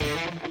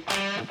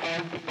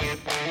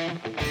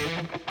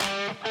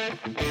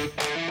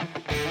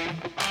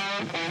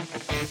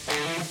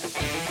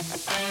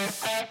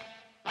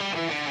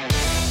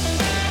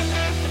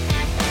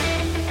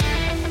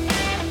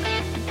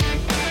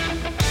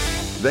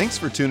Thanks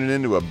for tuning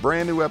in to a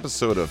brand new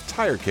episode of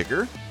Tire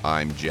Kicker.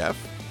 I'm Jeff.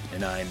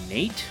 And I'm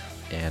Nate.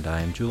 And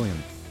I'm Julian.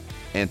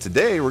 And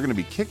today we're going to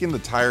be kicking the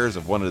tires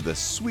of one of the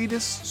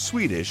sweetest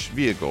Swedish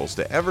vehicles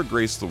to ever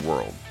grace the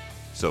world.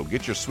 So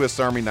get your Swiss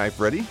Army knife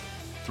ready,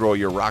 throw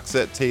your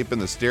Roxette tape in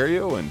the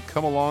stereo, and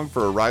come along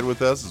for a ride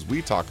with us as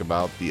we talk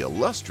about the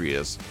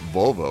illustrious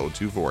Volvo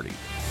 240.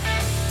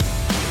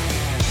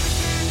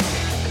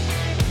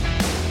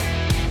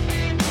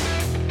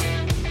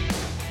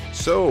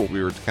 So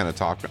we were kind of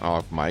talking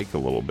off mic a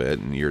little bit,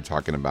 and you're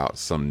talking about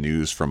some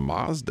news from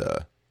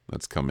Mazda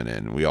that's coming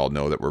in. We all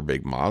know that we're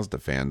big Mazda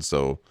fans,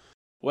 so...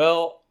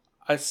 Well,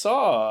 I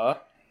saw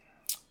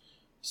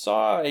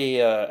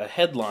a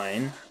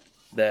headline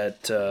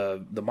that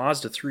the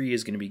Mazda 3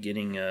 is going to be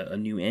getting a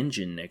new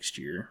engine next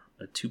year,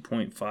 a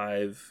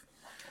 2.5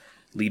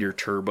 liter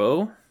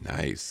turbo.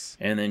 Nice.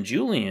 And then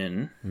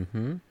Julian,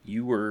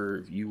 you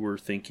were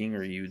thinking,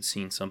 or you'd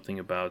seen something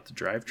about the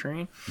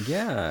drivetrain?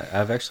 Yeah,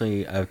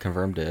 I've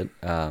confirmed it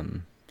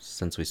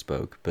since we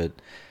spoke. But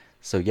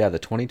so yeah, the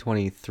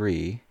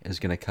 2023 is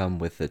going to come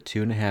with a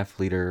 2.5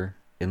 liter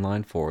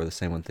inline four, the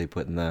same one they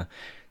put in the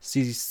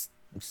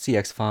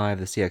CX-5,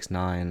 the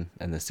CX-9,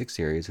 and the 6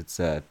 Series. It's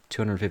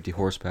 250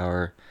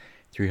 horsepower,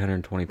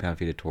 320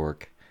 pound-feet of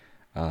torque.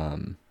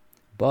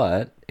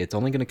 But it's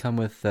only going to come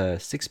with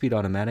 6-speed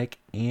automatic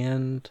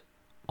and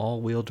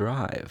all-wheel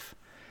drive.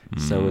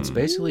 So it's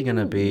basically going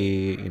to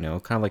be, kind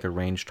of like a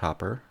range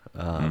topper.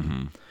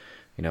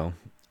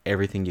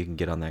 Everything you can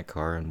get on that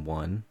car in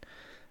one.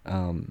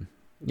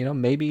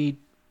 Maybe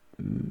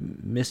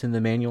missing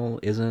the manual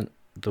isn't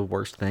the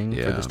worst thing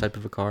for this type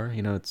of a car.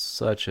 It's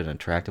such an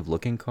attractive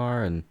looking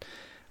car, and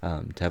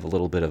to have a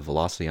little bit of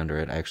velocity under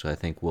it, actually, I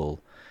think will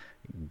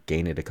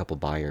gain it a couple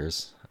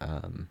buyers.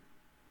 I've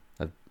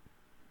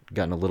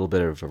gotten a little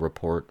bit of a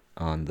report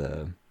on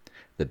the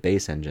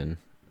base engine.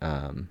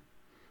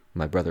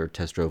 My brother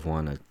test drove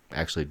one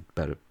actually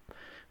about a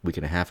week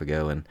and a half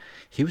ago, and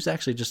he was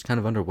actually just kind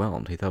of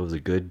underwhelmed. He thought it was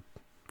a good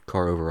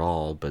car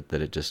overall, but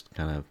that it just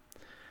kind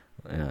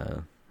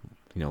of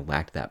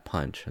lacked that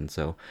punch. And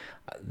so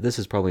this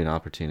is probably an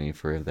opportunity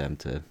for them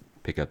to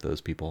pick up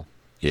those people.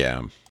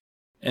 Yeah.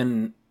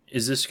 And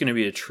is this going to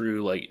be a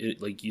true,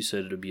 like you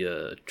said, it'll be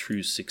a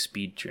true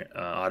 6-speed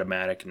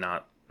automatic,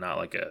 not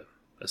like a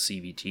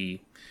CVT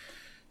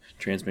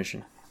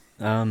transmission?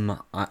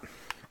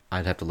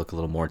 I'd have to look a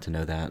little more to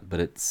know that, but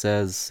it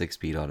says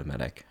 6-speed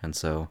automatic, and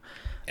so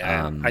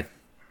Okay.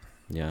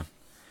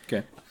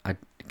 It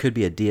could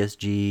be a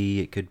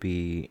DSG. It could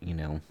be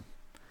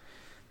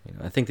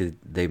I think that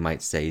they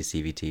might say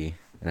CVT,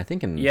 and I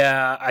think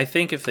I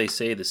think if they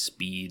say the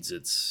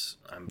speeds,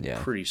 I'm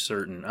pretty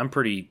certain. I'm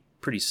pretty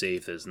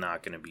safe that it's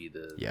not going to be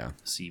the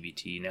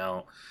CVT.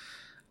 Now,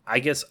 I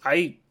guess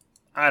I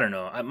don't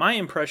know. My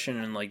impression,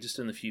 and just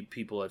in the few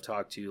people I've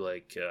talked to,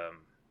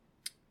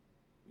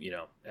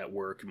 at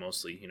work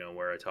mostly,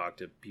 where I talk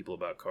to people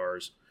about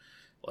cars,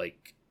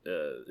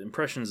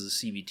 impressions of the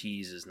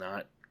CVTs is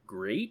not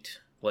great.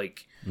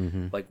 Like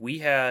we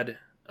had.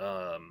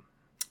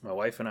 My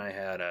wife and I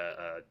had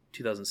a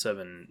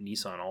 2007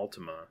 Nissan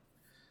Altima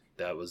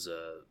that was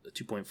a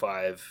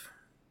 2.5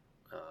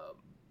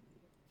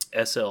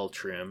 SL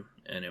trim,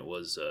 and it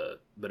was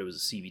but it was a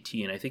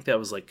CVT, and I think that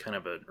was kind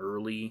of an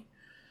early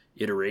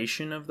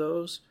iteration of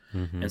those,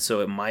 and so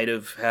it might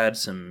have had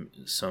some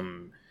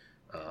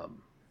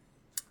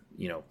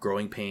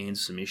growing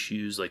pains, some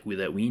issues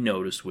that we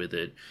noticed with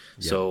it.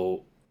 Yep.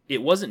 So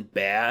it wasn't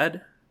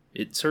bad.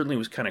 It certainly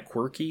was kind of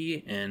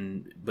quirky,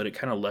 but it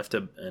kind of left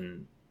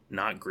an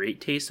not great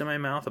taste in my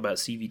mouth about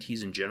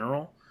CVTs in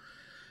general.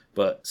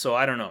 But so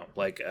I don't know,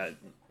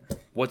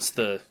 what's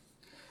the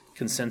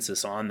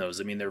consensus on those?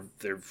 I mean,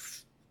 they're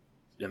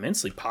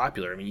immensely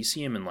popular. I mean, you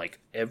see them in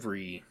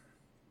every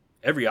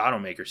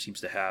automaker seems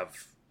to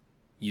have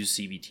used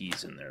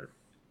CVTs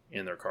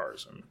in their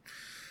cars, and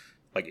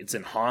it's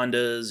in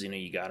Hondas.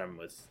 You got them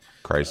with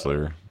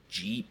Chrysler,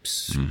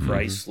 Jeeps,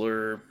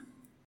 Chrysler.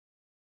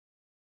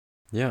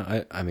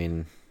 Yeah, I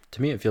mean,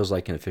 to me, it feels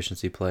like an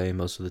efficiency play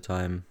most of the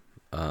time.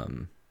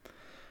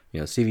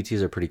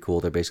 CVTs are pretty cool.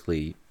 They're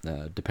basically,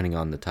 depending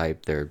on the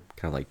type, they're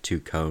kind of like two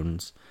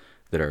cones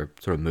that are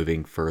sort of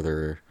moving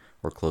further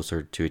or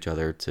closer to each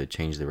other to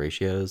change the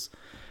ratios.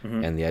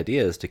 And the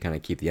idea is to kind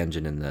of keep the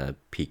engine in the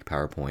peak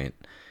power point.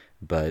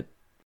 But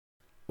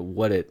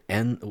what it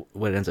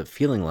ends up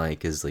feeling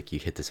like is you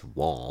hit this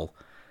wall,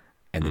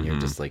 and then you're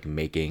just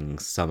making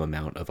some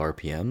amount of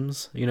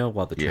RPMs,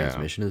 while the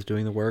transmission is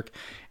doing the work.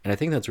 And I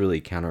think that's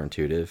really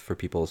counterintuitive for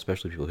people,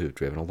 especially people who've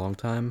driven a long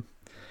time.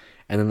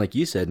 And then, like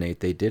you said, Nate,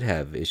 they did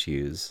have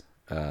issues,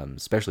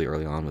 especially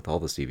early on with all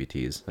the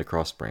CVTs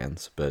across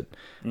brands. But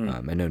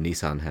I know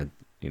Nissan had,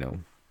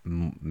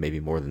 maybe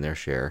more than their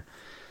share.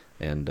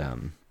 And,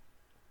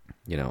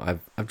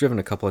 I've driven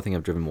a couple. I think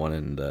I've driven one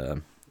in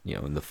the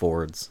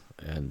Fords.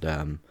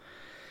 And,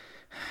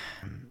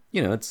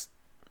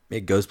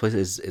 it goes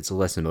places. It's a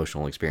less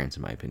emotional experience,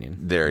 in my opinion.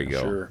 There you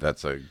go. Sure.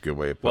 That's a good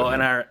way of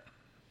putting it.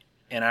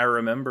 And I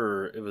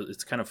remember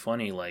it's kind of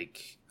funny.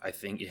 I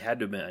think it had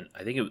to have been.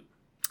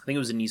 I think it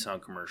was a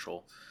Nissan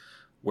commercial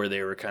where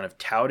they were kind of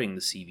touting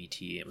the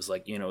CVT. It was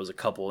like, it was a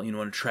couple, an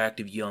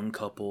attractive young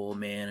couple, a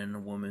man and a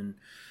woman,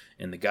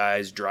 and the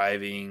guy's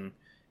driving,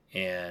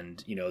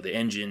 and, the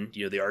engine,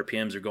 the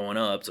RPMs are going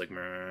up. It's like,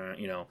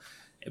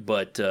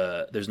 but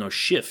there's no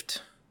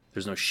shift.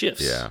 There's no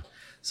shifts. Yeah.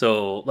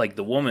 So, like,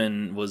 the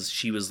woman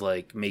she was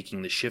like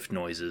making the shift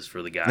noises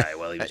for the guy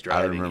while he was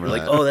driving. remember You're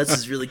like, that. oh, this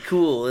is really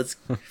cool. That's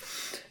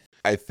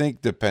I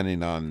think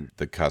depending on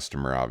the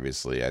customer,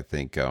 obviously, I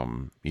think,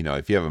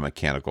 if you have a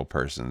mechanical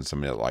person,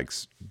 somebody that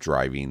likes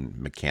driving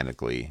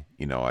mechanically,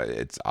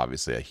 it's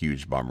obviously a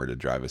huge bummer to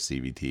drive a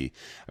CVT.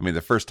 I mean,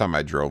 the first time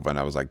I drove one,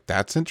 I was like,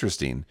 that's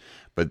interesting.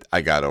 But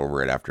I got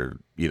over it after,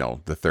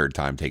 the third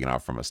time taking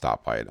off from a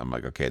stoplight. I'm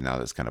like, okay, now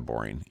that's kind of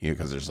boring,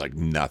 because there's like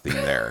nothing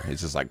there.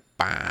 It's just like,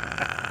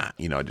 bah,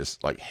 it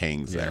just like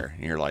hangs there.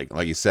 And you're like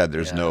you said,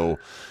 there's no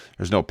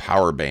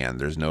power band.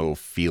 There's no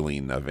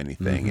feeling of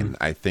anything. And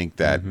I think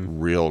that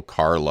real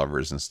car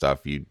lovers and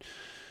stuff,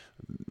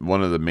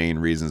 one of the main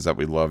reasons that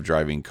we love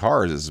driving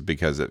cars is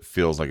because it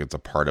feels like it's a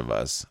part of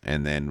us.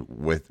 And then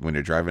when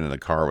you're driving in a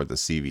car with a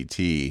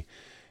CVT,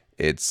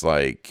 it's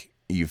like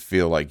you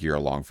feel like you're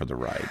along for the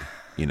ride.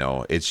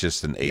 It's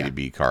just an A to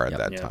B car at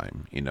that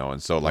time,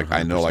 and so like 100%.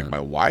 I know like my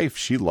wife,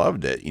 she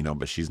loved it,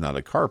 but she's not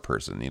a car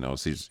person,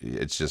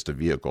 it's just a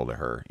vehicle to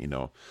her,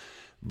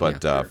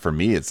 but for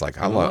me, it's like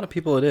a lot of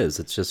people it is.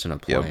 It's just an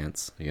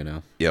appliance,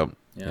 Yep.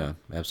 Yeah,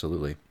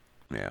 absolutely.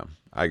 Yeah,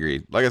 I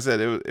agree. Like I said,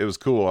 it was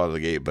cool out of the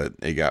gate, but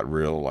it got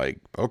real like,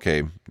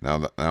 okay,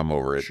 now I'm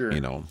over it, Sure.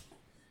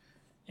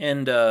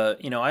 And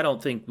I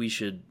don't think we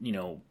should,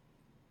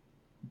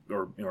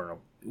 or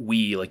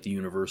we, like the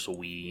universal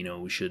we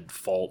should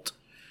fault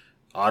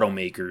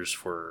automakers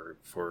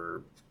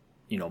for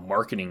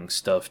marketing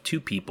stuff to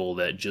people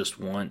that just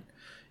want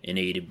an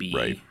A to B,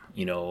 right.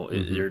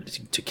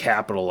 To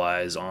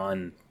capitalize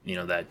on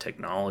that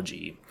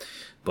technology.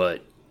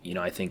 But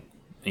I think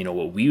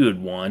what we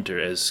would want, or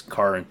as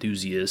car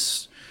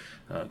enthusiasts,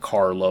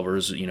 car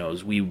lovers,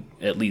 is we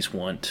at least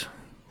want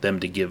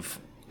them to give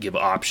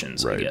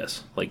options, right. I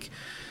guess, like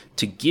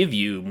to give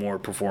you more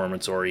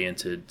performance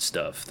oriented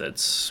stuff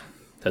that's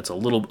a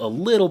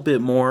little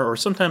bit more, or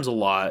sometimes a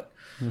lot,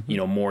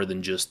 more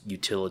than just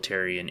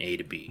utilitarian A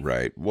to B.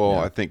 Right. Well,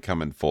 I think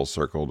coming full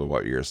circle to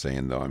what you're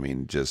saying, though, I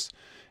mean, just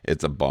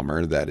it's a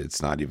bummer that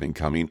it's not even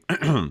coming.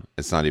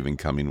 It's not even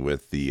coming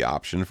with the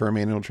option for a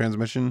manual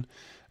transmission.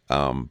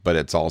 But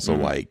it's also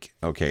like,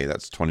 okay,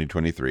 that's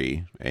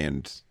 2023,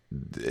 and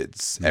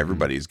it's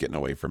everybody's getting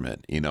away from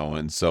it,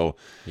 and so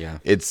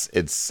it's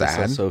sad.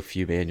 There's so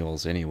few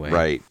manuals anyway,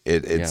 right?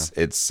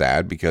 It's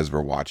sad because we're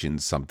watching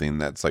something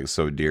that's like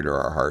so dear to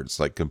our hearts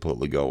like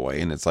completely go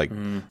away, and it's like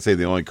say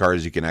the only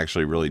cars you can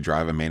actually really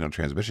drive a manual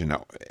transmission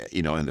now,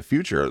 in the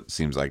future it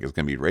seems like it's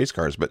going to be race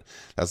cars, but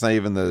that's not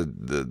even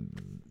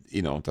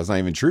that's not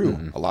even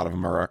true. A lot of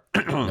them are,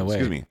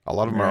 excuse me, a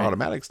lot of them are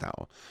automatics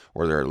now,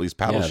 or they're at least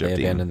paddle shifting.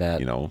 They abandoned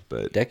that,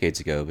 but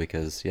decades ago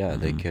because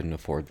they couldn't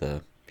afford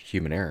the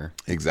human error.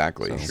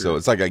 Exactly. So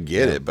it's like I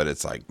get it, but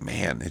it's like,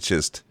 man, it's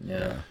just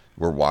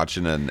we're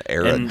watching an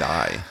era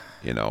die.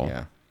 And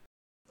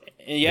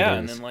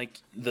then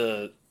like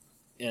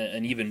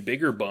an even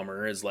bigger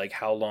bummer is like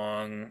how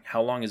long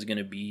is it going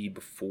to be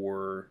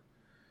before,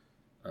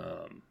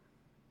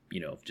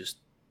 just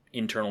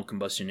internal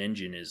combustion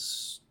engine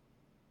is.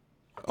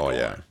 Oh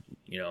yeah.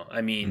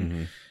 I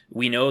mean,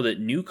 we know that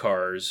new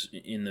cars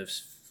in the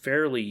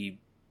fairly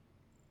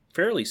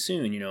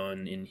soon,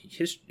 in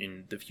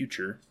the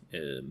future,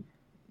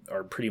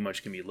 are pretty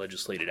much going to be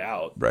legislated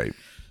out. Right.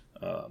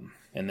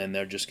 And then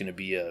they're just going to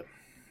be a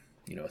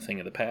thing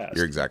of the past.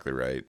 You're exactly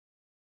right.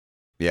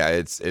 Yeah,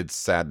 it's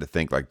sad to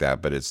think like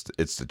that, but it's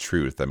the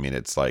truth. I mean,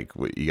 it's like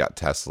you got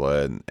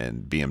Tesla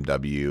and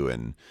BMW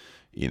and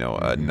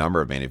a number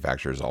of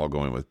manufacturers all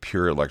going with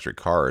pure electric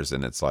cars,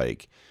 and it's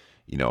like,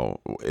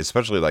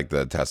 especially like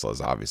the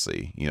Teslas,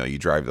 obviously, you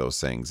drive those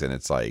things and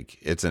it's like,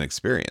 it's an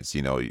experience,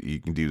 you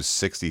can do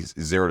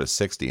 0 to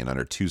 60 in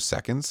under 2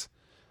 seconds.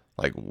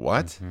 Like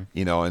what,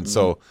 and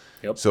so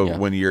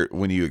when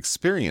you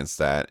experience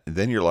that,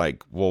 then you're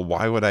like, well,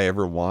 why would I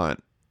ever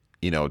want,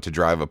 to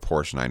drive a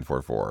Porsche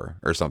 944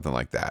 or something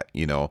like that,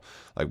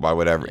 like why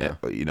would ever,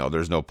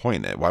 there's no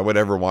point in it. Why would I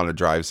ever want to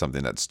drive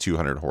something that's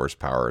 200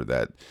 horsepower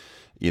that,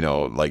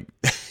 like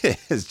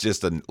it's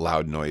just a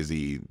loud,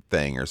 noisy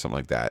thing or something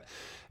like that.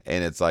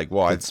 And it's like,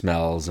 well, it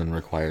smells and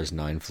requires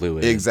 9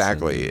 fluids.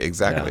 Exactly.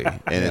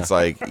 And it's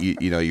like,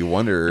 you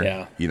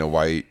wonder,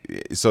 why.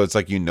 So it's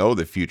like,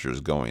 the future is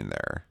going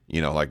there,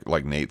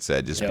 like Nate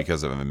said, just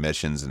because of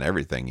emissions and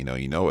everything,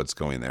 it's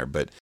going there.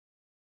 But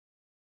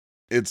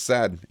it's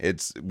sad.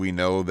 We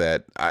know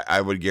that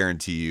I would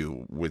guarantee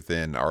you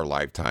within our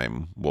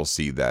lifetime, we'll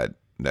see that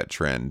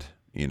trend,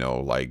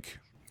 like,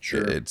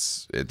 sure,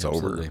 it's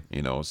Absolutely.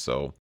 Over,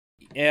 so.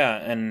 Yeah.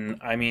 And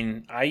I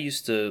mean, I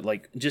used to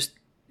like, just,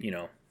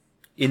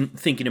 in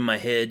thinking in my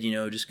head,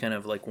 just kind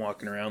of like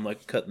walking around,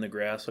 like cutting the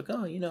grass, like,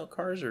 oh,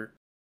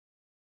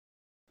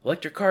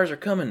 electric cars are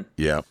coming.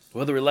 Yeah.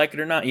 Whether we like it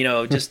or not,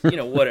 just,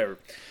 whatever.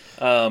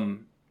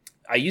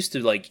 I used to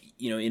like,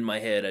 in my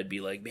head, I'd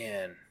be like,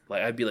 man,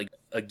 like I'd be like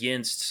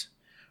against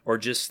or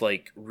just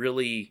like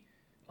really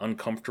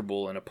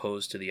uncomfortable and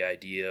opposed to the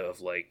idea of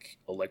like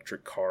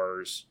electric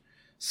cars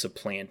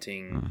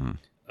supplanting,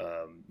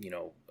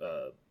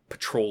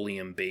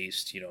 petroleum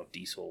based,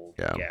 diesel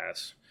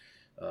gas,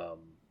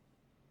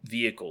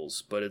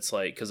 vehicles. But it's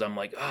like, cause I'm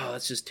like, oh,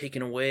 that's just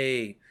taken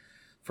away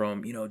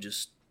from,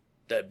 just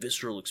that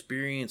visceral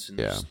experience. And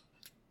just,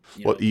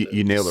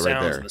 you nailed it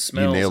right there.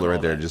 You nailed it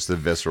right there. Just the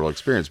visceral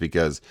experience,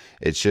 because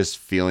it's just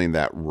feeling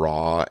that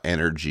raw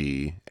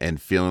energy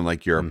and feeling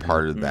like you're a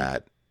part of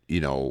that,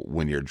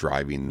 when you're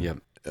driving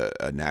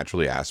a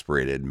naturally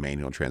aspirated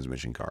manual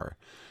transmission car.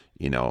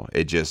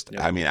 It just,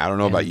 I mean, I don't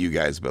know about you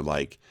guys, but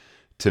like,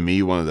 to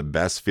me, one of the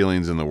best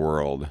feelings in the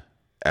world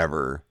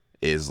ever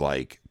is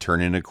like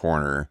turning a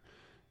corner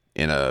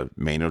in a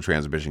manual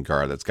transmission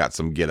car that's got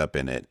some get up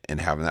in it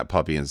and having that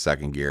puppy in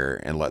second gear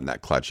and letting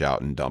that clutch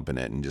out and dumping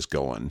it and just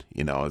going.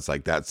 It's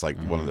like, that's like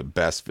one of the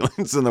best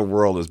feelings in the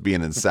world, is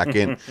being in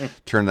second,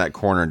 turn that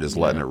corner and just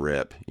letting it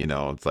rip.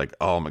 It's like,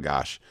 oh my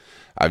gosh,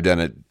 I've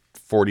done it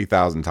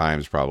 40,000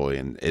 times probably,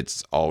 and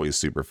it's always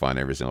super fun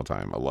every single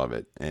time. I love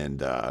it. And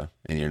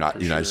you're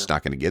just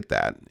not going to get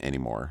that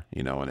anymore,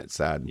 and it's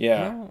sad.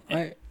 Yeah.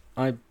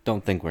 I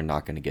don't think we're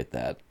not going to get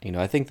that.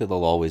 I think that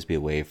there'll always be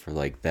a way for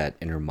like that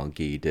inner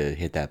monkey to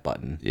hit that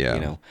button.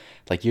 Yeah.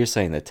 Like you're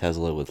saying, that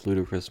Tesla with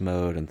ludicrous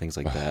mode and things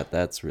like that.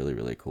 That's really,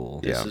 really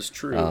cool. This is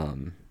true.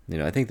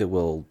 I think that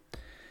we'll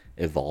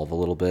evolve a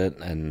little bit,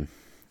 and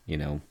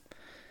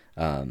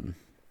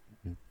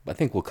I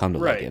think we'll come to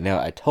like it.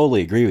 Now, I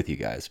totally agree with you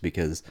guys,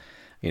 because,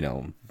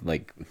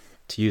 like,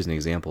 to use an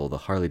example, the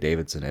Harley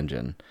Davidson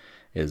engine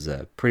is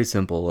a pretty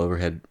simple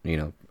overhead,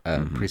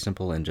 pretty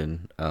simple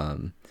engine,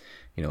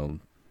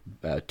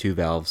 2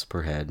 valves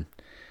per head,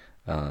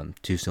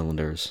 2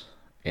 cylinders,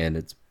 and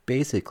it's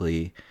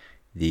basically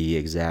the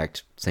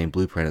exact same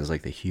blueprint as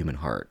like the human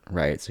heart,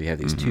 right? So you have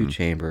these 2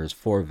 chambers,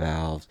 4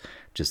 valves,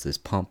 just this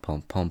pump,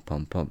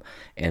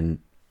 and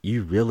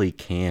you really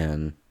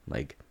can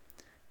like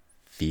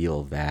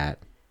feel that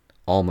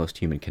almost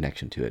human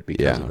connection to it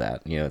because of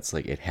that. It's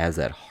like it has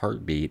that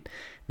heartbeat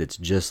that's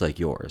just like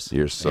yours.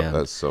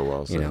 That's so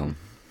well said.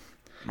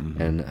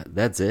 And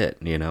that's it.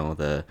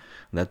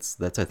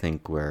 That's I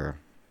think where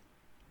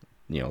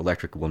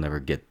electric will never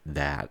get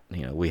that.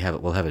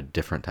 We'll have a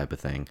different type of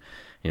thing.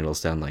 It'll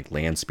sound like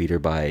land speeder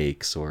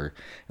bikes, or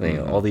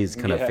all these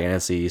kind of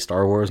fantasy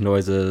Star Wars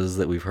noises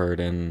that we've heard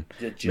in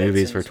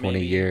movies for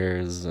 20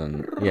 years.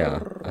 And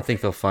I think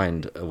they'll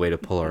find a way to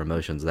pull our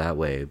emotions that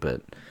way.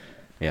 But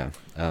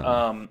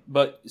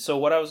but so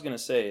what I was gonna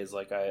say is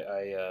like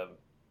I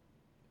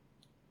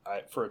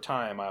for a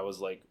time I was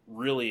like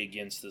really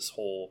against this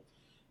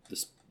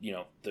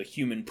the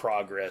human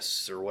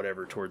progress or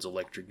whatever towards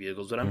electric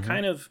vehicles, but I'm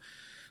kind of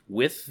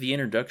with the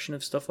introduction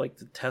of stuff like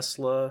the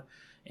Tesla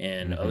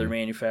and other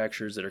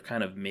manufacturers that are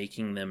kind of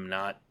making them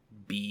not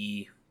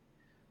be,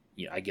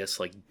 I guess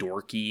like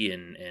dorky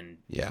and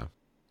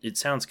it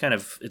sounds kind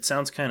of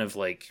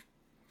like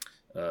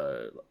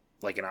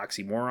an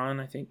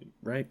oxymoron, I think,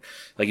 right?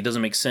 Like it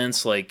doesn't make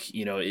sense. Like,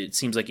 it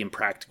seems like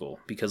impractical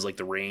because like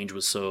the range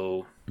was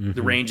so,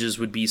 the ranges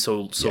would be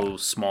so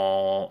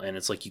small, and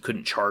it's like you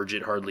couldn't charge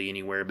it hardly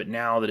anywhere. But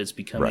now that it's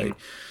becoming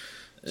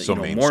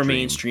more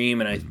mainstream,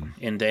 and I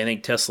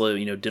think Tesla,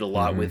 did a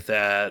lot with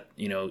that.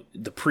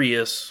 The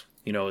Prius,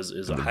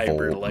 is a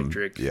hybrid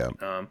electric.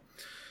 And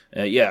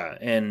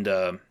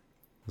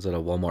was it a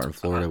Walmart in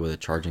Florida with a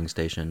charging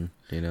station?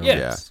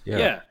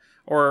 Yeah.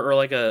 Or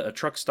like a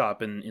truck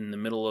stop in the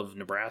middle of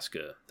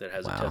Nebraska that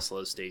has a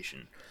Tesla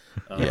station.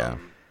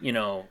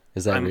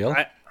 Is that real?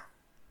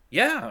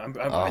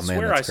 I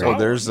swear I saw. Oh,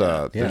 there's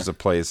a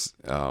place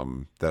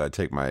that I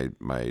take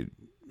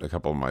a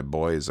couple of my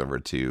boys over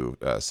to,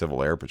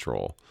 Civil Air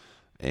Patrol,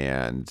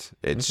 and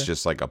it's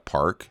just like a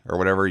park or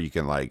whatever. You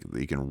can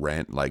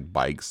rent like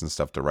bikes and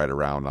stuff to ride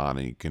around on,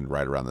 and you can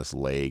ride around this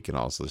lake and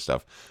all this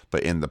stuff.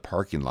 But in the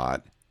parking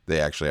lot, they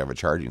actually have a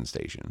charging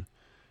station.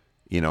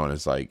 And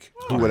it's like,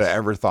 who would have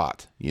ever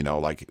thought,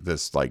 like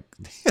this, like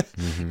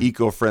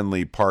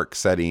eco-friendly park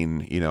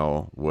setting,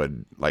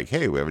 would like,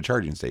 hey, we have a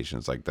charging station.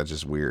 It's like, that's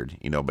just weird,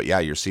 but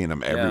you're seeing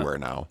them everywhere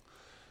now.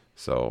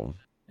 So.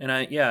 And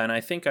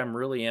I think I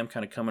really am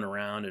kind of coming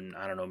around, and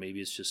I don't know,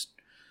 maybe it's just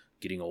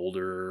getting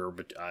older,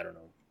 but I don't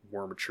know,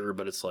 more mature,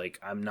 but it's like,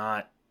 I'm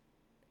not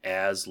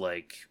as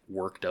like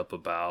worked up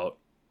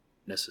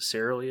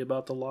necessarily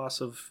about the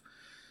loss of,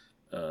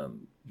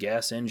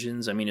 gas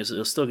engines. I mean, it's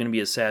still going to be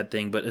a sad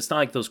thing, but it's not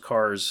like those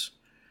cars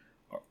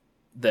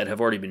that have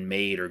already been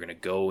made are going to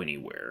go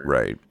anywhere.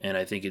 Right. And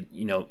I think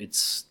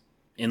it's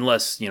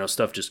unless,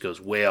 stuff just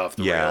goes way off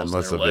the rails.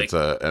 Unless if like,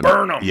 it's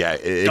burn them. Yeah,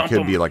 it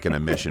could be like an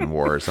emission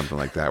war or something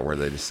like that, where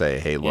they just say,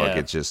 hey, look,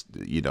 it's just,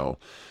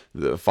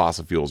 the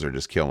fossil fuels are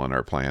just killing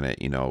our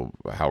planet,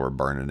 how we're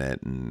burning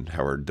it and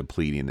how we're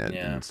depleting it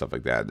and stuff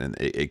like that. And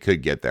it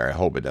could get there. I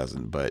hope it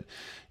doesn't. But,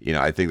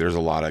 I think there's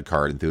a lot of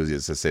car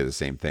enthusiasts that say the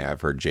same thing.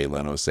 I've heard Jay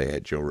Leno say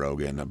it, Joe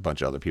Rogan, a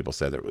bunch of other people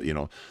said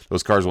that,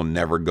 those cars will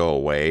never go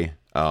away.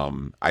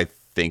 I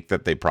think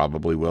that they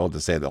probably will. To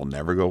say they'll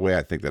never go away,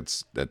 I think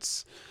that's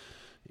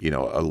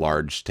a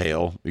large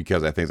tale,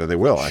 because I think that they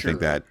will. Sure. I think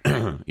that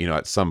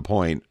at some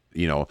point,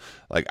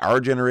 like our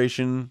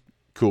generation,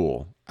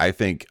 cool. I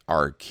think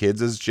our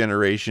kids'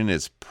 generation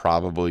is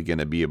probably going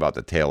to be about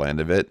the tail end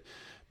of it,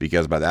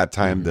 because by that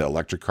time the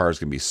electric cars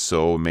can be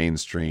so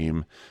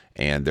mainstream,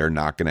 and they're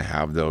not going to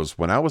have those.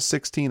 When I was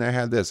 16, I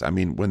had this. I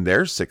mean, when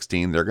they're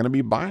 16, they're going to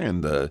be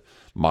buying the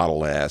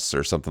Model S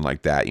or something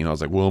like that. I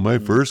was like, well, my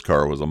first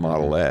car was a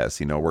Model S,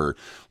 where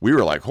we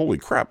were like, holy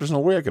crap, there's no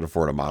way I could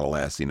afford a Model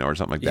S, or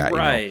something like that,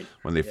 right.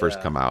 When they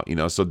first come out,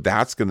 so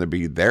that's going to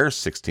be their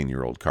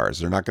 16-year-old cars.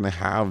 They're not going to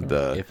have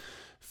the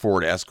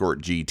Ford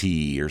Escort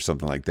GT or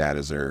something like that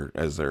as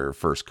their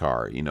first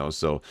car,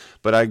 So,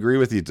 but I agree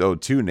with you though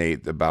too,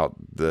 Nate, about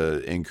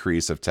the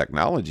increase of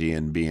technology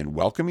and being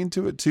welcoming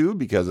to it too,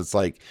 because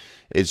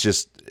it's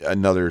just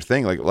another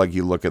thing. Like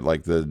you look at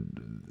like the,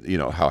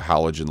 how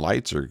halogen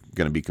lights are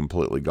going to be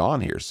completely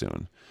gone here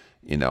soon,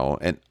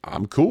 and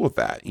I'm cool with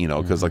that,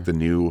 because like the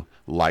new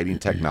lighting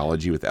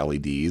technology with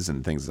LEDs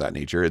and things of that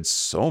nature, it's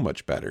so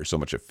much better, so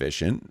much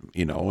efficient,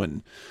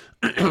 and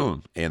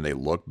and they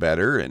look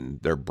better and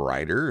they're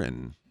brighter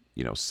and,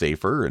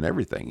 safer and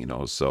everything,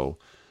 so,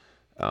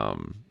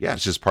 yeah,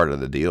 it's just part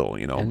of the deal,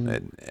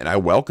 and I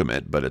welcome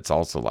it, but it's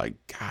also like,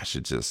 gosh,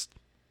 it just,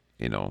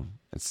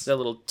 it's that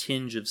little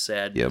tinge of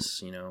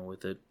sadness,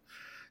 with it.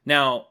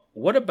 Now,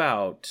 what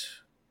about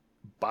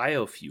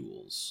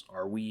biofuels?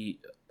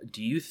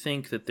 Do you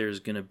think that we're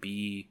going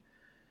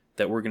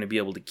to be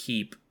able to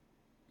keep,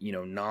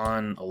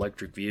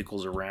 non-electric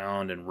vehicles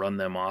around and run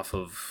them off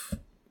of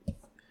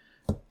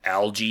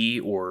algae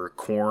or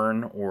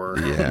corn or,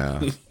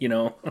 that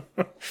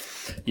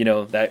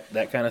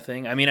kind of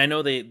thing? I mean, I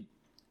know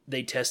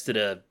they tested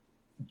a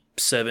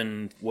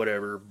Boeing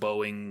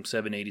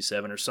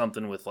 787 or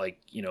something with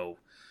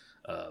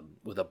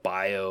with a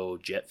bio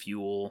jet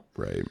fuel.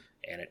 Right.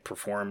 And it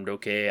performed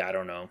okay. I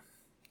don't know.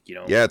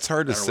 Yeah, it's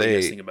hard to say. What do you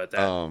guys think about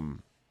that?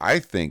 I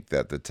think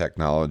that the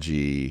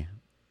technology,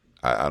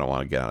 I don't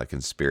want to get on a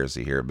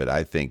conspiracy here, but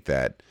I think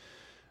that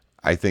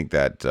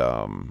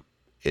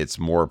it's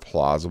more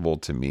plausible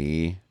to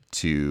me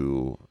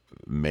to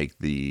make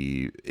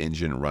the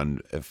engine run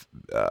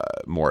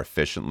more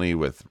efficiently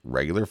with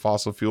regular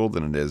fossil fuel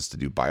than it is to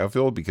do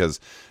biofuel, because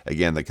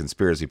again, the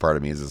conspiracy part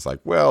of me is like,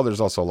 well,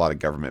 there's also a lot of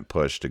government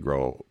push to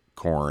grow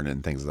corn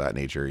and things of that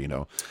nature,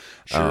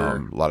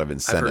 Sure. A lot of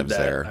incentives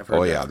there.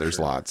 Oh yeah, there's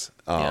sure. Lots.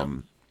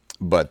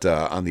 But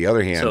on the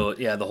other hand, so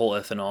yeah, the whole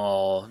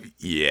ethanol.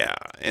 Yeah.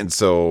 And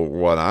so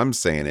what I'm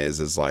saying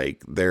is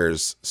like,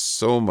 there's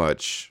so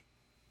much,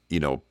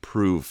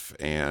 proof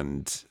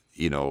and,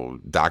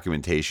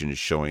 documentation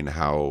showing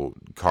how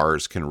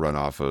cars can run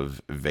off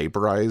of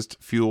vaporized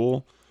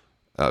fuel,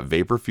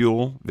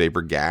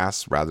 vapor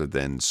gas, rather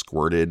than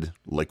squirted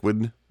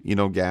liquid,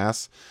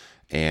 gas.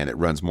 And it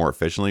runs more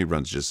efficiently,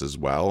 runs just as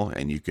well.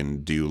 And you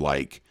can do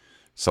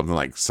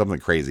something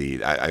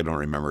crazy. I don't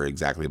remember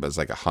exactly, but it's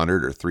like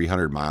 100 or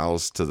 300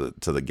 miles to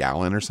the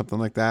gallon or something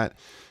like that.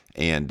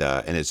 And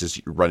it's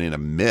just running a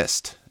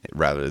mist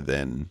rather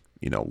than,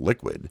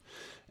 liquid.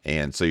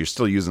 And so you're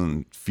still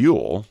using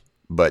fuel,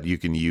 but you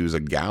can use a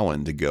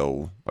gallon to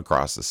go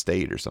across the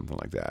state or something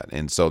like that.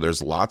 And so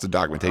there's lots of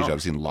documentation. Wow.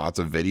 I've seen lots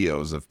of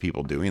videos of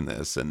people doing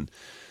this. And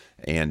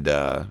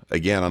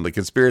again, on the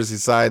conspiracy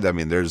side, I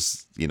mean,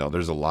 there's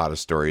a lot of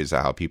stories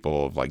of how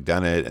people have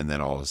done it, and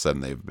then all of a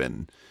sudden they've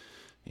been,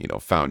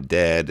 found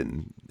dead,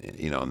 and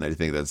and they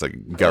think that's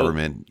like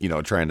government,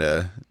 trying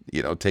to,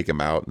 take them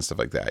out and stuff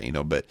like that,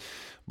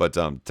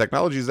 but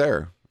technology's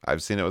there.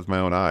 I've seen it with my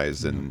own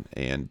eyes, and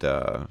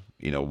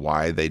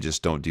why they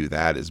just don't do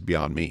that is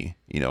beyond me,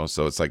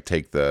 so it's like,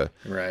 take the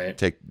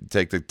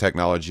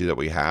technology that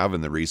we have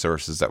and the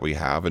resources that we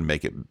have and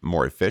make it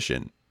more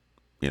efficient.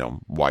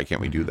 Why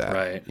can't we do that?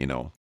 Right.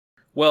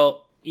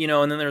 Well,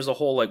 and then there's a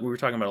whole, we were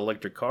talking about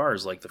electric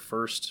cars, like the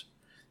first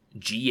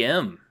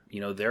GM,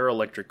 their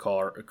electric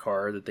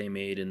car that they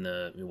made in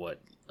the,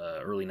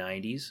 early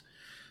 90s.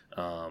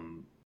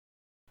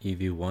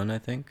 EV1, I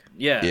think.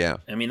 Yeah. Yeah.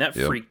 I mean, that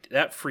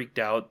freaked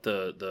out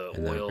the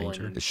oil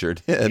and it sure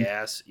did.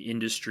 gas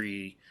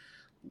industry,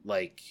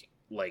 oh,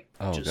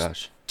 just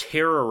gosh.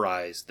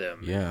 terrorized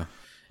them. Yeah.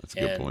 That's a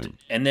good point.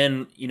 And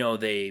then,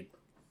 they,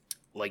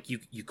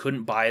 you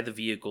couldn't buy the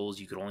vehicles,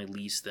 you could only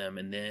lease them.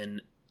 And then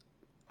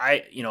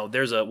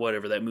there's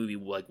that movie,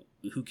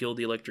 Who Killed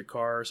the Electric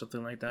Car or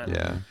something like that.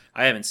 Yeah.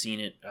 I haven't seen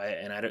it.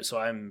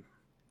 I'm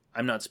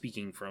not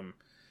speaking from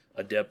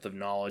a depth of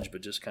knowledge,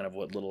 but just kind of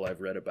what little I've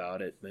read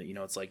about it. But,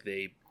 it's like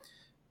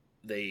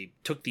they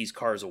took these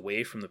cars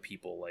away from the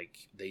people.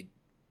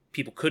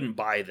 People couldn't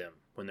buy them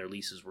when their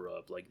leases were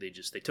up. They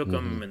took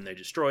them and they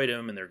destroyed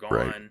them and they're gone.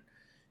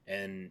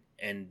 Right.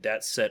 And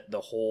that set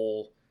the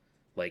whole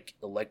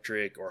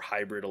electric or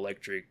hybrid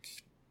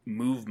electric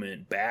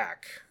movement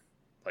back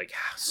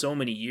so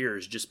many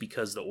years, just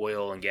because the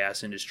oil and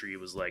gas industry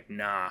was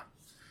nah,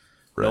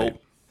 right.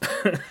 Nope.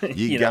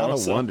 You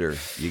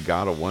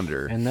gotta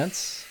wonder. And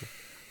that's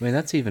I mean,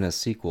 that's even a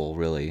sequel,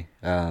 really.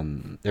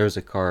 There was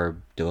a car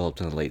developed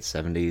in the late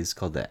 70s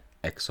called the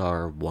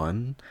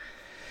XR1.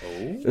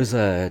 It was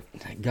a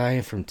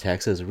guy from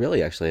Texas,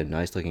 really actually a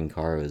nice looking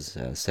car. It was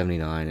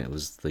 79. It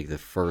was like the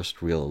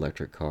first real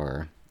electric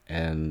car.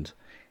 And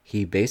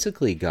he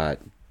basically got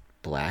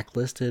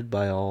blacklisted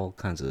by all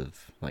kinds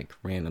of like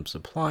random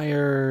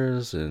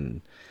suppliers.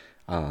 And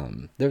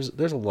there's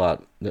a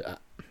lot,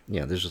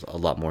 there's just a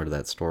lot more to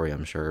that story,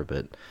 I'm sure.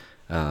 But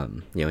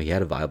he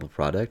had a viable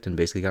product and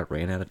basically got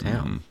ran out of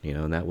town,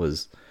 and that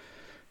was,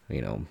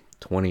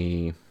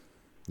 20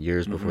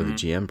 years before the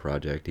GM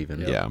project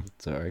even. Yeah.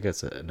 So I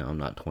guess, no, I'm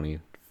not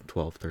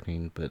 2012,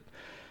 13, but,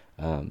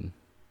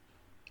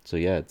 so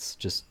yeah,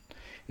 it's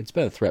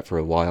been a threat for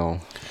a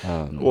while.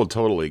 Well,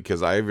 totally.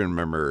 Cause I even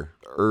remember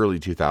early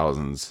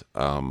 2000s,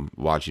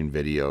 watching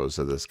videos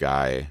of this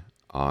guy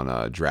on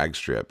a drag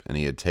strip, and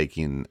he had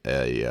taken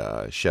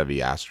a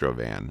Chevy Astro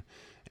van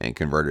and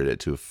converted it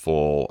to a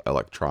full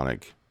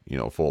electric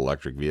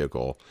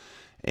vehicle.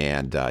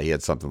 And he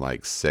had something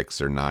like 6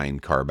 or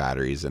 9 car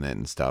batteries in it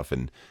and stuff.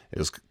 And it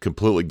was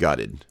completely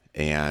gutted.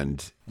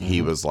 And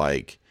he was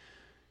like,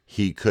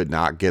 he could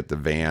not get the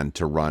van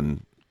to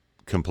run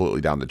completely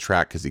down the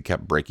track because he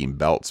kept breaking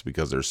belts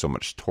because there's so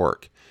much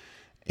torque.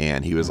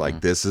 And he was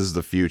like, this is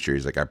the future.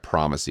 He's like, I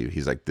promise you.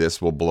 He's like,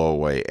 this will blow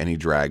away any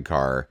drag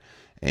car.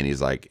 And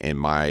he's like, and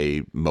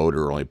my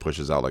motor only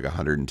pushes out like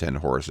 110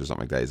 horse or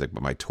something like that. He's like,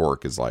 but my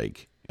torque is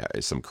like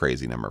some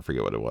crazy number. I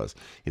forget what it was.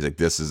 He's like,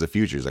 this is the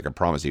future. He's like, I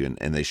promise you.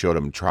 And they showed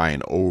him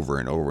trying over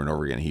and over and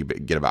over again.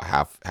 He'd get about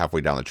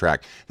halfway down the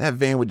track. That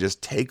van would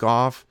just take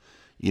off,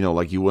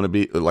 like you want to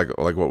be like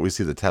what we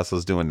see the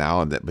Teslas doing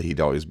now. But he'd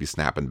always be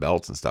snapping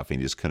belts and stuff.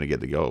 And he just couldn't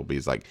get to go. But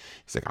he's like,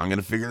 I'm going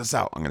to figure this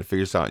out. I'm going to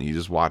figure this out. And you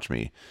just watch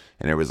me.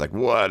 And everybody's like,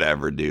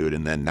 whatever, dude.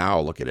 And then now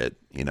look at it.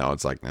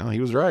 It's like, no,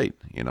 he was right.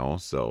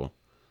 So.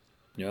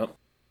 Yep.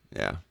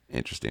 Yeah.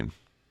 Interesting.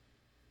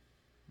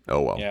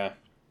 Oh, well. Yeah.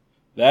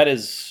 That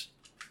is,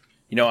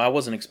 I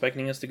wasn't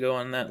expecting us to go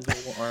on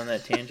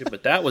that tangent,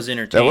 but that was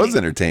entertaining. That was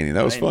entertaining.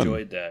 That was fun. I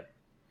enjoyed that.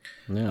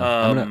 Yeah.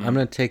 I'm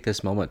gonna take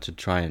this moment to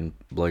try and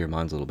blow your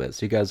minds a little bit.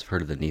 So you guys have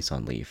heard of the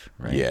Nissan Leaf,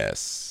 right?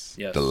 Yes.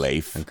 The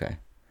Leaf. Okay.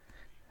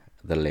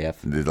 The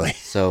Leaf. The Leaf.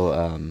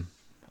 So,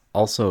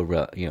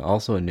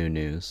 also in new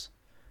news.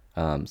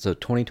 So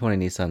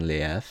 2020 Nissan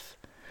Leaf.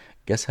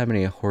 Guess how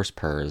many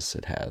horsepowers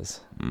it has?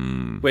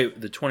 Wait,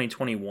 the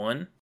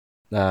 2021?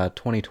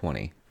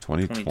 2020.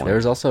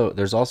 2020.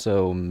 There's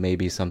also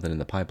maybe something in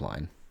the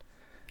pipeline.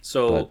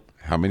 So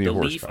how many the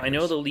horsepower? Leaf? I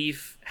know the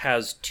Leaf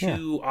has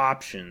 2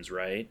 options,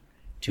 right?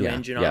 2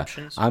 engine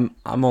options. I'm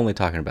only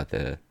talking about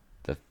the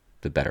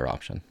better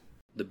option.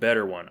 The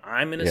better one.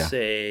 I'm gonna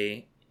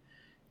say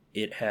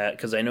it had,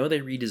 because I know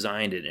they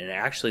redesigned it and it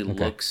actually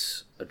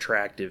looks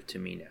attractive to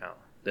me now.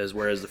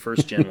 Whereas the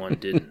first gen one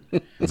didn't.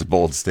 That's a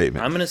bold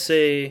statement. I'm gonna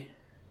say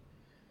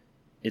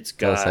it's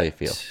got. Tell us how you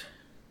feel.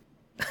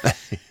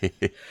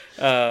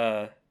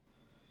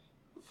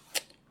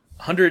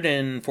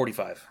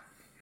 145.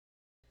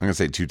 I'm gonna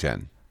say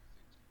 210.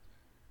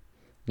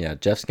 Yeah,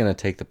 Jeff's gonna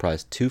take the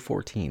prize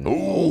 214.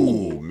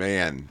 Oh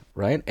man!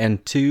 Right,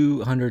 and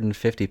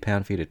 250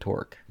 pound-feet of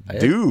torque.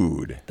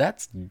 Dude,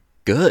 that's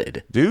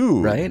good.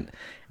 Dude, right?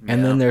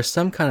 And then there's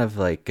some kind of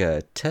like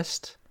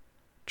test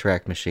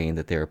track machine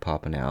that they were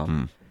popping out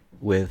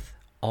with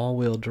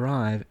all-wheel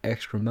drive,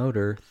 extra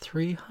motor,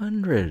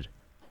 300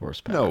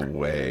 horsepower. No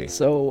way.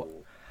 So,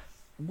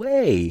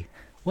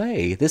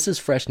 this is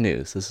fresh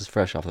news. This is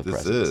fresh off the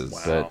press. This is.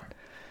 Wow. But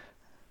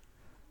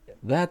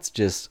that's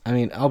just,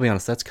 I'll be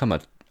honest, that's come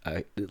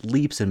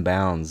leaps and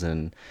bounds.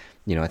 And,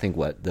 I think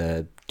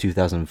the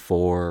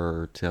 2004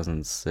 or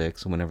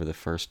 2006, whenever the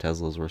first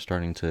Teslas were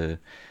starting to,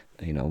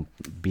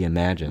 be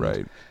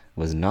imagined,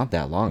 was not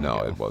that long ago.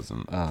 No, it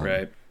wasn't.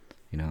 Right.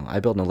 I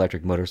built an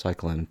electric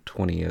motorcycle in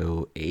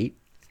 2008,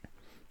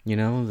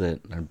 that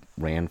I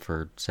ran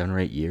for 7 or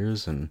 8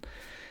 years. And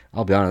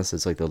I'll be honest,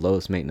 it's like the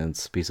lowest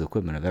maintenance piece of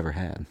equipment I've ever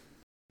had.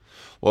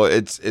 Well,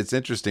 it's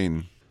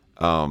interesting.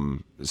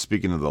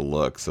 Speaking of the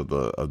looks of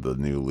the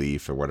new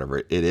Leaf or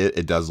whatever,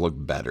 it does look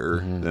better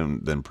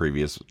than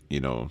previous,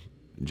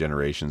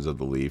 generations of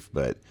the Leaf,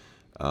 but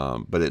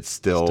it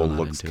still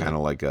looks kind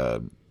of like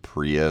a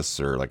Prius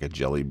or like a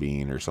Jelly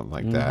Bean or something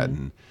like that.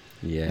 And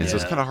so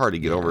it's kind of hard to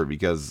get over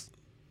because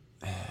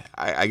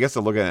I guess I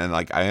look at it and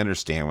like I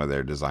understand why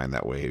they're designed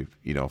that way,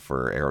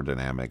 for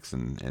aerodynamics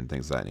and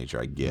things of that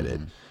nature. I get it.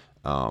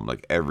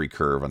 Like every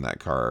curve on that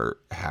car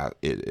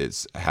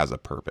has a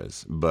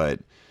purpose,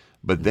 but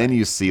then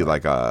you see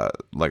like a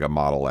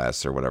Model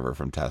S or whatever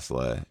from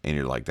Tesla, and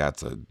you're like,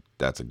 that's a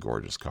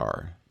gorgeous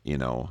car,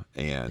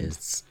 and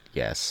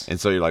yes, and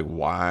so you're like,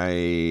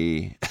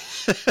 why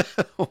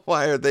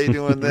are they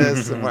doing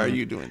this and why are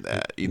you doing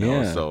that?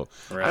 So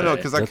I don't know,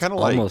 because I kind of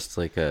like almost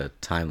like a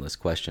timeless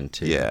question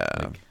too.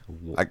 Yeah,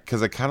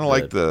 because I kind of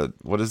like the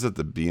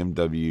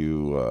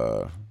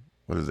BMW.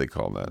 What do they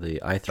call that?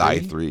 The i3. The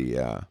i3,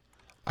 yeah.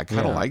 I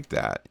kind of like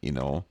that,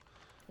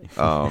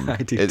 I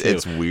do too.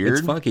 It's weird.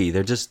 It's funky.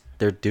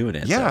 They're doing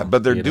it. Yeah, though,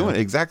 but they're you doing know?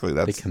 exactly.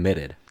 They That's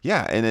committed.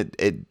 yeah, and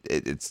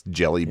it's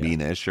jelly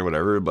beanish or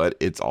whatever, but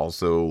it's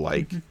also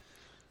like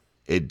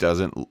it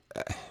doesn't.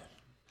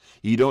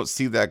 You don't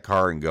see that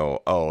car and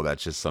go, oh,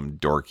 that's just some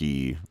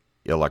dorky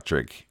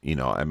electric. You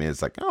know, I mean,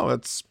 it's like, oh,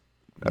 that's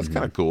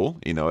kind of cool.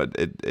 You know,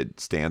 it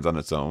stands on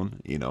its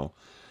own. You know.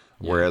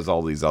 Whereas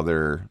all these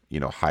other,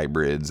 you know,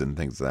 hybrids and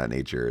things of that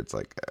nature, it's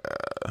like,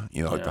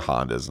 you know, like the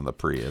Hondas and the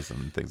Prius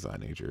and things of that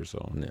nature.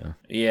 So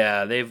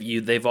yeah,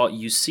 they've all,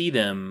 you see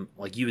them,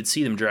 like you would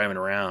see them driving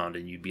around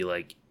and you'd be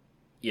like,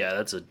 yeah,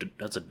 that's a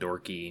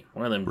dorky,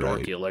 one of them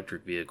dorky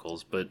electric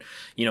vehicles. But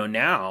you know,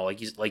 now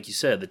like you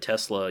said, the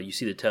Tesla, you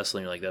see the Tesla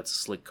and you're like, that's a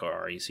slick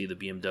car. You see the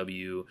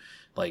BMW,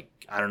 like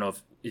I don't know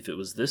if it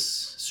was this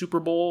Super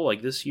Bowl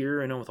like this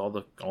year, I know with all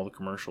the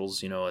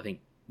commercials, you know, I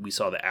think we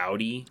saw the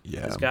Audi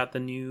has got the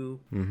new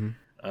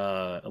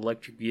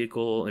electric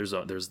vehicle. There's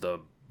the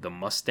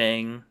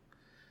Mustang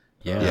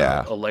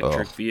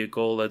electric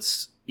vehicle.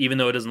 That's, even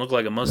though it doesn't look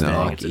like a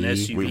Mustang, it's an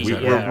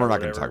SUV. We're not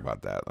going to talk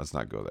about that. Let's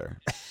not go there.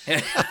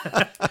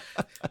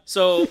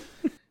 So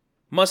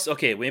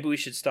okay, maybe we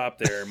should stop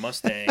there.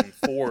 Mustang,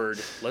 Ford.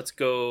 Let's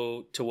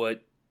go to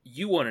what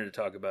you wanted to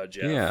talk about,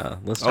 Jeff. Yeah,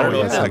 let's talk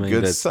about something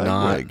that's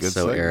not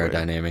so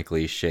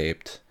aerodynamically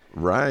shaped.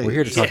 Right. We're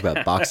here to talk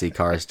about boxy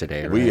cars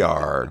today, right? We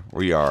are.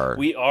 We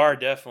are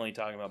definitely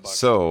talking about boxy cars.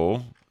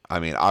 So, I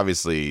mean,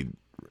 obviously,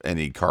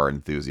 any car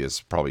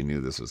enthusiasts probably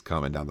knew this was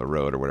coming down the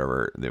road or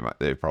whatever.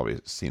 They've probably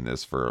seen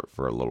this for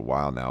a little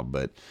while now.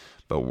 But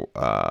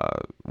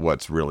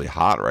what's really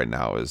hot right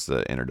now is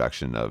the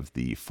introduction of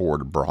the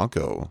Ford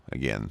Bronco.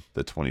 Again,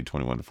 the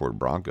 2021 Ford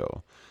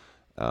Bronco.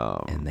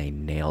 And they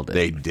nailed it.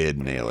 They did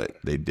nail it.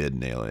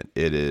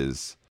 It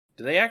is.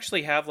 Do they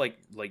actually have like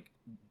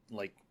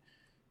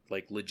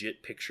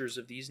legit pictures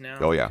of these now?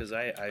 Oh yeah. Because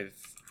I've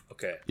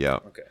okay. Yeah.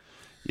 Okay.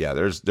 Yeah.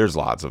 There's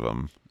lots of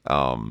them.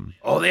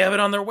 They have it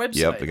on their website.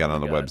 Yep. They got it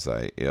on the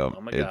website. Yep.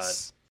 Oh my god.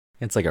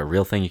 It's like a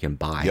real thing you can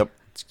buy. Yep.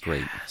 It's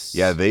great. Yes.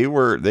 Yeah.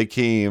 They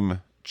came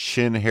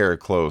chin hair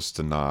close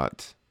to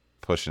not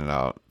pushing it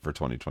out for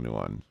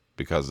 2021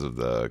 because of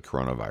the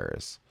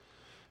coronavirus,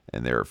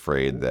 and they're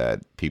afraid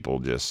that people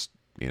just,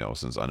 you know,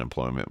 since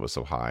unemployment was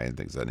so high and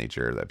things of that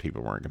nature, that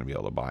people weren't going to be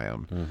able to buy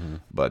them. Mm-hmm.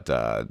 But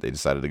they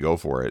decided to go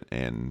for it,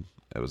 and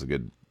it was a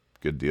good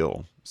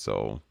deal.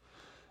 So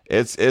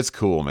it's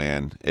cool,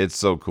 man. It's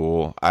so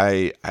cool.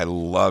 I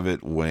love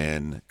it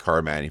when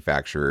car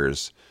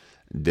manufacturers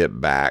dip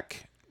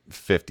back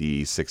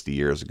 50, 60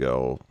 years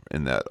ago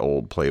in that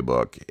old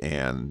playbook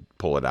and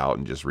pull it out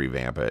and just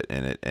revamp it.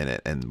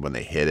 And when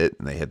they hit it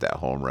and they hit that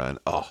home run,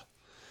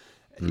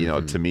 you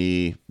know, to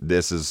me,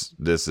 this is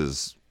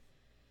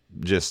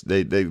just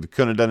they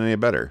couldn't have done any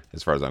better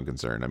as far as I'm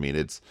concerned. I mean,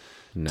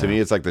 to me,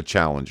 it's like the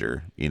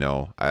Challenger. You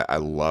know, I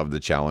love the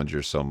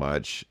Challenger so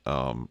much.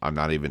 I'm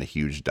not even a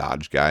huge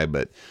Dodge guy,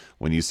 but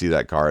when you see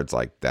that car, it's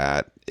like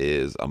that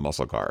is a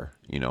muscle car,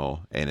 you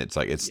know, and it's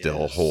like it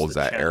still holds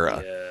that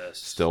era. Yes.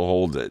 Still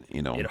holds it,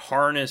 you know. It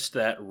harnessed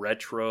that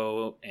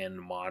retro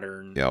and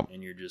modern, Yep.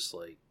 and you're just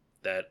like,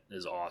 that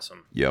is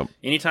awesome. Yep.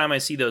 Anytime I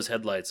see those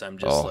headlights, I'm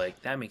just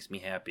like, that makes me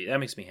happy. That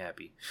makes me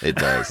happy. It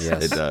does.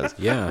 Yes. It does.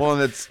 Yeah. Well,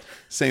 and it's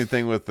same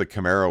thing with the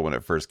Camaro when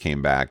it first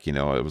came back. You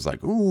know, it was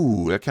like,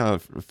 ooh, that kind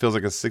of feels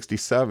like a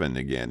 '67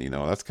 again. You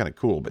know, that's kind of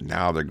cool. But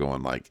now they're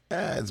going like,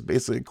 it's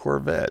basically a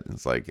Corvette.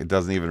 It's like it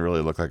doesn't even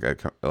really look like a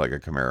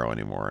Camaro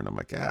anymore. And I'm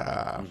like,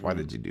 why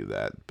did you do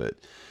that? But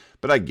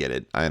I get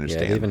it. I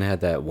understand. Yeah, they even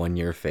had that 1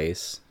 year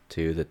face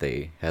too that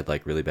they had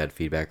like really bad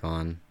feedback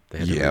on. They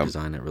had to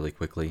redesign it really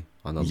quickly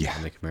on the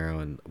Camaro,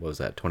 and what was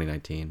that,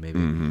 2019 maybe?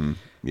 Mm-hmm.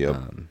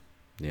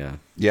 Yep.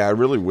 Yeah. I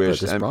really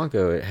wish But this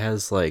Bronco, it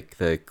has like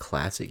the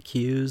classic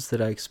cues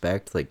that I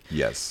expect. Like,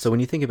 yes. So when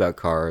you think about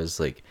cars,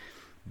 like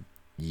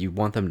you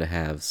want them to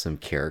have some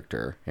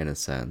character in a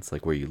sense,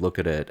 like where you look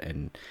at it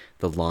and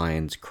the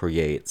lines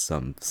create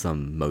some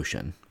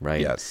motion,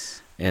 right?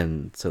 Yes.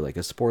 And so like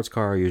a sports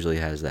car usually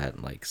has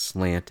that like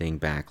slanting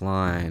back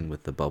line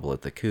with the bubble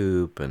at the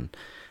coupe, and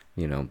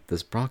you know,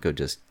 this Bronco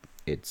just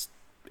it's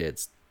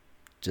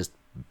just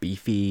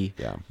beefy.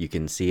 Yeah. You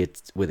can see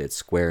it with its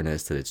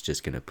squareness that it's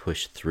just going to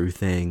push through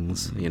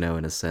things, you know,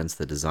 in a sense.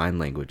 The design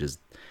language is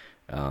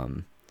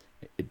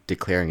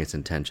declaring its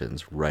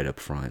intentions right up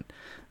front.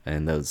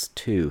 And those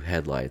two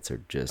headlights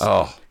are just,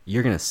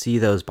 you're going to see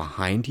those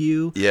behind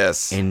you.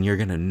 Yes. And you're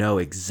going to know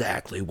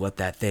exactly what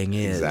that thing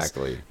is.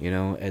 Exactly. You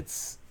know,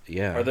 it's,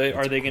 yeah. Are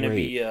they going to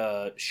be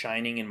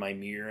shining in my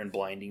mirror and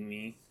blinding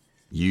me?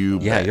 You're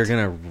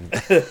gonna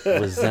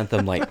resent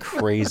them like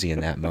crazy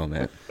in that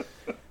moment.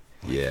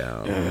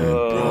 Yeah.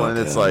 Well, and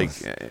it's like,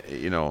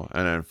 you know,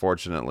 and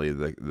unfortunately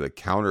the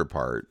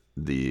counterpart,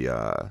 you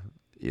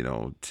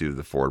know, to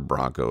the Ford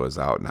Bronco is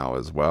out now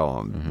as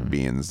well,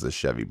 being the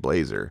Chevy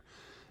Blazer.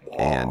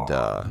 And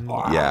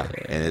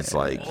and it's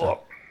like,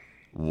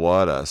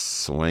 what a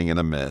swing and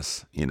a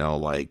miss, you know,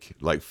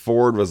 like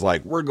Ford was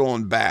like, we're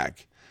going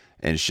back,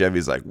 and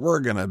Chevy's like, we're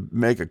gonna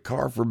make a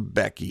car for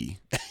Becky.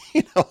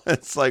 You know,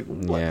 it's like,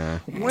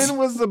 when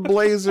was the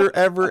Blazer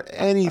ever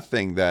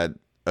anything that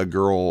a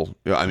girl.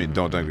 I mean,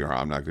 don't get me wrong.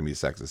 I'm not going to be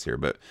sexist here,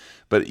 but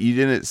you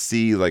didn't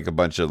see like a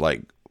bunch of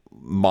like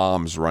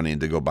moms running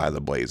to go buy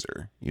the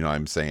Blazer. You know what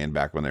I'm saying?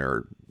 Back when they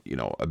were, you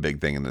know, a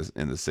big thing in the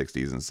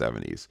 60s and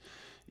 70s.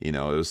 You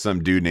know, it was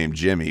some dude named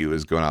Jimmy who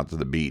was going out to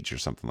the beach or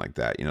something like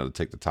that, you know, to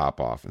take the top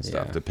off and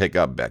stuff, to pick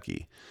up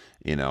Becky,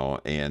 you know,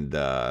 and,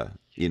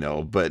 you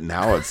know, but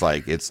now it's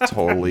like, it's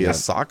totally a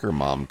soccer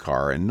mom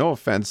car. And no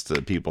offense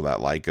to people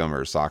that like them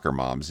or soccer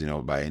moms, you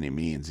know, by any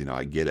means, you know,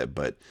 I get it.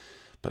 But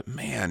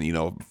man, you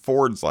know,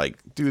 Ford's like,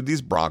 dude,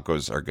 these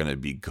Broncos are going to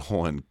be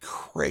going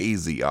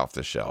crazy off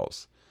the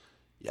shelves.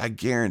 I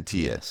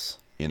guarantee it,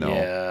 you know.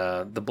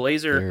 Yeah, the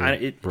Blazer,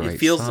 it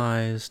feels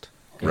sized.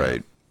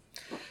 Right.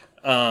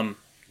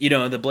 You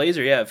know, the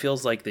Blazer, it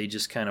feels like they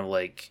just kind of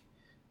like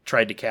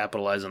tried to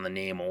capitalize on the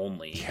name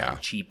only. Yeah.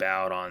 And cheap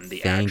out on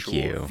the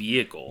actual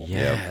vehicle.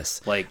 Yes.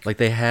 Like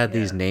they had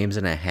these names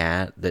in a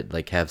hat that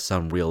like have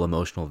some real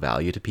emotional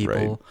value to people.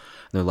 Right. And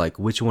they're like,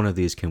 which one of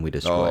these can we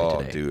destroy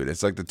today? Dude,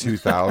 it's like the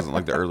 2000,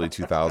 like the early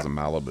 2000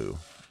 Malibu. You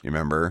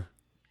remember?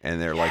 And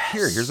they're like,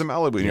 here's a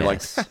Malibu. And you're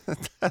like,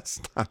 that's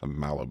not a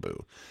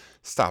Malibu.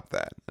 Stop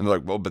that. And they're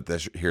like, well, but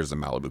here's a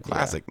Malibu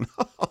Classic.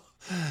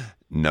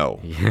 No,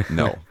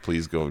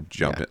 please go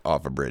jump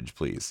off a bridge,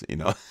 please. You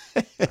know,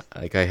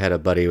 like I had a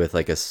buddy with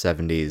like a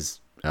 70s,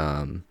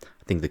 I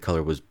think the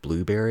color was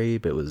blueberry,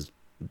 but it was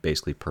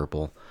basically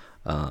purple.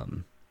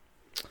 Oh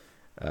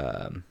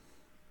man,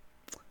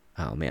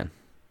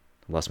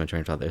 I lost my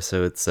train of thought there.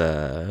 So it's,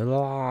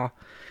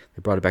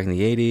 they brought it back in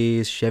the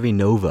 80s, Chevy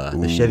Nova,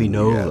 the Chevy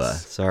Nova.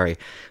 Yes. Sorry.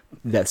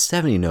 That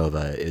 70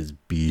 Nova is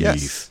beef.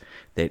 Yes.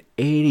 That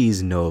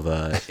 80s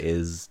Nova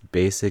is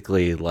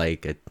basically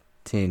like a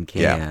tin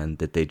can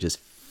that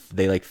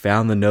they like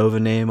found the Nova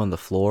name on the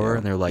floor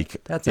and they're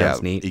like, that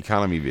sounds neat.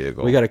 Economy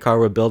vehicle. We got a car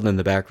we're building in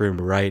the back room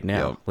right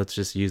now. Yep. Let's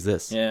just use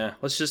this. Yeah,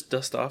 let's just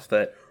dust off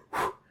that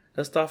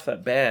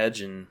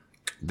badge and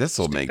this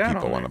will make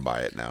people want to buy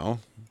it now.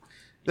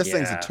 This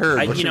thing's a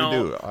turd. What should we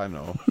do? I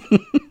know.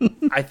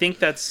 I think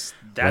that's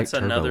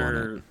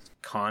another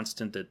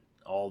constant that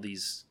all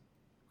these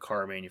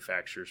car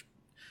manufacturers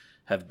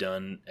have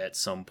done at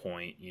some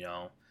point. You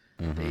know,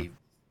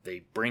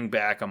 they bring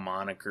back a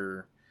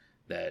moniker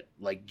that,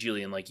 like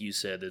Julian, like you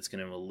said, that's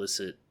going to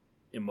elicit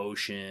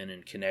emotion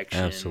and connection.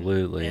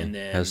 Absolutely, and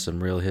then has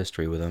some real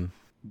history with them.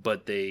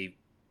 But they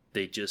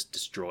just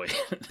destroy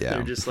it. Yeah.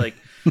 They're just like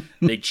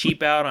they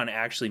cheap out on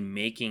actually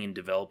making and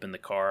developing the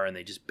car, and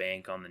they just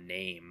bank on the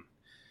name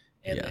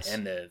and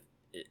the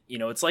you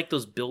know, it's like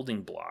those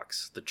building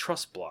blocks, the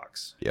truss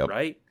blocks,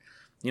 right?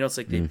 You know, it's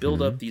like they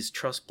build up these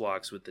truss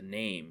blocks with the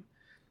name,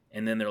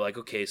 and then they're like,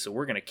 okay, so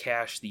we're going to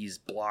cash these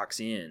blocks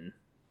in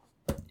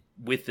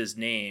with this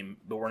name,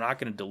 but we're not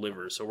going to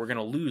deliver, so we're going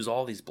to lose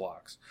all these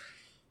blocks.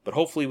 But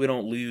hopefully we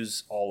don't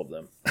lose all of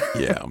them.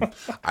 Yeah.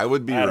 I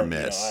would be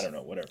remiss. I don't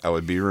know, whatever. I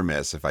would be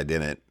remiss if I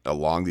didn't,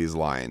 along these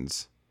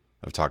lines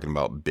of talking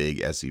about big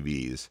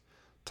SUVs,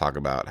 talk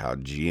about how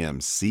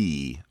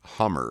GMC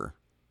Hummer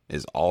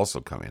is also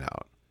coming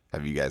out.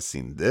 Have you guys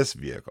seen this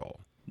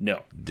vehicle?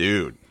 No.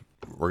 Dude,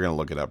 we're going to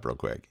look it up real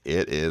quick.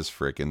 It is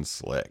freaking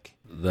slick.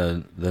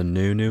 The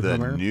new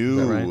Hummer? The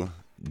new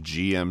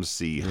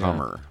GMC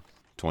Hummer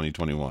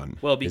 2021.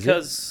 Well,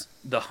 because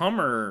the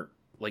Hummer,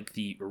 like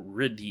the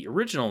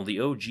original, the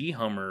OG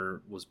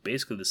Hummer was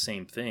basically the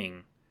same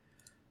thing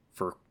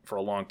for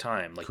a long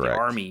time. Like the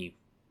Army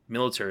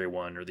military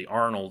one or the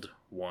Arnold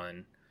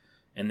one.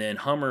 And then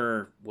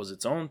Hummer was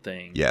its own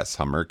thing. Yes,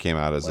 Hummer came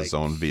out as its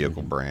own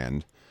vehicle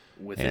brand.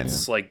 With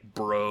its like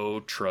bro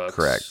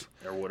trucks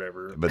or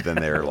whatever. But then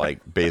they're like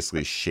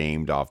basically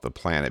shamed off the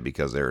planet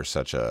because they were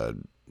such a,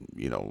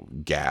 you know,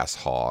 gas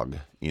hog,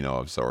 you know,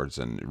 of sorts,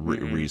 and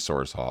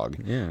resource hog.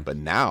 Yeah. But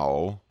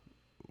now,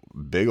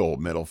 big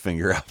old middle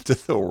finger out to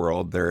the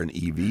world, they're an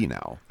EV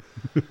now.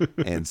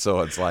 And so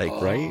it's like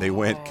they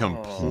went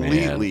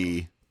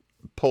completely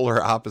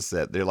polar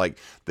opposite. They're like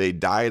they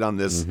died on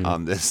this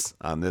on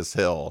this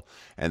hill,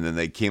 and then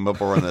they came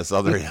up over on this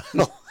other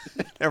hill.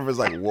 Everyone's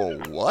like, "Whoa,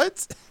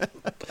 what?"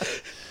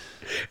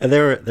 And they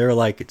were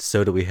like,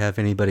 "So do we have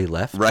anybody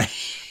left?" Right.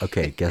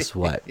 Okay, guess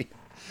what?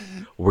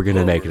 We're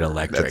gonna make it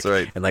electric. That's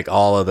right. And like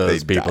all of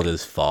those people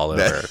just fall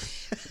over.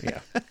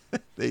 Yeah.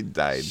 They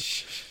died.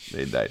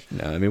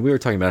 No, I mean we were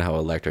talking about how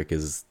electric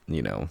is,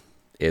 you know,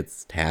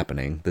 it's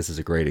happening. This is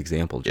a great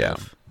example,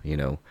 Jeff. You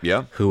know,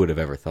 who would have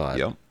ever thought?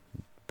 Yeah.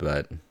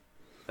 But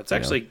that's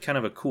actually kind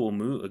of a cool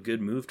move, a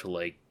good move to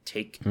like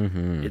take.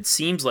 It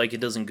seems like it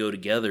doesn't go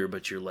together,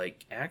 but you're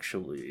like,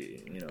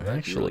 actually, you know,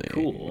 that's really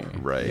cool,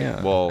 right?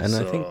 Yeah. Well, and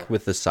I think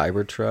with the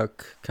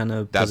Cybertruck kind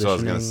of that's what I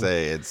was gonna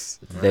say. It's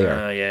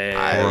there.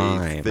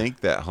 I think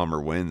that Hummer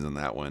wins in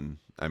that one.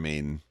 I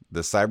mean,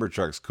 the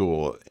Cybertruck's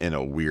cool in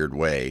a weird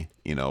way,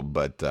 you know,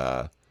 but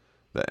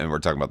and we're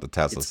talking about the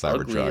Tesla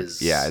Cybertruck.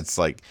 Yeah, it's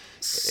like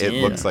it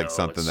looks like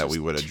something that we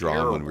would have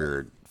drawn when we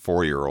were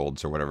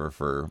 4-year-olds or whatever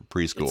for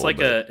preschool.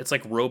 It's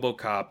like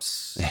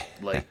RoboCop's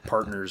like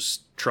partner's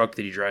truck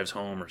that he drives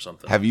home or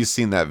something. Have you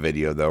seen that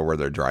video though where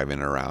they're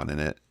driving around in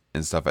it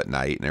and stuff at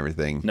night and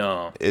everything?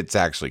 No. It's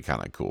actually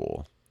kind of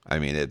cool. I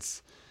mean,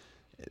 it's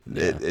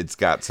It's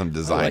got some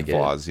design like it.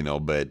 flaws,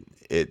 but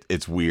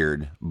it's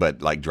weird.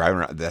 But like driving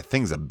around, that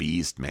thing's a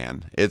beast,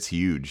 man. It's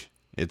huge.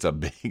 It's a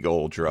big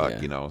old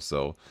truck, Yeah.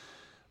 So,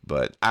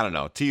 but I don't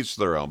know. To each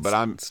their own. But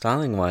I'm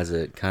Styling wise,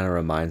 it kind of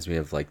reminds me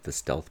of like the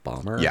stealth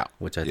bomber. Yeah.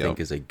 Which I think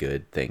is a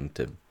good thing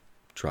to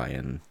try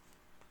and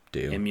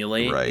do.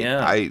 Emulate. right.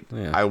 Yeah.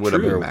 I would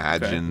True.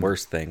 imagine.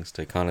 Worse things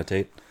to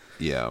connotate.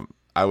 Yeah,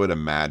 I would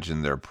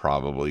imagine they're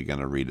probably going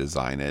to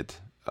redesign it,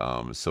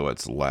 so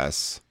it's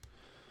less,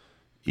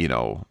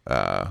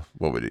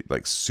 what would it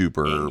like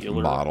super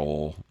Angular.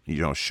 model,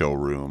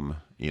 showroom,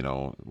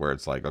 where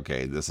it's like,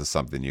 okay, this is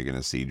something you're going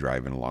to see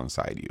driving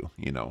alongside you,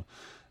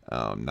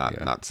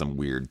 not some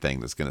weird thing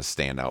that's going to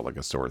stand out like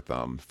a sore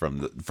thumb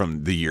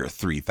from the year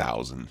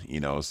 3000,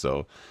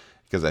 So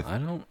because I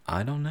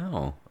don't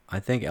know. I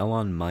think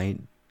Elon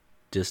might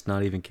just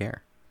not even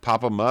care.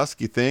 Papa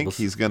Musk, you think We'll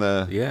he's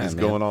yeah, he's man.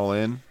 going all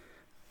in?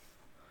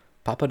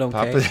 Papa don't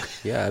Papa- care.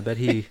 Yeah, I bet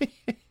he.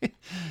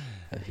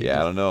 Yeah,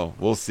 I don't know.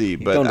 We'll see.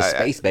 He's But going to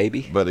space,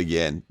 baby. But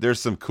again,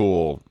 there's some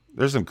cool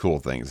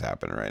things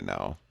happening right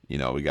now.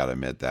 We got to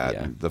admit that.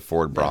 Yeah. The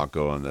Ford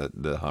Bronco and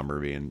the Hummer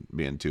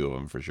being two of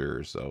them for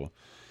sure. So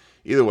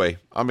either way,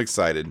 I'm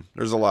excited.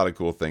 There's a lot of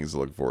cool things to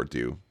look forward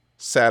to.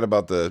 Sad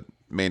about the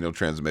manual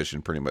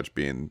transmission pretty much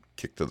being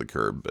kicked to the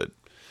curb, but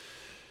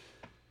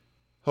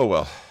oh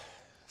well.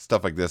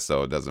 Stuff like this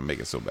though, it doesn't make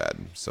it so bad.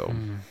 So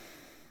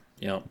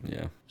Yep.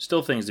 Yeah.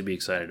 Still things to be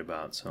excited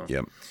about. So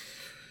yep.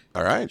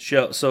 All right.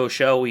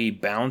 Shall we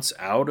bounce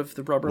out of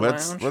the rubber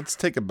lounge? Let's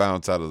take a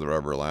bounce out of the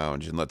rubber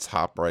lounge and let's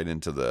hop right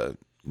into the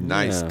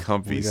nice, Yeah,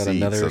 comfy we got seats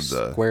another of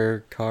the.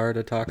 square car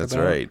to talk That's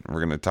about. right. We're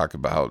going to talk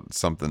about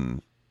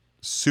something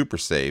super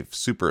safe,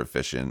 super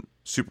efficient,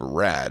 super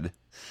rad.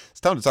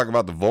 It's time to talk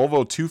about the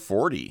Volvo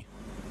 240.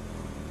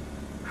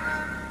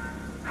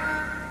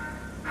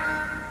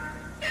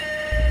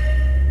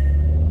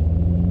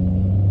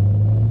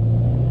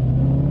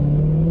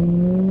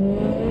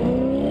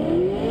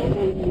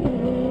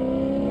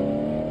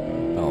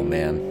 Oh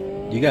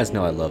man, you guys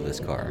know I love this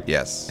car.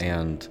 Yes.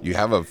 And You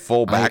have a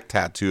full back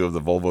tattoo of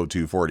the Volvo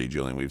 240,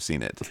 Julian. We've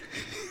seen it.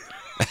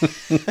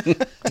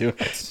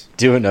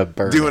 doing a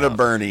burn. Doing a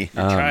Bernie.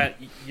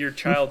 Your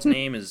child's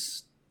name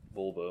is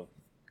Volvo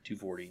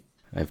 240.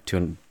 I have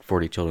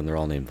 240 children. They're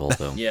all named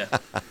Volvo. Yeah.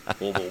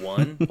 Volvo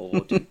 1,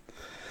 Volvo 2.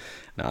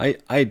 No,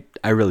 I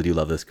really do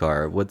love this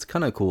car. What's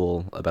kind of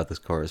cool about this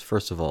car is,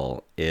 first of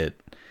all, it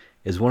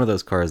is one of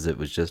those cars that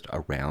was just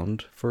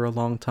around for a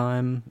long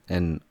time,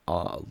 and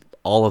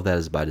all of that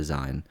is by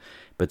design.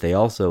 But they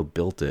also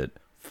built it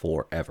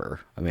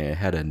forever. I mean, it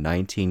had a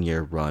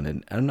 19-year run,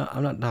 and I'm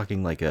not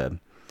talking like a,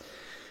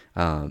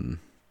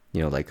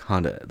 like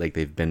Honda, like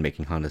they've been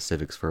making Honda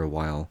Civics for a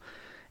while,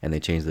 and they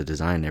change the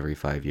design every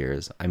 5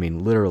 years. I mean,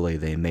 literally,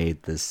 they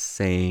made the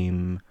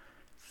same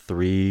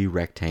 3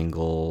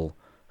 rectangle,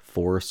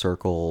 4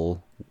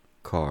 circle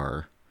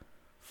car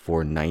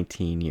for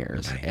 19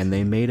 years. And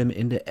they made them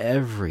into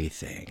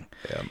everything.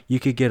 Yeah. You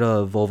could get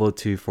a Volvo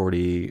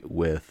 240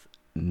 with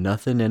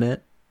nothing in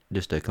it,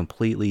 just a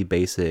completely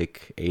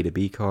basic A to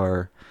B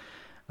car,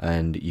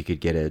 and you could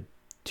get a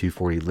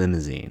 240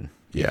 limousine.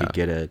 You Yeah. could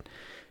get a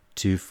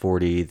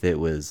 240 that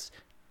was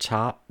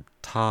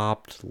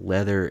topped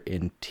leather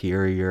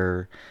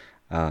interior.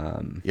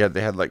 Yeah,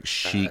 they had like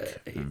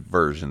chic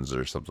versions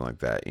or something like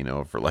that,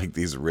 for like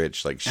these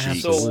rich, like chic,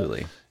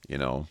 Absolutely.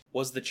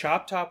 Was the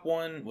chop top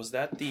one, was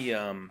that the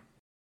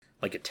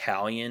like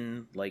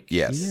Italian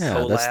Yes. Yeah,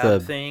 collab that's the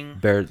thing?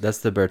 That's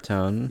the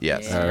Bertone.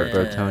 Yes. Or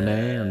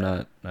Bertone. I'm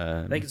not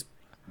I think it's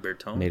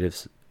Bertone.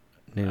 native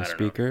know.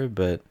 speaker,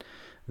 but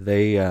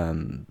they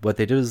what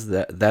they did is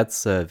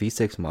that's a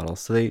V6 model.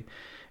 So they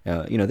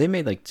they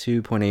made like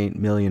 2.8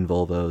 million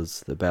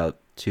Volvos. About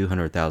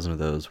 200,000 of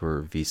those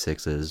were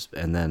V6s,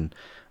 and then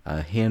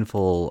a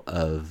handful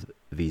of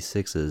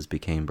V6s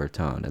became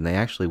Bertone, and they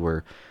actually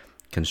were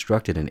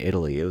constructed in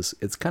Italy.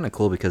 It's kind of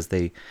cool because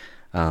they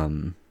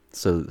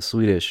so the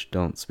Swedish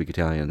don't speak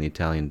Italian, and the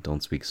Italian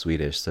don't speak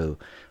Swedish. So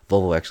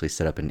Volvo actually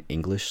set up an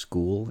English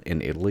school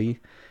in Italy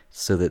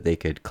so that they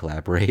could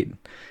collaborate.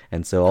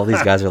 And so all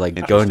these guys are like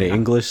going to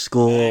English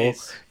school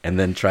Nice. and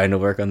then trying to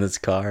work on this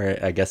car,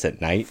 I guess,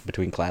 at night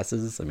between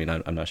classes. I mean,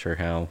 I'm not sure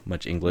how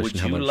much English Would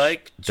and how you much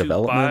like to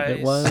development buy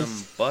it was.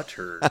 some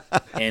butter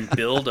and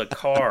build a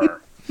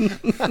car? Would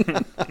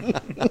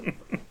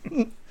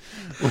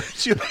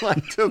you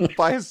like to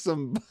buy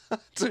some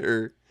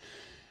butter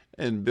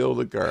and build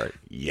a car?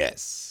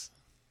 Yes.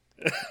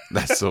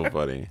 That's so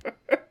funny.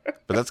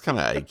 But that's kind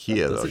of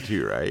IKEA though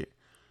too, right?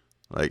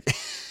 Like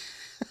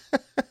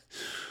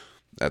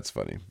that's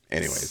funny.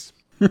 Anyways.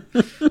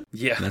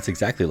 Yeah. That's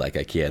exactly like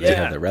IKEA. They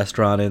Yeah. have the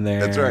restaurant in there.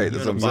 That's right. I'm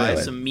That's gonna what I'm buy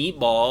saying. some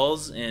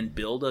meatballs and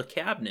build a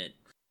cabinet.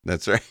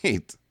 That's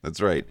right. That's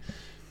right.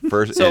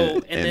 First So,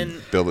 and and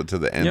then- build it to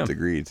the nth Yeah.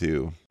 degree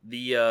too.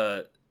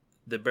 The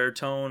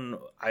Bertone,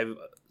 I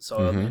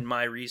saw in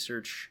my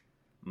research,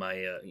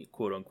 my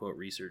quote unquote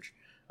research,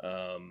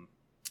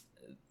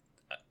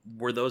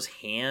 were those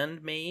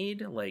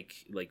handmade? Like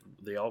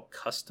they all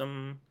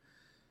custom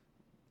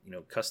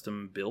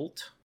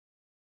built?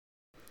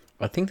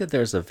 I think that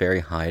there's a very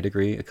high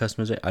degree of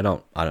customization. I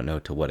don't know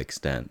to what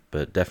extent,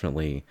 but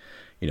definitely,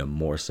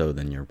 more so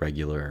than your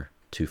regular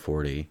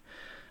 240.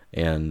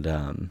 And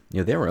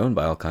they were owned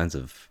by all kinds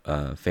of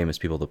famous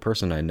people. The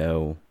person I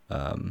know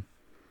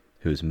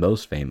who's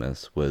most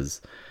famous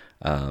was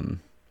a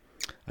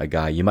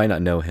guy. You might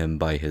not know him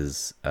by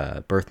his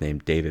birth name,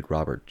 David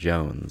Robert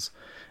Jones,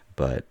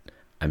 but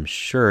I'm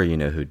sure you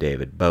know who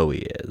David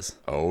Bowie is.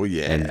 Oh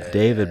yeah. And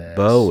David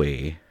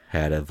Bowie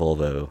had a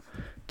Volvo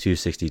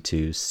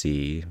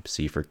 262C,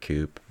 C for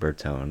coupe,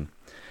 Bertone.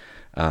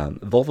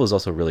 Volvo is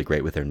also really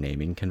great with their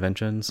naming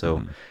convention.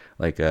 So,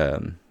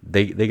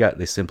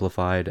 they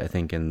simplified, I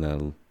think, in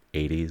the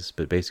 80s,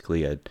 but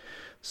basically,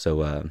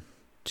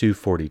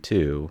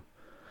 242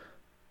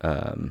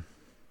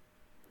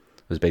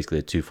 was basically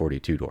a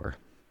 242 door,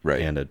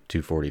 Right. And a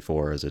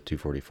 244 is a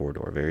 244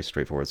 door. Very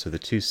straightforward. So the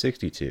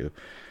 262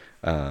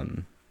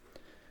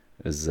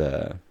 is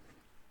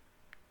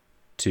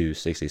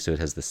 260, so it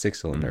has the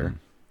 6-cylinder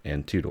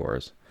and 2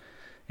 doors.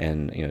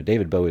 And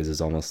David Bowie's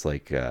is almost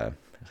like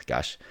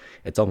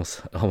it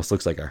almost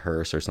looks like a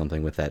hearse or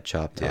something with that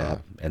chop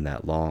top and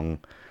that long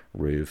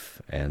roof,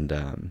 and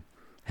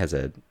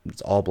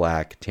it's all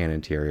black, tan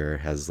interior,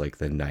 has like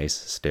the nice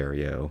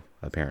stereo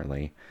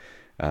apparently.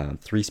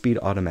 3-speed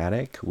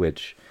automatic,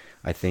 which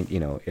I think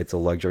it's a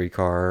luxury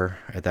car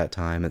at that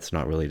time. It's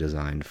not really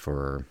designed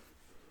for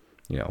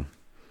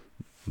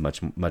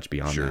much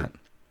beyond that.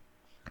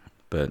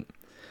 But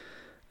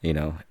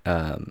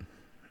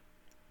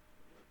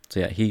so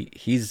yeah,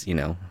 he's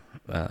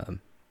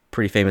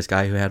pretty famous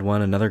guy who had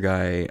one. Another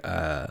guy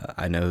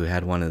I know who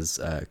had one is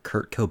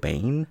Kurt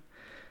Cobain.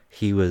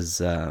 He was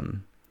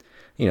band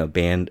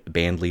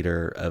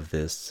leader of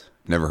this.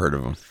 Never heard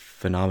of him.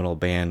 Phenomenal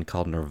band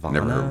called Nirvana.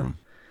 Never heard of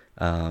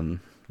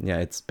him. Yeah,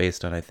 it's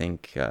based on, I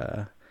think,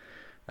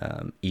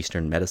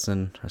 Eastern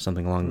medicine or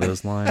something along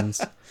those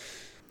lines.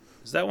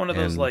 Is that one of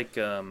those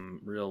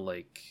real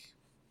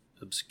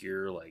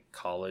obscure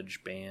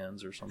college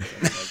bands or something?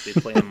 They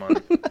play them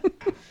on.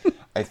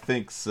 I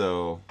think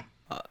so.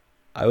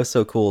 I was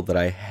so cool that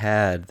I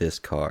had this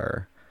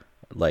car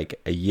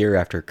a year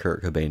after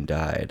Kurt Cobain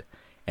died,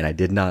 and I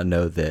did not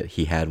know that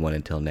he had one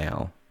until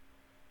now.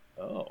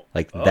 Oh.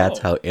 That's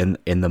how in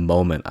the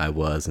moment I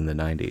was in the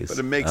 90s. But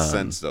it makes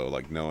sense though,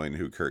 knowing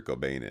who Kurt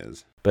Cobain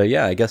is. But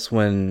yeah, I guess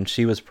when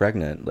she was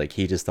pregnant,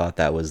 he just thought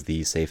that was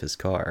the safest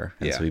car,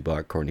 and so he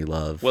bought Courtney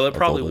Love. Well, it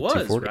probably Volvo was,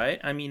 240.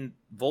 right? I mean,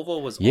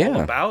 Volvo was all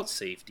about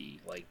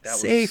safety. That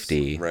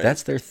safety. Right.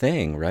 That's their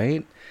thing,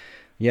 right?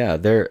 Yeah,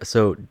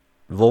 so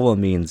Volvo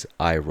means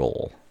I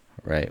roll,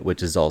 right?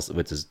 Which is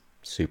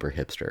super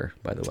hipster,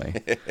 by the way.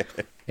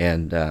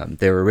 And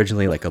they were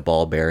originally a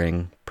ball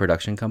bearing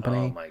production company.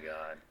 Oh my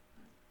god.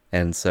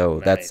 And so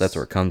that's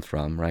where it comes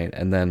from, right?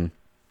 And then,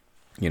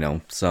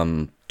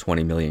 some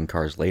 20 million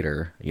cars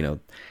later,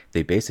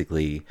 they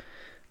basically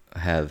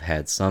have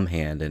had some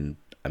hand in,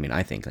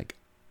 I think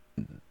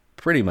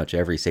pretty much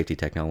every safety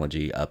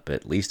technology up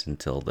at least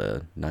until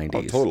the 90s.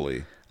 Oh,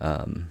 totally.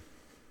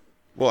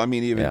 Well,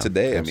 even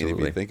today,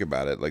 absolutely. if you think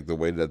about it, the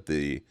way that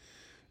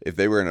if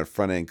they were in a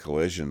front end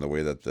collision, the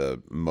way that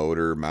the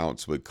motor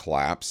mounts would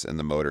collapse and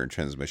the motor and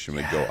transmission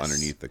would go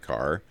underneath the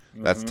car.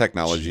 That's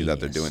technology that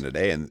they're doing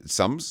today, and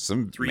some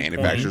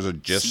manufacturers are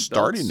just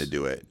starting to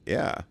do it.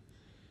 Yeah.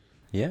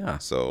 Yeah.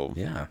 So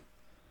yeah.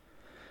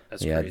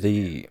 That's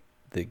crazy.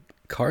 The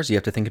cars, you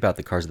have to think about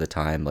the cars of the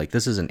time.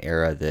 This is an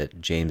era that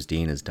James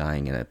Dean is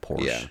dying in a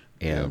Porsche,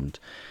 and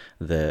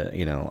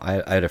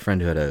I had a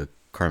friend who had a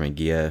Carmen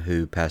Ghia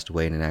who passed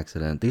away in an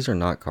accident. These are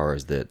not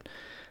cars that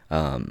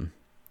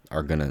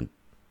are gonna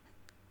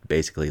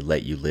basically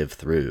let you live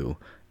through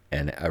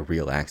a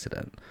real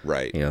accident.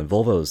 Right.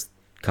 Volvo's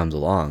comes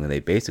along and they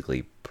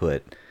basically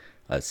put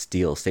a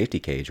steel safety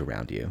cage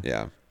around you.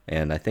 Yeah.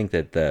 And I think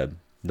that the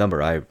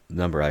number I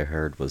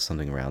heard was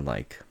something around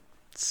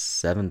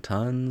 7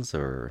 tons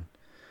or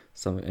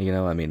something,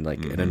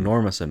 an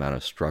enormous amount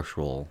of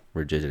structural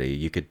rigidity.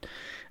 You could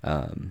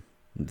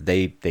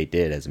they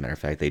did, as a matter of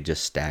fact, they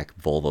just stack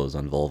Volvos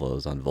on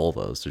Volvos on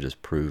Volvos to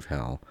just prove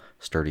how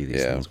sturdy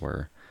these things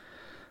were.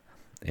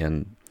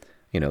 And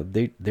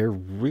they're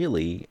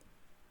really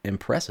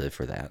impressive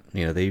for that.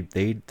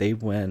 They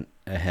went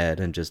ahead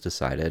and just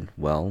decided,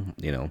 well,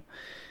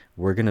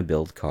 we're going to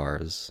build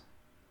cars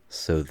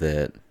so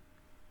that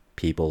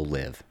people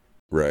live.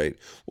 Right.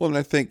 Well, and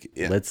I think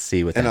let's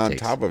see what that takes. And on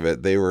top of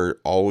it, they were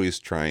always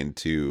trying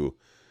to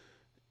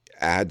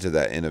add to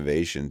that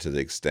innovation to the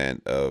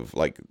extent of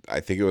I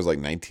think it was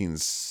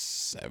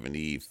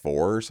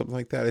 1974 or something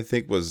like that. I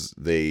think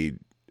they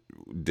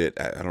did.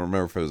 I don't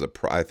remember if it was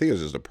I think it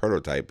was just a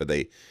prototype, but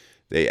they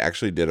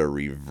actually did a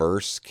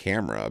reverse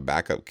camera,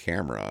 backup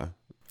camera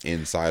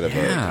inside of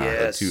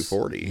a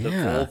 240.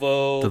 The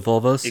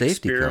Volvo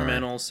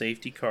experimental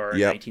safety car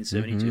in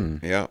 1972.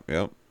 Mm-hmm. Yeah.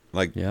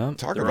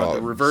 Talk about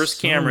the reverse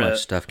so camera. Much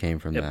stuff came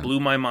from that. It blew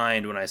my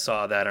mind when I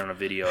saw that on a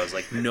video. I was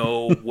like,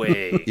 no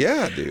way.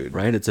 Yeah, dude.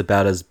 Right? It's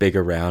about as big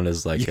around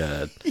as a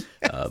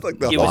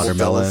the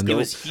watermelon. It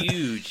was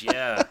huge.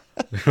 Yeah.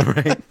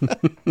 Right.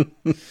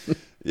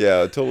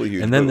 Yeah, totally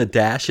huge. And then the but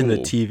dash in the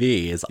cool.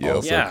 TV is Yep.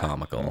 also Yeah.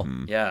 comical.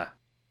 Yeah.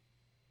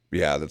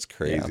 Yeah, that's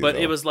crazy. But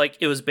though.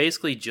 it was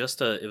basically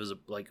just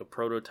like a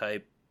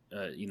prototype,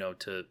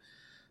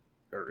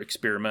 or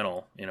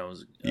experimental, it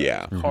was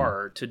Yeah.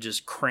 car to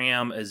just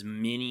cram as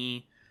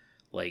many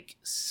like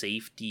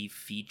safety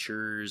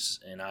features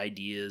and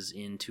ideas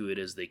into it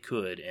as they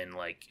could, and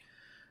like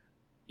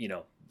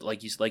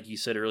like you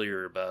said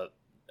earlier about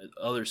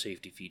other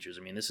safety features.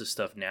 I mean, this is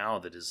stuff now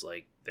that is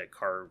like that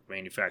car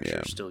manufacturers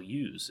Yeah. still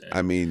use. And,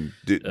 I mean,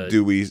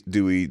 do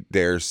we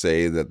dare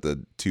say that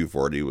the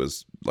 240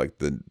 was like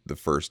the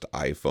first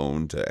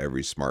iPhone to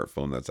every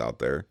smartphone that's out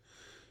there?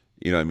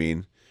 You know what I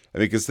mean?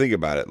 Because think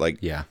about it. Like,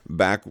 Yeah.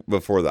 back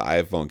before the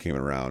iPhone came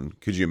around,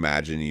 could you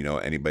imagine,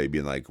 anybody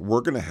being like,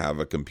 we're going to have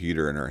a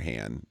computer in our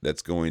hand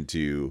that's going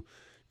to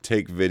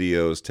take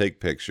videos, take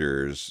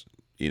pictures,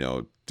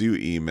 do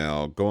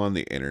email, go on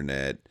the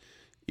internet,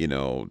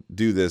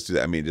 do this, do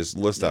that. I mean, just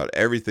list out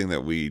everything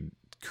that we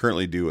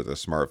currently do with a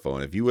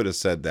smartphone. If you would have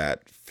said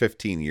that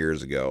 15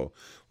 years ago,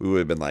 we would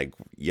have been like,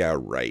 yeah,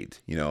 right.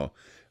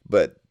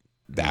 But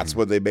that's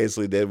what they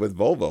basically did with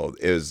Volvo.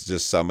 It was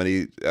just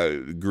somebody, a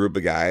group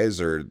of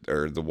guys or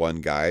the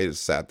one guy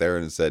sat there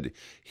and said,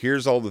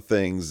 here's all the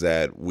things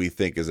that we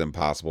think is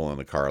impossible in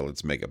a car.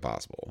 Let's make it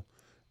possible,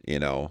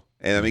 And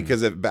I mean,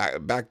 because if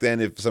back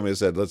then, if somebody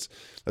said, let's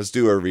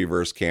do a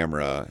reverse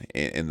camera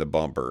in the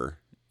bumper,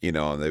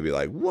 and they'd be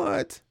like,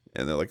 what?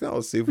 And they're like, no,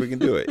 let's see if we can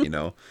do it, And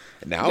nowadays,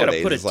 you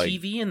gotta put a it's like,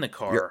 TV in the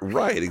car.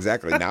 right,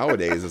 exactly.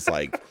 Nowadays, it's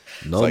like,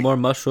 No more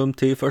mushroom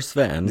tea for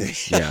Sven.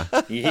 Yeah.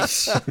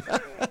 Yes.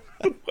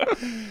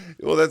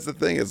 well, that's the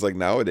thing. It's like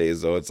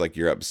nowadays, though, it's like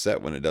you're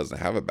upset when it doesn't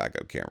have a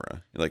backup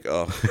camera. You're like,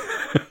 oh,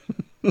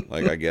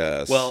 like, I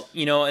guess. Well,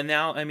 and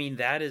now, I mean,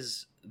 that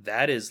is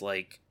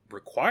like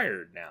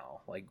required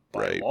now, like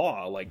by Right.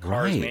 law. Like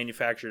cars Right.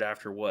 manufactured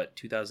after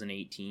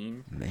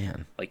 2018,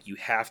 Man. like you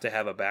have to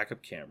have a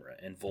backup camera,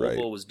 and Volvo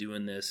Right. was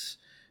doing this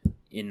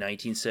in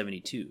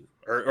 1972,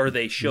 or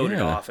they showed it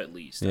Yeah. off at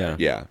least. Yeah.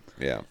 yeah.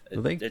 Well,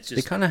 they It's they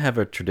just- kind of have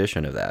a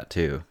tradition of that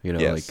too.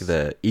 Yes.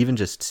 Like even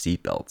just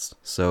seatbelts.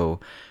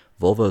 So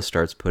Volvo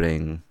starts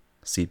putting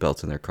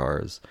seatbelts in their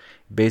cars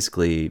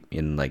basically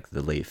in like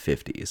the late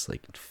 50s,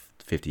 like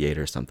 58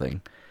 or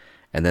something.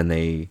 And then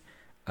they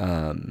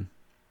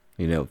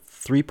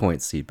 3-point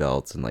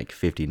seatbelts in like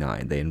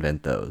 59, they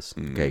invent those.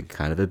 Okay,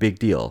 kind of a big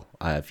deal.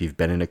 If you've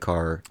been in a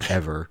car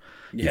ever,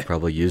 Yeah. you've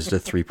probably used a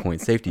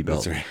 3-point safety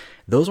belt. right.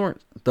 Those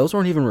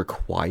weren't even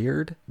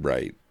required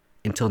Right.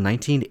 until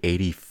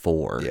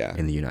 1984 Yeah.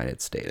 in the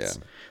United States.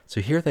 Yeah.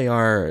 So here they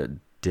are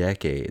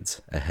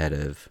decades ahead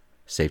of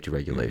safety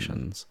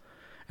regulations.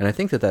 And I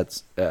think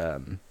that's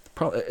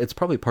it's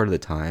probably part of the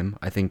time.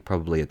 I think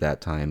probably at that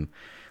time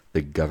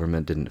the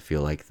government didn't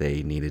feel like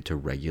they needed to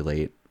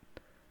regulate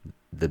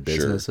the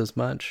business as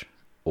much,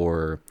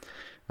 or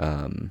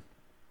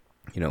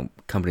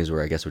companies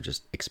were, I guess, were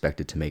just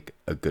expected to make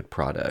a good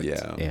product.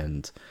 Yeah.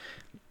 And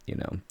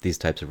these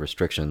types of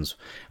restrictions,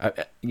 when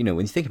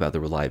you think about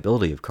the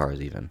reliability of cars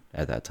even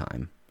at that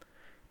time,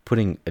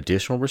 putting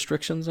additional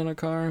restrictions on a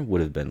car would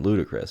have been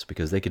ludicrous,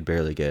 because they could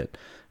barely get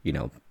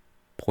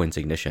points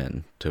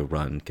ignition to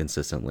run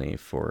consistently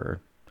for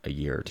a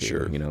year or two,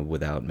 Sure.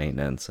 without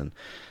maintenance. And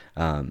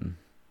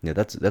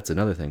that's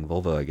another thing.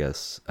 Volvo, I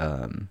guess,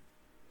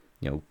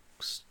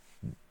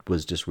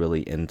 was just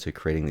really into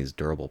creating these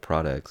durable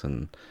products,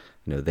 and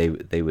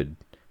they would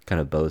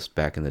kind of boast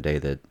back in the day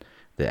that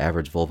the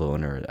average Volvo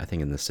owner, I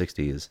think in the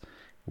 60s,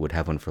 would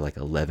have one for like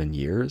 11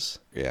 years.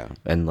 Yeah.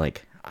 And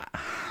like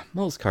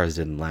most cars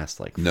didn't last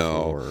like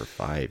No. 4 or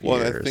 5 Well,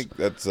 years. and I think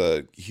that's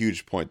a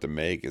huge point to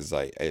make, is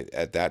like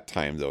at that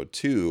time, though,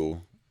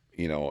 too,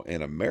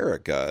 in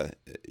America,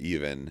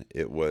 even,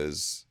 it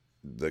was,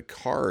 the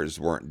cars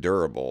weren't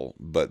durable,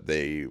 but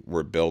they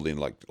were building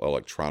like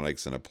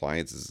electronics and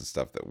appliances and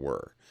stuff that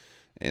were.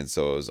 And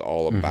so it was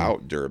all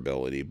about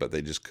durability, but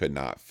they just could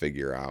not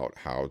figure out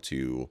how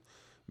to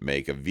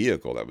make a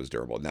vehicle that was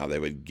durable. Now they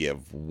would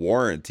give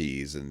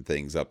warranties and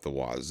things up the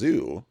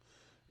wazoo.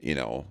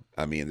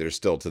 I mean, there's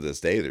still, to this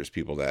day, there's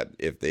people that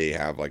if they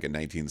have like a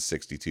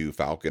 1962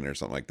 Falcon or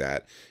something like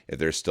that, if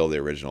they're still the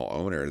original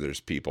owner, there's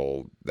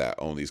people that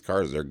own these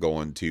cars. They're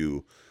going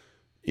to,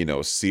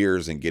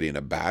 Sears and getting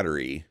a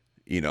battery,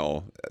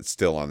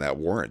 still on that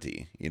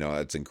warranty.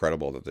 It's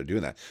incredible that they're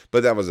doing that.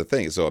 But that was the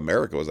thing. So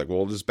America was like, well,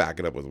 we'll just back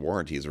it up with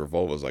warranties. Or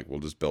Volvo's like, we'll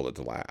just build it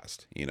to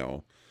last.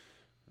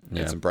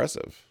 It's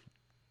impressive.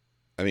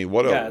 I mean,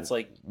 it's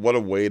like, what a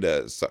way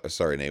to,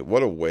 sorry, Nate,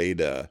 what a way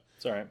to,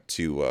 it's all right.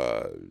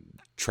 to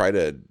try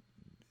to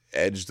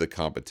edge the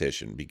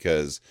competition,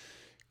 because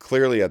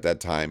clearly at that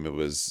time it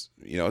was,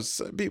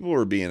 people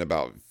were being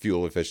about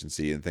fuel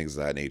efficiency and things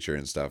of that nature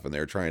and stuff, and they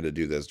were trying to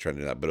do this, trying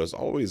to do that, but it was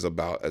always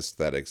about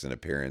aesthetics and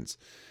appearance,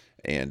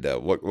 and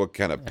what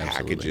kind of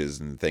packages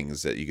and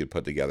things that you could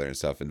put together and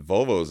stuff. And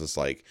Volvo is just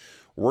like,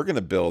 we're going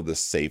to build the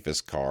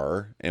safest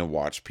car and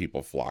watch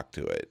people flock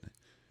to it,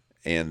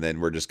 and then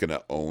we're just going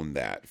to own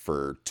that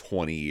for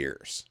 20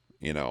 years,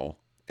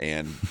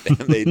 and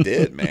they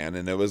did, man.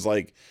 And it was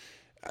like,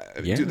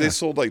 Yeah. Dude, they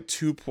sold like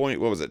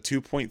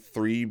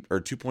 2.3 or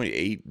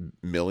 2.8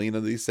 million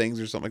of these things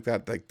or something like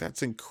that. Like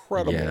that's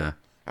incredible. Yeah.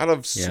 Out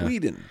of Yeah.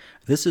 Sweden.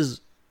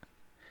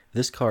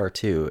 This car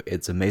too.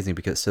 It's amazing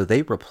because so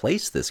they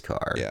replaced this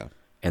car Yeah.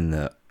 in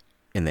the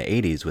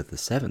 80s with the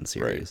 7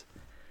 Series.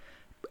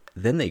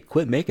 Then they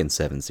quit making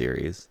 7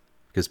 Series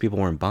because people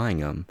weren't buying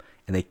them,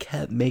 and they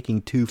kept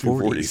making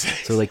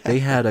 240s. So like they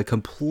had a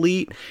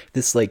complete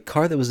this like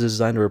car that was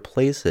designed to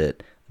replace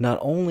it. Not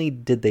only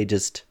did they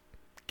just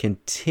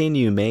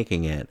continue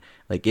making it,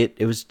 like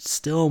it was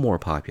still more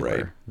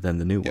popular than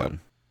the new one.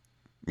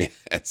 Yeah,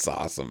 it's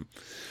awesome.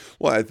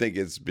 Well, I think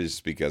it's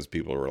just because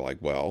people were like,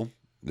 well,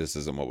 this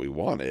isn't what we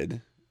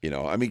wanted. You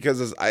know, I mean,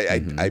 because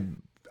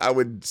I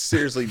would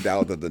seriously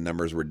doubt that the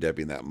numbers were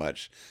dipping that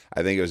much.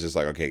 I think it was just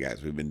like, okay,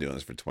 guys, we've been doing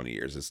this for 20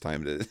 years. It's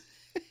time to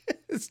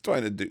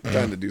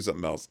time to do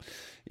something else,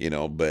 you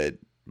know. But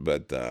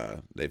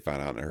they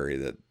found out in a hurry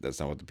that that's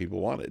not what the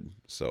people wanted.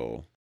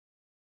 So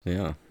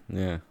Yeah.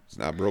 it's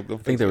not broke. I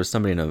think there was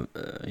somebody in a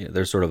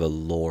there's sort of a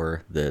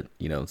lore that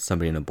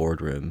somebody in a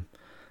boardroom,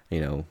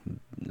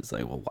 it's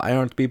like, well, why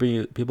aren't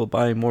people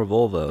buying more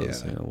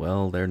Volvos? Yeah.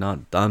 Well, they're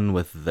not done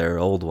with their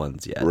old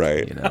ones yet,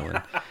 Right.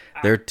 And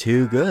they're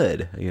too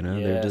good,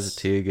 they're just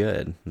Yes. too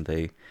good.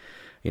 They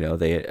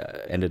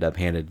ended up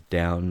handed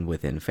down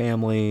within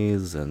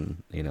families,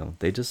 and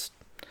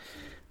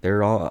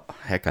they're all,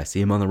 heck, I see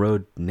them on the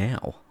road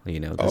now. This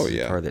is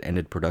a car that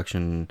ended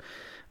production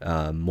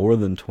more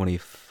than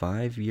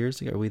 25 years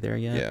ago. Are we there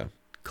yet? Yeah.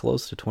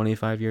 Close to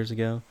 25 years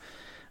ago.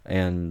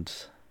 And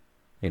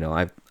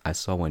I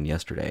saw one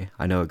yesterday.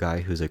 I know a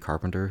guy who's a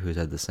carpenter who's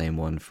had the same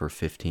one for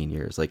 15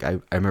 years. Like I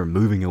remember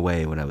moving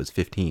away when I was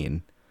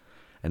 15,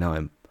 and now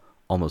I'm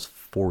almost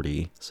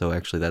 40. So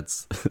actually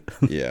that's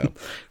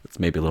it's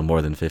maybe a little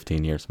more than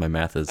 15 years. My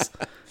math is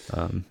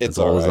as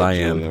old as I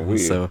am. Julian.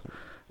 So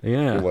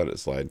yeah. We'll let it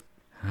slide.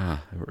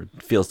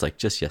 It feels like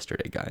just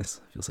yesterday,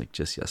 guys. It feels like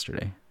just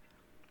yesterday.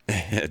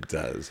 It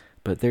does.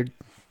 But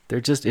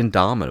they're just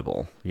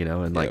indomitable,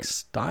 and like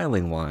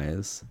styling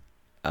wise,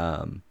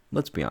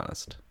 let's be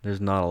honest,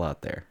 there's not a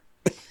lot there.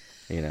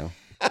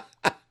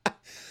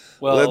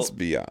 Well, Let's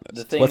be honest.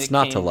 The thing What's that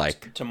not came to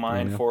like, to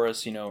mind for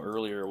us,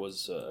 earlier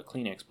was a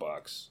Kleenex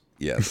box.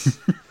 Yes.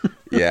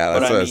 Yeah,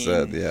 that's But what I I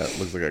said. mean- Yeah, it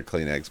looks like a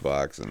Kleenex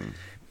box, and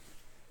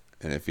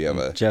if you have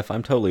a Jeff,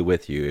 I'm totally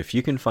with you. If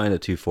you can find a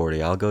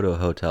 240, I'll go to a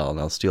hotel and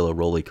I'll steal a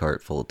rolly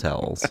cart full of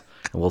towels,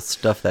 and we'll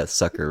stuff that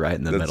sucker right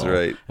in the That's middle,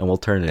 right. and we'll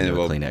turn it and into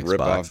we'll a Kleenex rip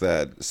box. off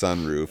that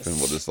sunroof, and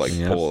we'll just like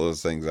Yep. pull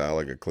those things out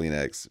like a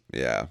Kleenex.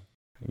 Yeah,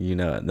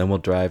 And then we'll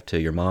drive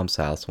to your mom's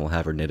house and we'll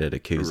have her knitted a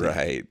koozie.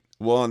 right.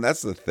 Well, and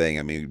that's the thing.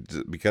 I mean,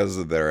 because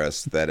of their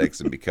aesthetics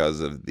and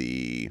because of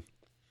the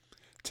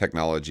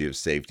technology of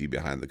safety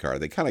behind the car,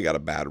 they kind of got a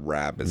bad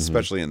rap,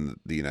 especially in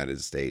the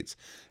United States.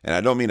 And I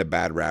don't mean a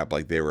bad rap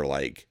like they were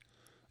like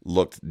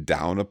looked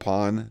down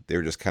upon. They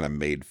were just kind of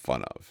made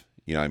fun of.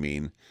 You know what I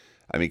mean?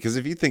 Because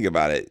if you think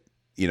about it,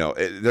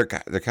 they're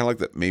kind of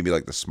like maybe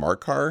like the smart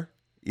car,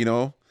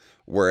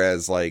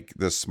 whereas like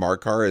the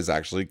smart car is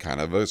actually kind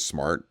of a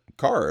smart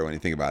car when you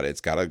think about it.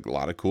 It's got a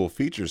lot of cool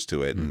features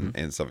to it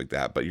and stuff like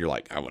that. But you're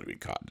like, I want to be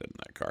caught in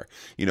that car,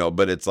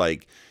 But it's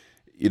like,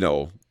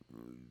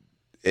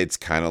 it's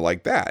kind of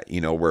like that,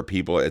 where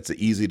people, it's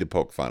easy to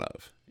poke fun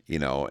of.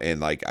 And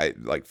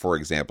like for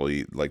example,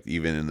 like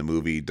even in the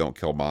movie Don't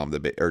Tell Mom the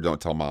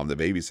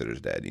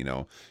Babysitter's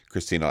Dead,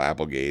 Christina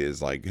Applegate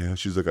is like, yeah,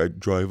 she's like, I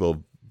drive a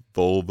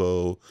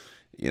Volvo.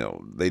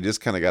 They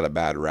just kind of got a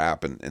bad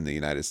rap in the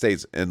United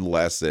States,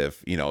 unless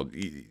if you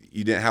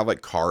didn't have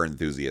like car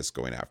enthusiasts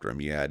going after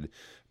them. You had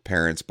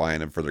parents buying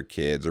them for their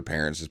kids, or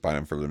parents just buying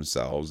them for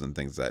themselves and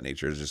things of that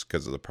nature, just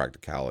because of the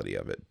practicality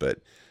of it. But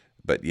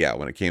yeah,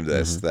 when it came to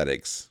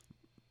aesthetics,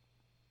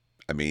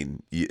 I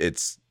mean,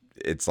 it's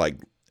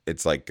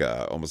like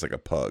almost like a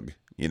pug,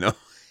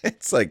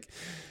 It's like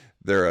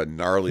they're a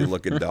gnarly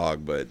looking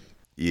dog, but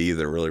you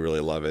either really, really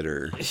love it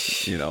or,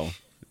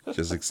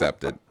 just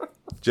accept it.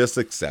 Just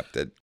accept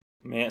it.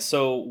 Man,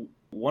 so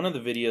one of the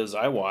videos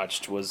I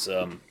watched was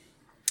the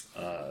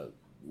I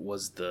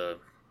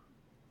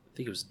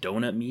think it was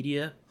Donut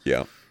Media,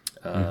 Yeah.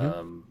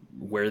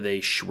 where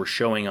they were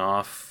showing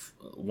off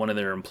one of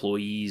their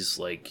employees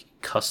like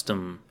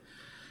custom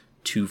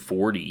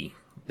 240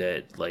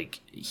 that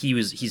like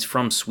he's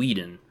from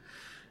Sweden,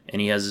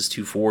 and he has this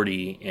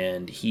 240,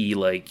 and he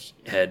like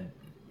had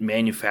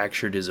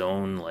manufactured his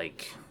own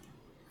like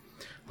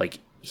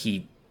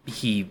he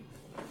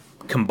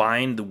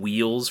combined the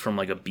wheels from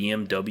like a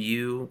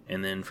BMW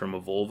and then from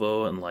a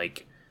Volvo, and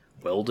like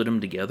welded them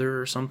together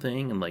or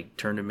something, and like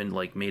turned them in,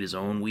 like made his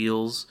own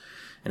wheels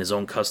and his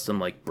own custom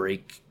like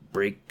brake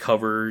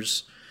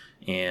covers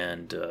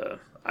and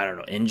I don't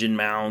know, engine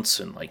mounts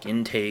and like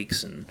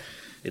intakes, and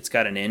it's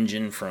got an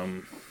engine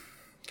from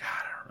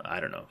I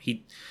don't know.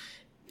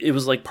 It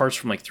was like parts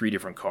from like 3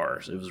 different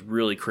cars. It was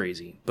really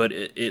crazy, but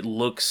it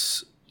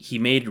looks. He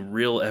made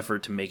real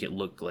effort to make it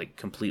look like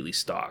completely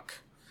stock.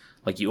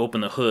 Like you open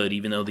the hood,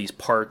 even though these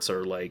parts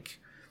are like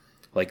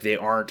they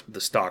aren't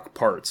the stock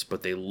parts,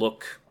 but they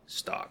look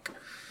stock.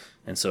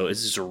 And so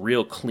it's just a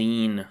real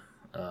clean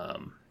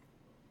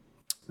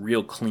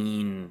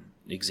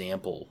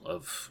example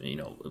of,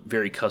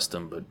 very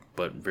custom,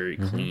 but very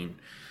clean.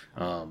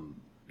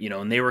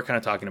 And they were kind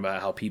of talking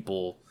about how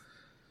people,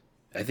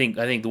 I think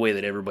the way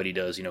that everybody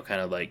does,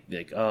 kind of like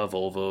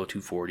Volvo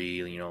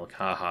 240, like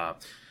haha,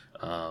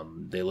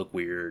 they look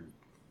weird,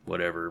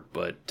 whatever,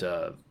 but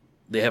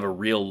they have a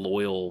real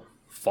loyal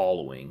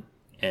following,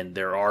 and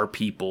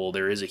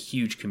there is a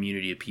huge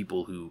community of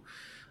people who,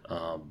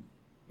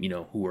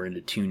 who are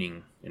into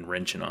tuning and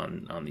wrenching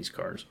on these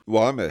cars.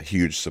 Well, I'm a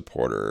huge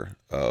supporter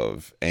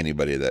of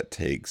anybody that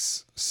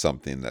takes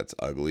something that's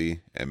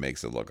ugly and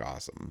makes it look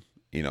awesome.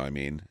 You know what I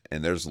mean?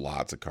 And there's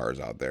lots of cars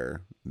out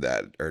there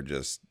that are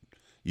just,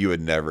 you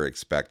would never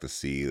expect to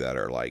see, that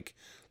are like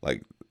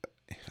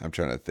I'm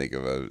trying to think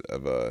of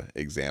a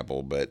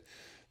example, but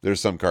there's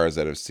some cars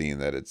that I've seen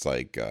that it's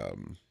like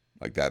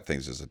that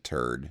thing's just a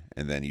turd,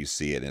 and then you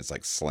see it and it's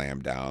like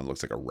slammed down,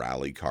 looks like a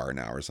rally car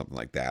now or something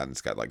like that, and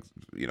it's got like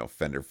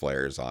fender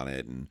flares on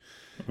it and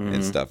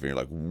stuff, and you're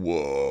like,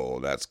 whoa,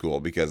 that's cool,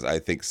 because I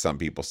think some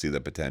people see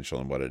the potential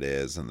in what it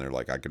is, and they're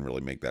like, I can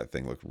really make that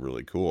thing look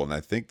really cool. And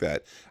I think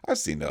that I've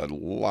seen a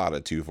lot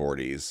of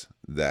 240s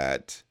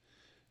that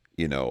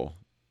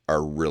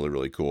are really,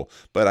 really cool.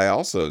 But I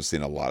also have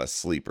seen a lot of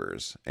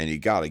sleepers, and you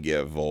got to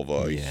give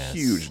Volvo a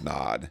huge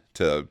nod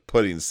to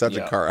putting such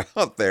a car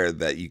out there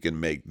that you can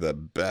make the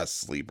best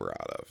sleeper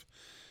out of.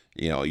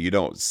 You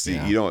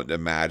don't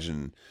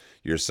imagine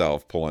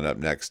yourself pulling up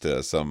next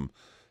to some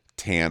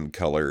tan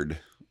colored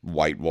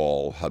white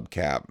wall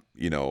hubcap,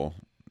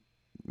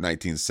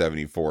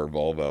 1974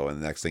 Volvo,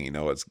 and the next thing you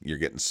know, you're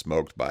getting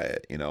smoked by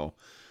it,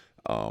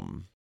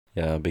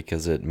 Yeah,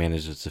 because it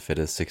manages to fit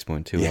a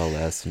 6.2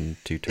 LS and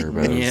 2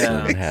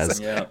 turbos,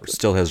 and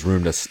still has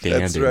room to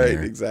stand. That's in right,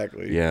 there.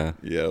 exactly. Yeah,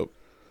 yep.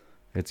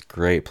 It's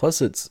great.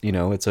 Plus, it's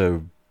it's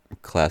a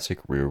classic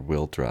rear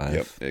wheel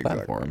drive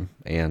platform,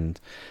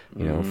 and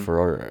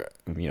for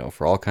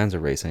all kinds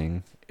of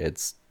racing,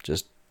 it's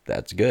just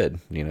that's good.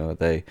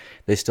 They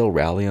still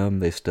rally them.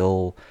 They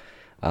still.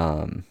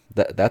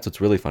 That's what's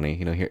really funny,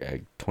 here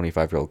a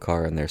 25-year-old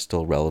car, and they're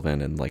still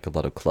relevant in like a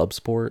lot of club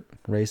sport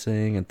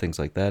racing and things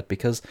like that,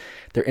 because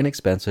they're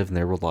inexpensive and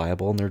they're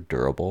reliable and they're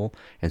durable,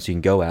 and so you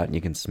can go out and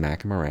you can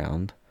smack them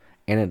around,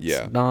 and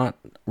it's not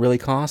really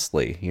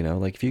costly.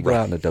 Like if you go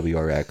out in a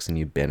WRX and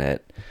you bin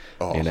it,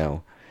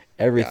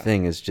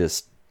 everything is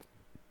just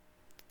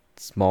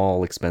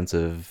small,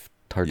 expensive,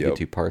 hard to get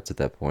to parts at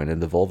that point,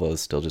 and the Volvo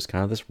is still just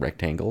kind of this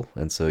rectangle,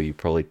 and so you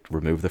probably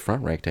remove the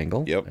front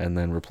rectangle and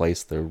then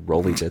replace the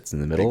rolly bits in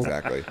the middle,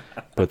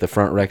 put the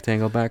front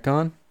rectangle back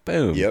on,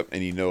 boom,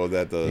 and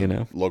that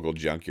the local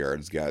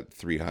junkyard's got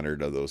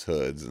 300 of those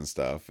hoods and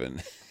stuff,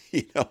 and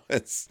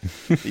it's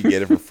you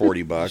get it for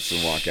 $40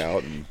 and walk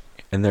out,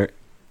 and they're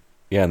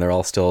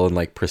all still in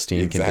like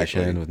pristine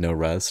condition with no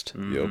rust.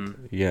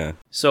 Yeah.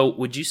 So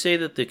would you say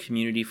that the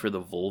community for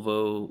the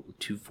Volvo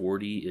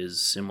 240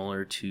 is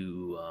similar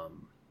to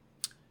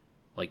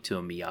to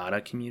a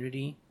Miata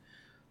community?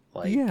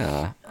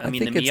 I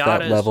think it's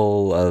that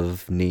level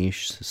of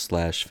niche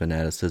 /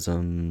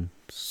 fanaticism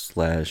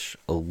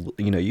 /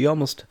 you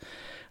almost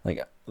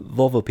like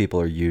Volvo people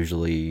are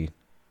usually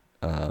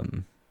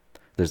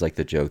there's like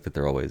the joke that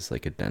they're always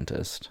like a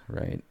dentist,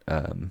 right?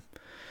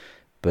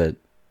 But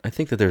I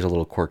think that there's a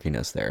little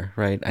quirkiness there,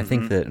 right? I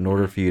think that in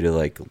order for you to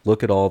like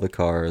look at all the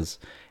cars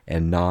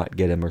and not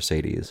get a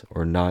Mercedes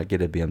or not get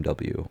a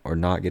BMW or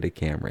not get a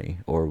Camry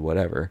or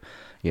whatever,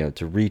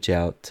 to reach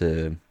out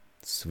to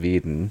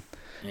Sweden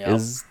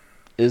is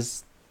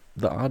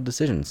the odd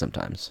decision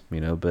sometimes,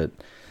 but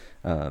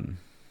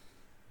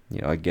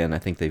again, I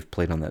think they've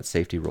played on that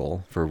safety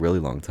role for a really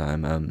long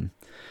time.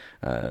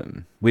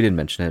 We didn't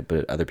mention it,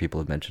 but other people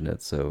have mentioned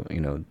it. So,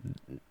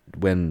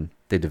 when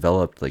they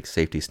developed like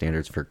safety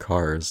standards for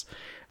cars,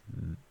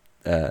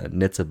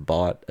 NHTSA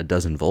bought a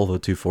dozen Volvo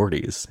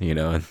 240s,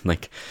 and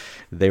like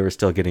they were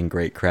still getting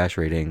great crash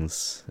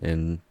ratings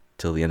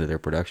until the end of their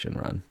production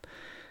run.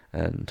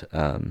 And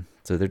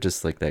so they're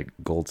just like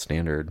that gold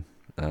standard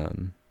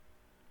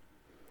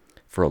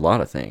for a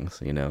lot of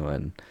things,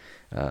 and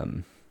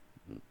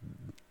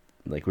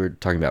like we were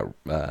talking about,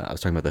 I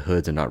was talking about the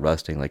hoods and not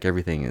rusting, like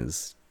everything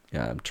is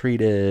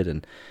treated,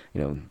 and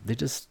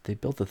they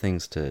built the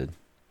things to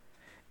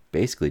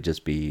basically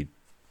just be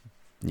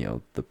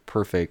the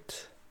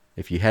perfect,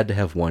 if you had to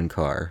have one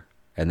car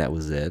and that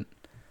was it,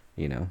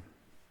 you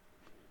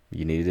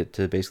needed it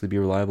to basically be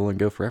reliable and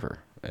go forever,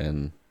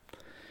 and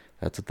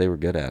that's what they were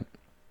good at.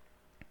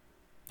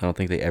 I don't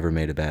think they ever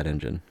made a bad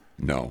engine.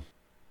 No.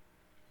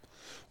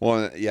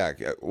 Well, yeah,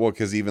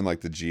 because even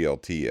like the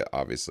GLT,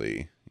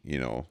 obviously,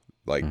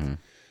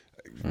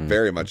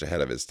 very much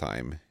ahead of its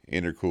time.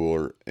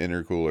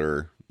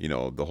 Intercooler,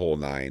 the whole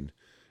nine.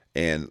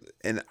 And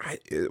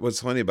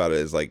what's funny about it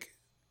is like,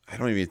 I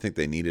don't even think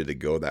they needed to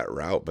go that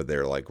route, but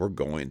they're like, we're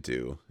going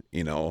to,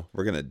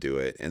 we're going to do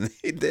it. And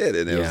they did.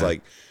 And it was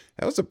like,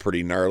 that was a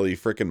pretty gnarly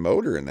freaking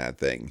motor in that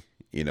thing,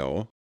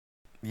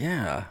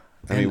 Yeah.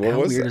 I mean, what how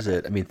was weird that? is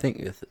it? I mean,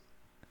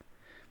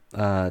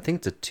 I think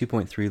it's a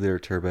 2.3 liter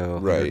turbo,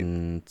 Right.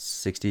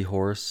 160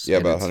 horse. Yeah,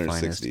 in about its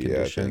 160. finest Yeah, I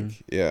condition.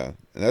 think. Yeah,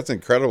 and that's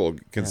incredible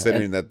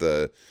considering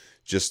that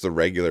just the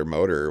regular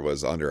motor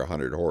was under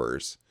 100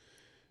 horse,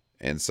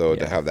 and so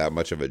to Yeah. have that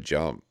much of a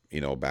jump,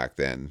 back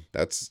then,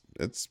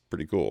 it's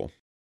pretty cool.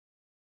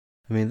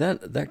 I mean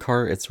that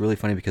car. It's really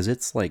funny because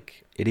it's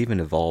like it even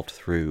evolved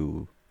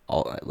through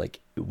all. Like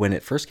when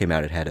it first came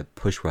out, it had a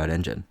push rod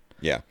engine.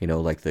 Yeah.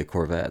 Like the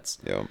Corvettes.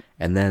 Yeah.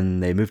 And then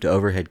they moved to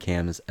overhead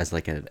cams as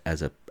like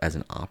as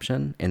an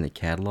option in the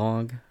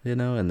catalog.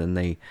 And then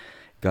they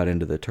got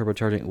into the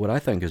turbocharging. What I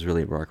think is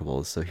really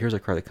remarkable is, so here's a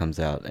car that comes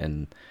out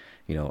in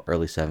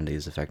early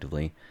 70s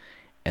effectively,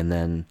 and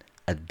then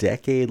a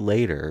decade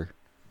later,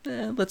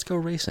 let's go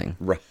racing.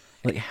 Right.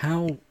 Like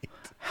how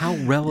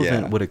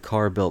relevant Yeah. would a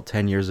car built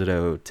 10 years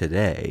ago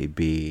today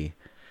be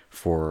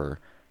for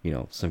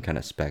some kind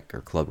of spec or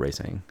club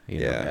racing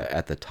Yeah.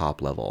 at the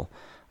top level?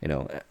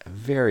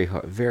 Very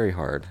hard, very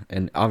hard.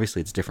 And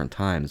obviously it's different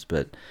times,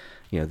 but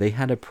they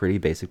had a pretty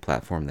basic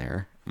platform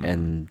there,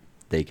 and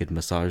they could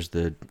massage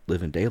the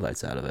living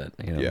daylights out of it.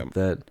 Yeah.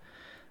 That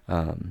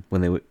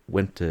when they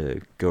went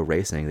to go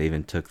racing, they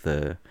even took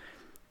the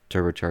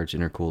turbocharged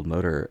intercooled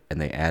motor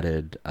and they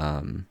added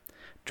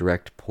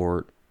direct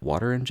port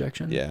water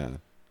injection. Yeah.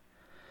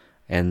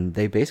 And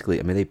they basically,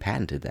 they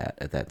patented that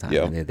at that time.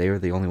 Yeah. And they were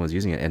the only ones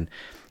using it.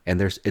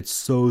 And it's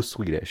so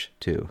Swedish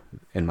too,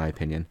 in my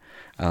opinion.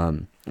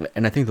 And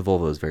I think the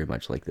Volvo is very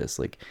much like this.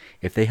 Like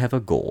if they have a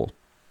goal,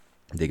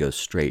 they go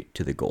straight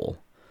to the goal.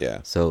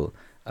 Yeah. So,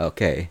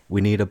 okay, we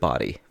need a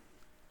body.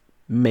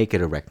 Make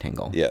it a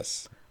rectangle.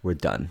 Yes. We're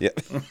done. Yeah.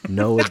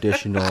 No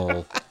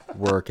additional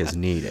work is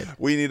needed.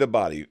 We need a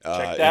body.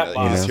 Check that you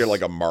box. just hear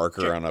like a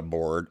marker on a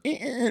board.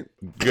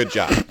 Good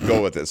job.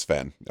 Go with this,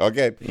 Sven.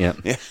 Okay. Yep.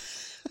 Yeah.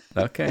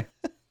 Okay.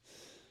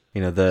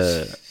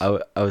 I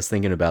was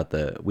thinking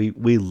about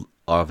we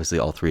obviously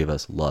all three of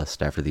us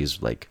lust after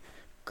these like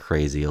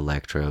crazy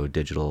electro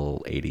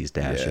digital 80s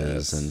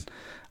dashes. Yes.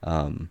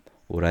 And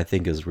what I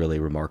think is really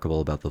remarkable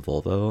about the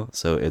Volvo,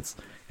 so it's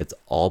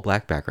all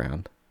black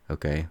background,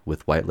 okay,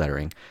 with white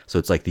lettering. So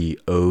it's like the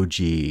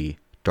OG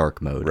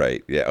dark mode.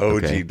 Right. Yeah.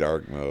 OG Okay.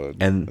 dark mode.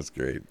 And- that's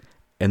great.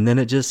 And then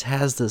it just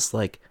has this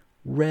like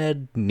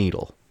red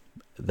needle.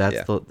 That's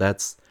Yeah.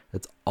 that's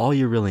all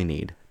you really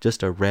need.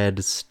 Just a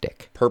red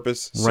stick.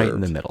 Purpose Right in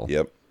served. the middle.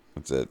 Yep.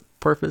 That's it.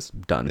 Purpose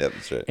done. Yep,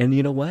 that's right. And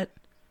you know what?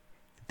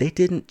 They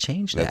didn't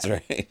change that. That's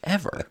right.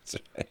 Ever. That's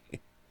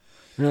right.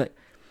 They're like,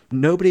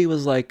 nobody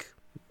was like,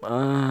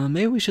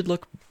 maybe we should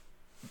look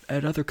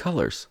at other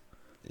colors.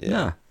 Yeah.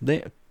 Nah,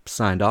 they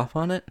signed off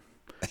on it.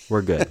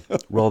 We're good.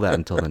 Roll that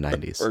until the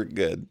 90s. We're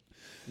good.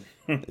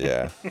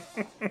 Yeah.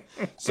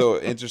 So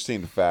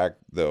interesting fact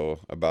though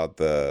about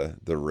the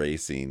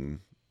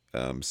racing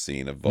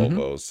scene of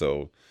Volvo.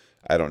 So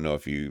I don't know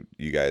if you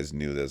guys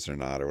knew this or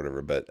not or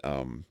whatever, but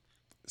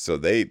so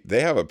they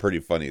have a pretty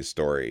funny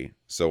story.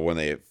 So when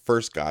they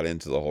first got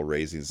into the whole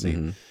racing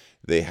scene,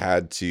 they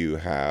had to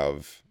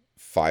have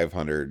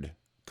 500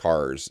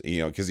 cars,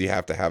 because you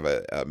have to have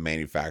a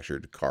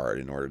manufactured car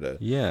in order to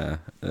Yeah,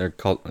 they're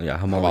called homologation.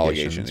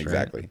 homologation,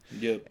 exactly.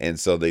 Yep. And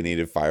so they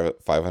needed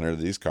 500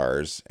 of these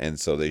cars, and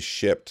so they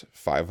shipped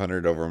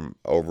 500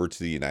 over to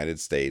the United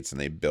States,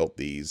 and they built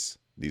these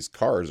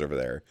cars over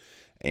there.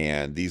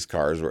 And these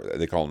cars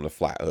they call them the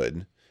flat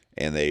hood,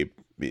 and they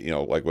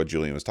like what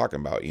Julian was talking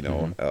about,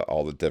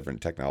 all the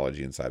different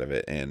technology inside of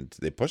it, and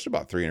they pushed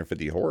about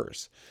 350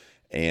 horse.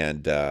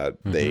 And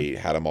they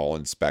had them all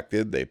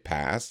inspected. They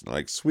passed. And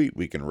like, sweet,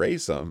 we can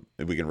race them.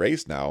 And we can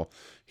race now.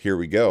 Here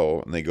we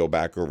go. And they go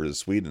back over to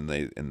Sweden.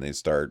 And they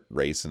start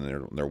racing.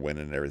 And they're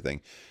winning and everything.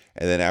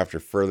 And then after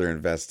further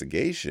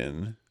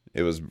investigation,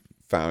 it was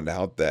found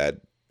out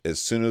that as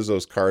soon as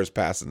those cars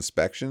passed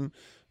inspection,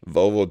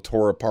 Volvo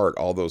tore apart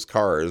all those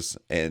cars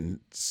and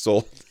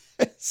sold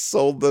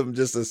them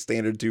just as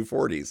standard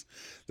 240s.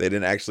 They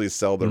didn't actually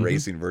sell the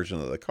racing version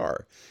of the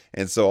car.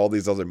 And so all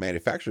these other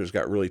manufacturers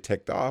got really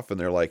ticked off, and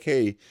they're like,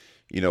 hey,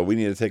 we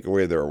need to take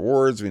away their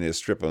awards. We need to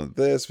strip them of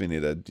this. We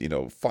need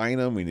to, fine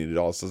them. We need to do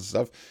all sorts of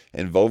stuff.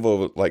 And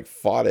Volvo like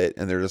fought it.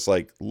 And they're just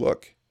like,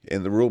 look,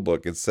 in the rule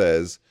book, it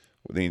says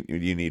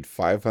you need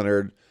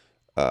 500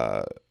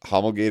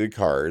 homologated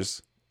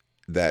cars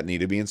that need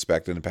to be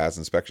inspected and pass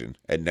inspection.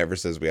 It never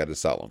says we had to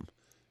sell them.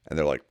 And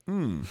they're like,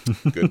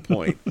 good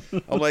point.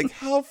 I'm like,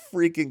 how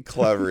freaking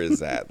clever is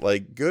that?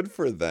 Like, good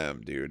for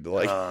them, dude.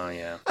 Like,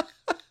 Yeah.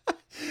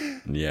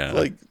 Yeah.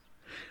 like,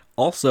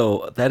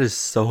 also, that is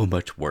so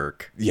much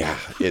work. yeah,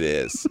 it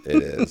is.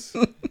 It is.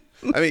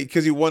 I mean,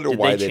 because you wonder Did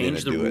why they they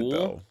change didn't the do rule? it,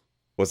 though.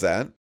 What's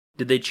that?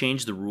 Did they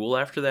change the rule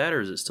after that,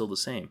 or is it still the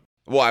same?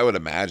 Well, I would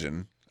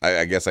imagine.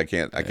 I guess I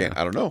can't. I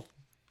don't know.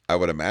 I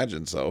would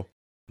imagine so.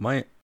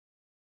 My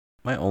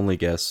only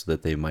guess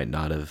that they might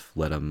not have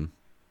let them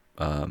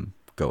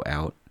go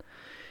out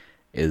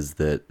is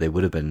that they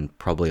would have been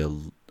probably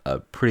a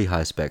pretty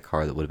high spec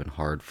car that would have been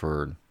hard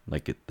for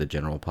like the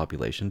general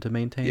population to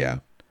maintain. Yeah.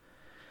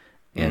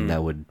 And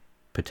that would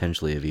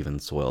potentially have even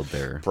soiled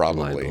their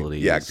Probably. liability.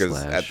 Yeah,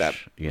 because at that,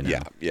 you know.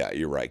 yeah,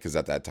 you're right. Because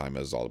at that time, it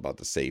was all about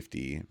the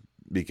safety,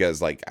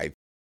 because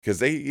because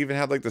they even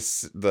had like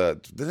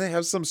did they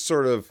have some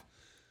sort of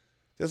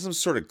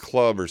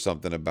club or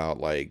something about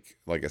like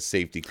a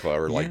safety club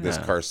or like this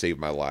Yeah. car saved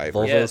my life.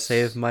 Volvo Yes.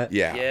 saved my...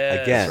 Yeah.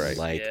 Yes. Again, That's right.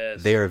 like,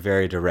 Yes. they are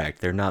very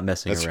direct. They're not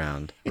messing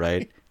around,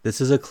 right?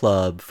 This is a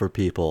club for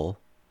people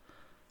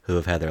who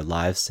have had their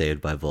lives saved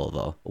by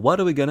Volvo. What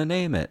are we going to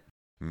name it?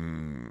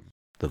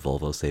 The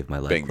Volvo Saved My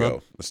Life Bingo.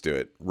 Club? Let's do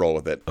it. Roll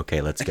with it.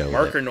 Okay, let's go with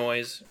Marker it.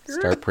 noise.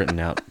 Start printing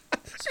out.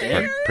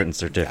 Start printing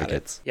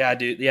certificates. Yeah,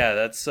 dude. Yeah,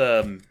 that's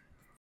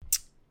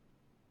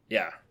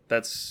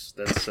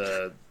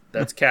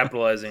that's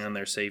capitalizing on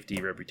their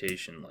safety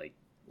reputation.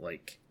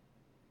 Like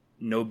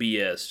no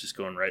BS, just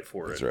going right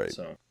for That's it. right.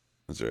 So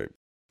That's right.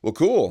 Well,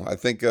 cool. I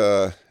think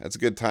that's a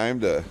good time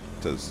to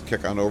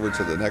kick on over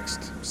to the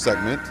next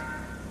segment.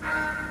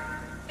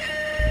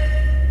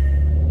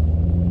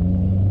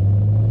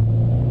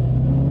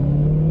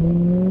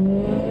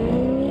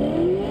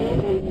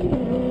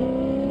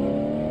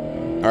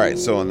 All right,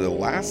 so in the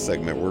last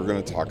segment, we're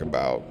going to talk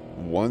about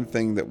one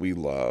thing that we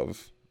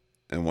love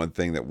and one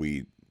thing that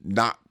we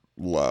not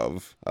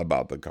love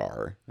about the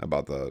car,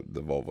 about the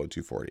Volvo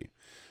 240.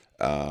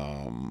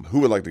 Who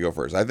would like to go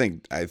first? I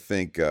think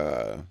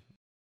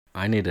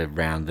I need to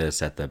round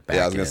this at the back.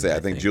 yeah, I was gonna say I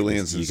think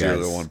Julian, because you since you're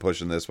the guys one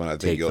pushing this one, I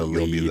think take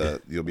the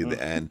you'll be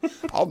the end.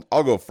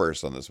 I'll go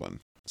first on this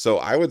one. So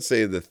I would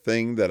say the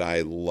thing that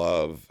I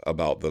love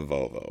about the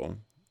Volvo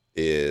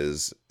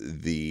is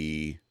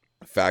the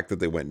fact that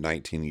they went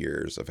 19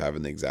 years of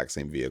having the exact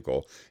same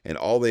vehicle, and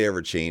all they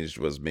ever changed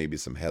was maybe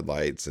some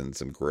headlights and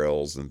some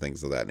grills and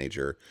things of that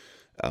nature.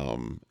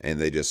 And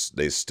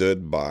they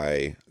stood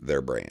by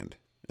their brand,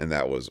 and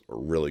that was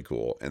really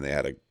cool. And they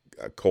had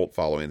a cult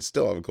following, and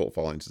still have a cult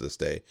following to this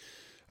day.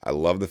 I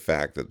love the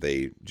fact that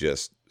they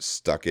just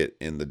stuck it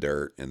in the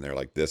dirt, and they're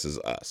like, "This is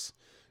us,"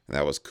 and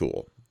that was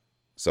cool.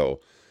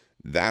 So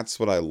that's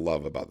what I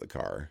love about the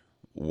car.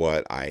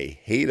 What I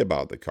hate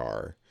about the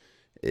car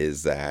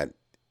is that,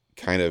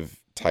 kind of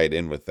tied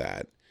in with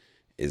that,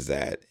 is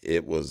that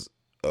it was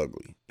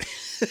ugly.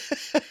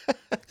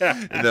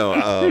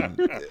 No,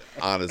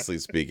 honestly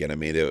speaking, I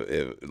mean,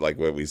 it like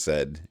what we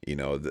said,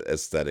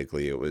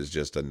 aesthetically, it was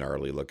just a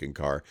gnarly looking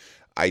car.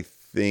 I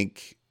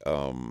think,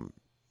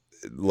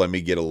 let me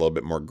get a little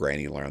bit more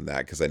granular on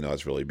that, because I know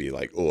it's really be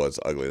like, oh, it's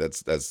ugly.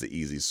 That's the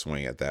easy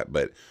swing at that.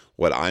 But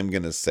what I'm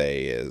going to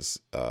say is,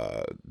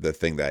 the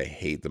thing that I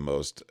hate the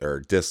most or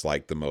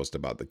dislike the most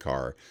about the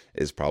car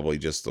is probably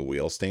just the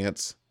wheel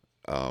stance.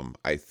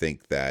 I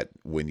think that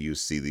when you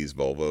see these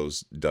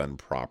Volvos done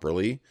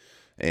properly,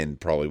 and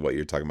probably what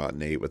you're talking about,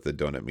 Nate, with the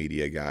Donut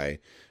Media guy,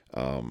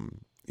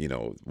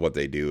 what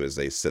they do is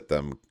they sit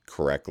them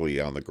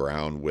correctly on the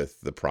ground with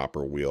the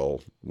proper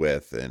wheel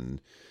width, and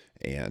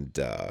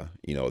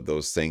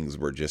those things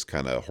were just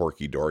kind of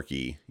horky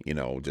dorky,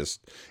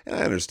 and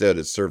I understood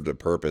it served a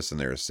purpose and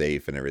they're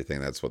safe and everything.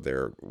 That's what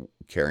they're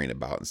caring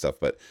about and stuff.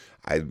 But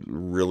I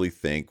really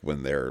think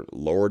when they're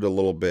lowered a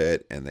little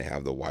bit and they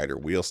have the wider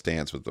wheel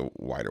stance with the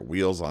wider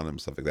wheels on them,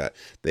 stuff like that,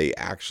 they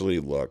actually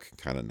look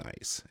kind of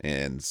nice.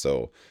 And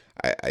so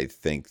I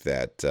think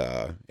that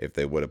if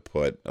they would have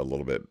put a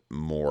little bit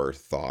more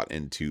thought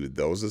into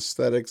those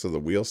aesthetics of the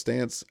wheel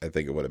stance, I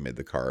think it would have made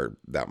the car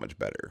that much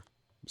better.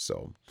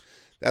 So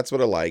that's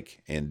what I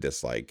like and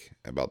dislike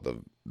about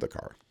the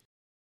car.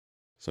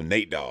 So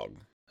Nate Dogg.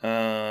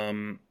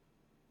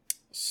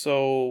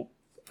 So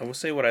I will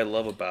say what I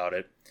love about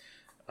it.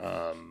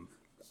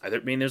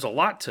 There's a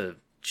lot to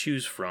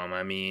choose from.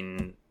 I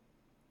mean,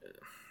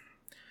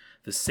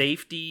 the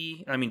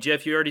safety. I mean,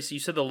 Jeff, you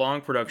said the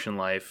long production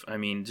life. I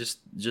mean, just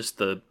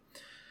their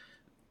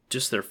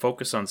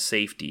focus on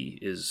safety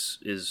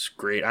is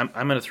great. I'm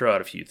going to throw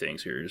out a few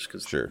things here just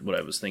because what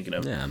I was thinking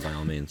of. Yeah, by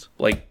all means.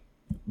 Like,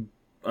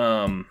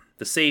 the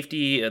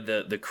safety,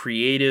 the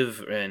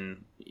creative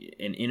and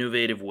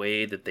innovative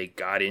way that they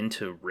got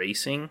into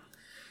racing.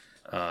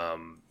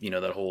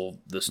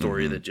 The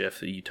story that Jeff,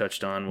 that you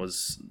touched on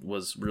was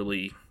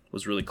really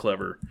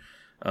clever.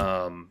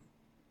 And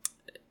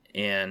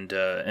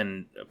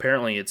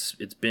apparently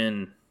it's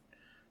been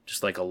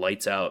just like a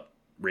lights out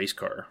race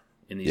car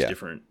in these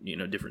different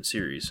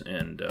series.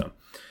 And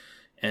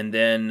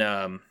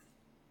then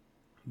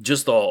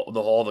just all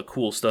the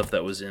cool stuff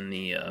that was in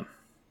the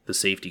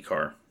safety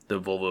car,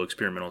 the Volvo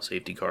experimental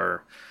safety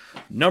car.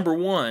 Number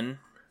one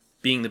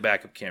being the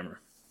backup camera.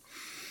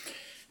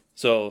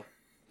 So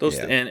those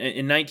and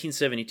in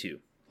 1972,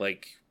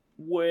 like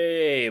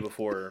way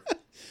before.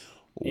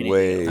 I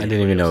didn't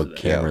even know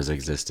cameras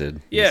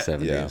existed in the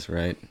 70s,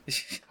 right?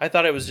 I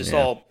thought it was just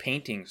all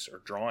paintings or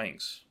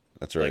drawings.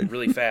 That's right. Like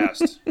really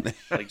fast.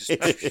 Like just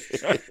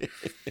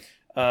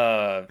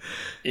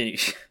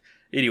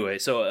anyway,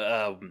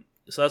 so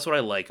that's what I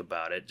like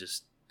about it.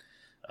 Just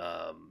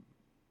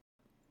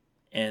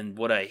and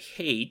what I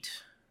hate,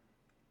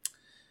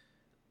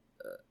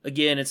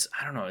 again, it's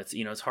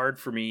hard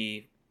for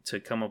me to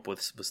come up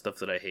with stuff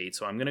that I hate.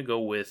 So I'm gonna go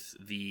with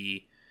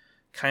the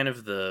kind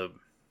of the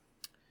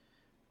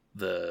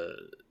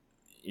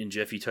and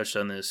Jeff, you touched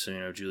on this.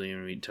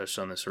 Julian, we touched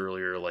on this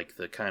earlier. Like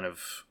the kind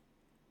of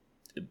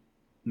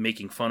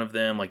making fun of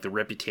them, like the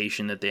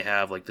reputation that they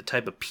have, like the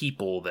type of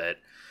people that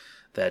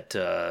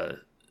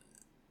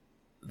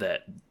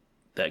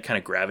kind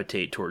of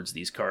gravitate towards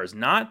these cars.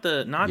 Not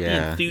the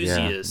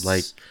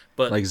enthusiasts,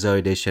 but like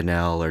Zoe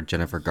Deschanel or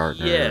Jennifer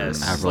Gartner,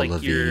 yes, Avril like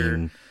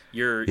Lavigne.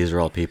 These are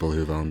all people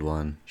who've owned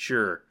one.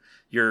 Sure,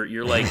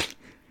 you're like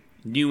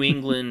New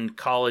England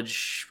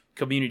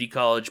community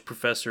college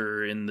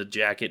professor in the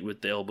jacket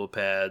with the elbow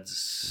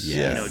pads.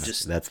 Yeah,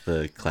 just that's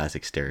the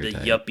classic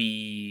stereotype. The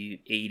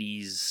yuppie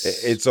 80s.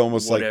 It's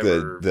almost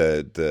whatever.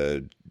 like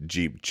the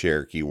Jeep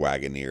Cherokee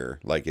Wagoneer.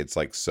 Like it's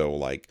like so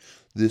like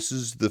this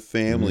is the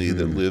family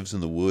that lives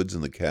in the woods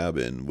in the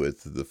cabin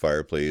with the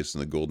fireplace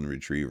and the golden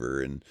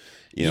retriever, and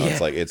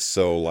it's like it's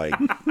so like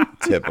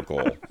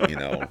typical,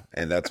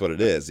 and that's what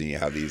it is. And you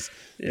have these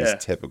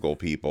typical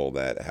people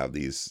that have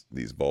these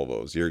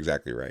Volvos. You're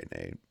exactly right,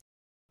 Nate.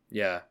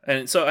 Yeah,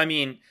 and so I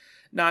mean,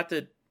 not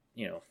that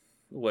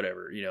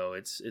whatever,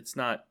 it's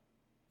not.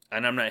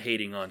 And I'm not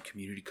hating on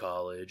community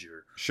college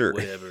or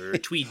whatever,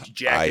 tweed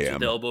jackets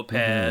with elbow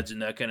pads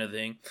and that kind of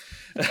thing.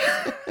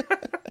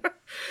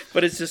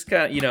 But it's just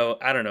kind of,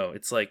 I don't know.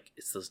 It's like,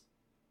 it's those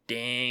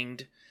dang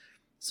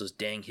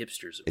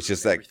hipsters. It's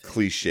just that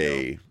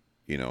cliche,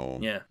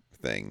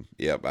 thing.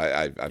 Yep.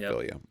 I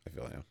feel you. I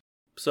feel you.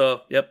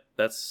 So, yep.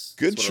 That's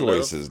good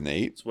choices,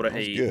 Nate. That's what I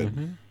hate. Good.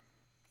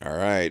 Mm-hmm. All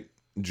right.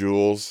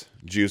 Jules,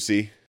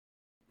 Juicy.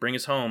 Bring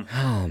us home.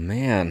 Oh,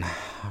 man.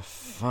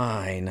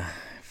 Fine,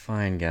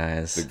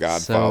 guys. The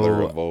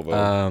godfather of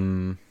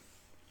Volvo.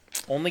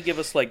 Only give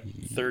us like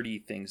 30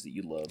 things that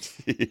you love.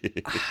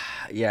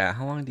 Yeah,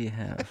 how long do you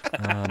have?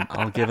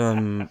 I'll give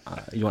them.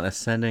 You want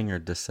ascending or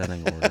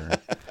descending order?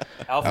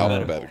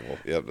 Alphabetical.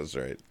 Yep, that's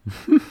right.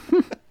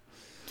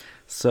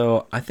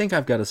 So I think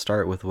I've got to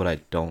start with what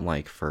I don't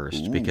like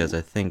first, because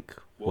I think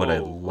what I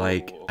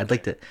like. Okay. I'd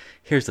like to.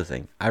 Here's the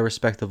thing. I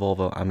respect the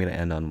Volvo. I'm going to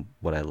end on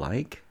what I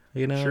like.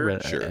 Sure.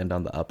 End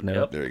on the up note.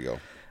 Yep. There you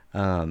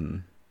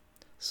go.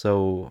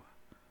 So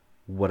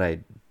what I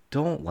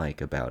don't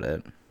like about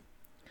it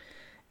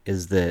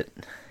is that,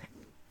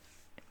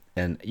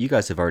 and you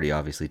guys have already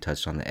obviously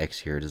touched on the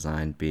exterior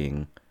design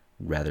being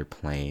rather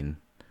plain,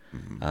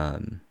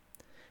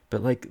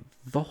 but like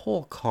the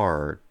whole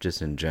car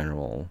just in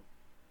general,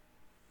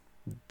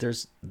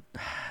 there's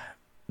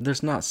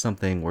not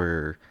something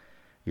where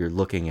you're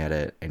looking at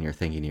it and you're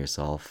thinking to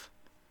yourself,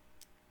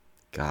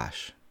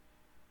 gosh,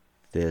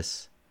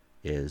 this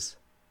is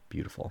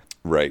beautiful.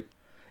 Right.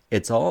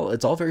 It's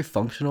all very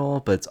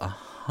functional, but it's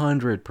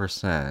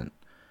 100%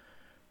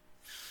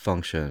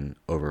 function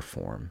over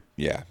form.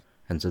 Yeah.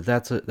 And so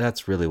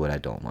that's really what I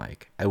don't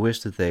like. I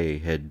wish that they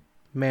had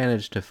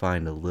managed to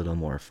find a little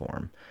more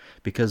form,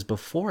 because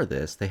before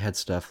this they had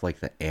stuff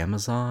like the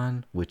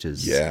Amazon, which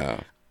is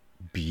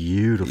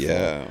beautiful.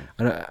 Yeah.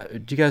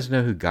 Do you guys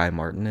know who Guy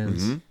Martin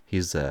is? Mm-hmm.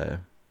 He's okay.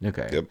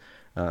 Yep.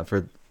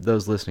 For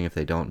those listening, if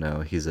they don't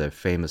know, he's a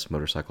famous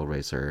motorcycle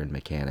racer and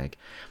mechanic.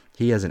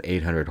 He has an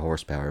 800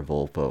 horsepower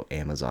Volvo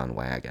Amazon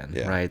wagon,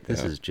 right?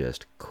 This is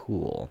just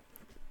cool.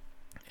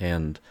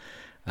 And,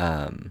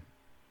 then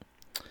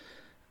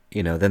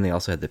they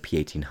also had the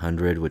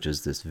P1800, which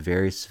is this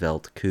very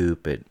svelte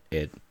coupe.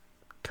 It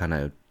kind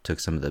of took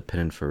some of the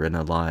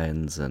Pininfarina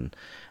lines and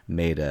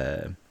made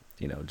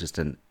just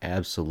an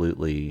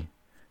absolutely,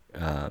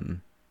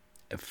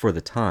 for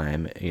the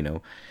time,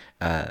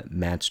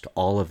 matched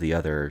all of the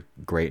other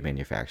great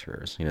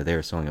manufacturers. They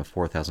were selling a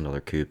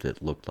 $4,000 coupe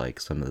that looked like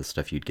some of the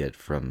stuff you'd get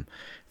from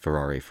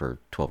Ferrari for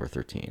 12 or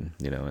 13,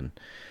 and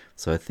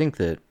so I think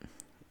that,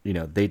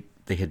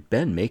 they had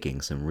been making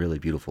some really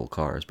beautiful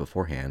cars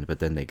beforehand, but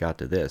then they got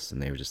to this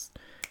and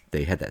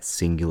they had that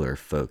singular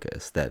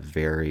focus, that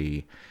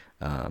very,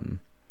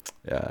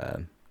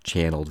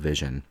 channeled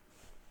vision.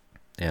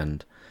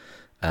 And,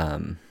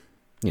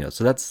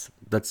 so that's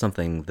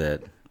something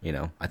that,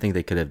 I think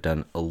they could have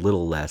done a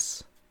little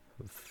less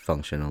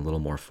function, a little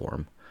more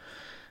form.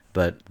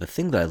 But the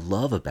thing that I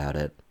love about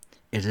it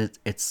is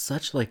it's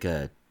such like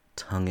a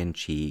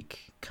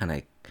tongue-in-cheek, kind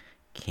of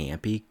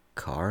campy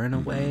car in a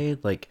way.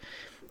 Like,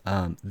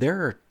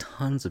 there are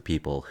tons of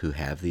people who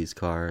have these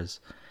cars,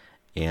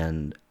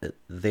 and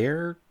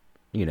they're,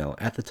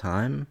 at the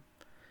time,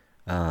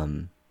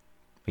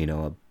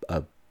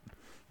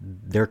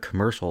 their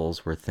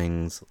commercials were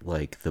things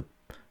like the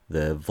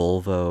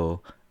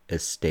Volvo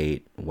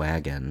Estate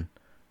wagon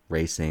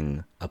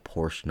racing a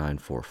Porsche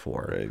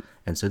 944. Right.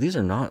 And so these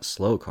are not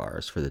slow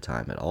cars for the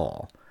time at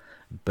all.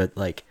 But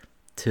like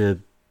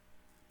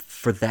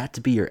for that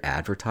to be your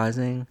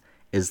advertising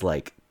is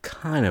like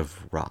kind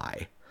of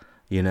wry.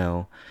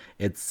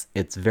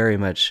 It's very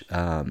much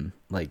the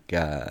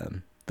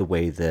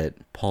way that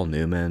Paul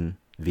Newman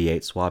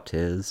V8 swapped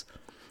his.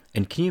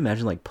 And can you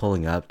imagine like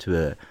pulling up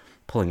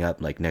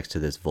like next to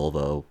this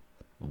Volvo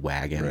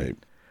wagon, right,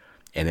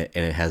 and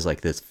it has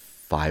like this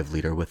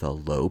 5-liter with a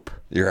lope.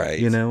 You're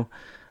right.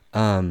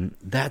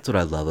 That's what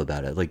I love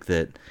about it. Like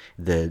that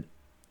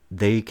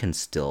they can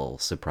still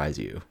surprise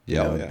you.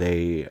 Yeah.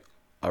 They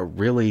are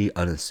really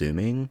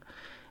unassuming,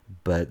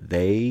 but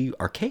they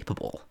are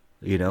capable.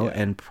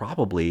 And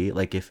probably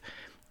like if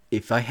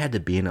if I had to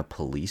be in a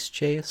police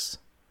chase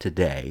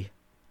today,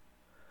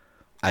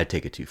 I'd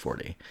take a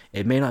 240.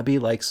 It may not be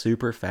like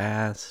super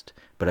fast,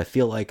 but I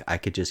feel like I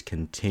could just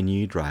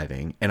continue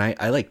driving. And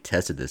I like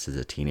tested this as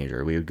a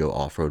teenager. We would go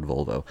off-road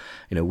Volvo.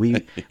 You know, we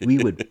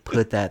would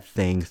put that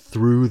thing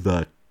through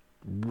the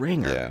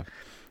ringer.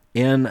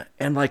 Yeah.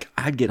 And like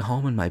I'd get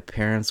home and my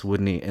parents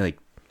wouldn't like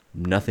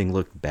nothing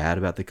looked bad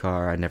about the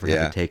car. I never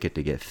had to take it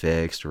to get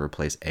fixed or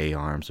replace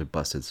A-arms or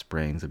busted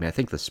springs. I mean, I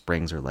think the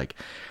springs are like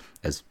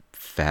as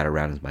fat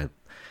around as my,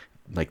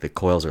 like the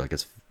coils are like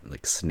as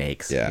like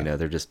snakes. Yeah. You know,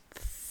 they're just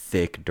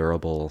thick,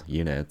 durable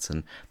units,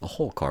 and the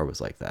whole car was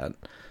like that.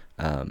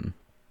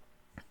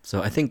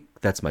 So I think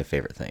that's my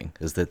favorite thing,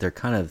 is that they're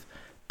kind of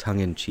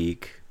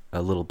tongue-in-cheek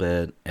a little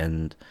bit,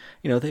 and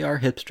you know, they are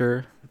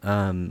hipster,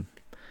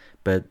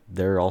 but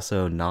they're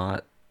also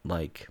not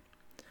like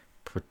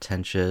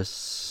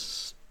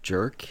pretentious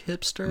jerk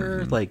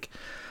hipster. Like,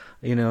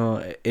 you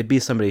know, it'd be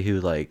somebody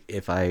who, like,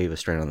 if I was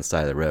stranded on the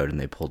side of the road and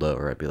they pulled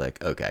over, I'd be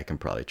like, okay, I can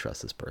probably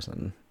trust this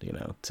person, you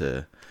know,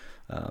 to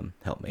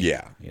help me.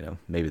 Yeah. You know,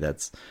 maybe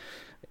that's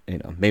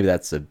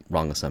a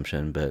wrong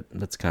assumption, but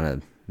that's kind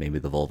of maybe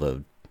the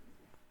Volvo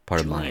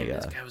part Julian, of my.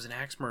 This guy was an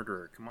axe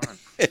murderer. Come on.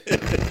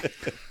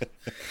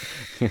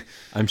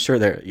 I'm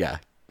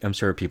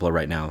sure people are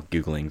right now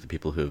Googling the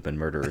people who have been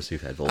murderers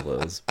who've had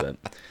Volvos, but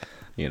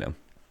you know,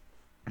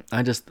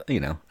 I just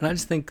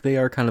think they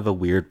are kind of a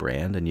weird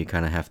brand, and you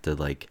kind of have to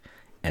like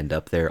end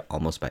up there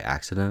almost by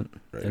accident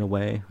in a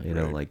way, you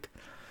know, like,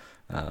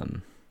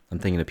 I'm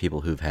thinking of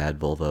people who've had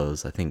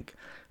Volvos. I think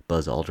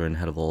Buzz Aldrin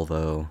had a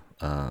Volvo,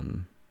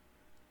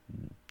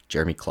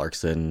 Jeremy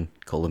Clarkson,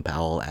 Colin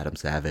Powell, Adam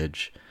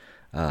Savage,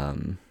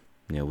 you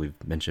know, we've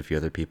mentioned a few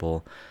other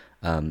people,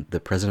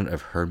 the president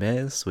of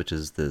Hermes, which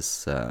is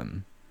this,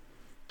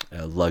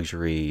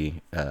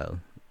 luxury,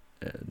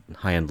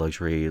 high-end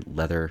luxury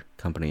leather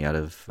company out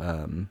of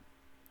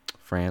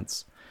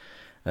France,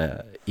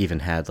 even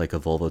had like a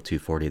Volvo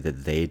 240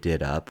 that they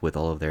did up with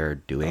all of their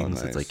doings.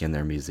 Oh, nice. It's like in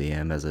their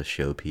museum as a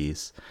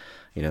showpiece,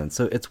 you know. And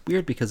so it's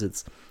weird because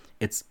it's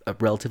a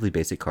relatively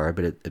basic car,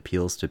 but it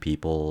appeals to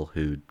people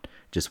who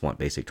just want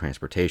basic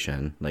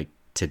transportation. Like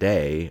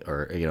today,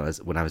 or you know,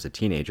 when I was a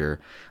teenager,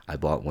 I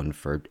bought one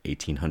for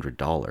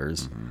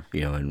 $1,800,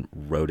 you know, and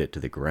rode it to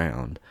the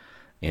ground.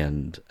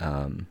 And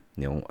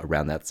you know,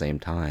 around that same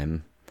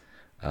time,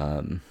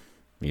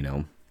 you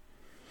know,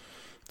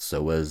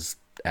 so was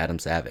Adam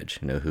Savage,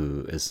 you know,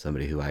 who is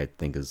somebody who I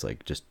think is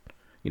like just,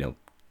 you know,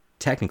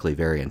 technically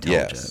very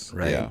intelligent,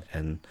 right? Yeah.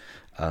 And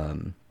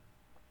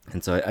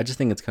so I just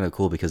think it's kind of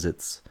cool because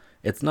it's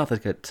not the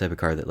type of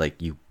car that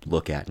like you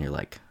look at and you're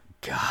like,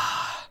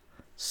 God,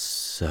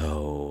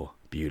 so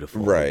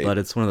beautiful, right? But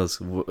it's one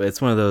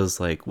of those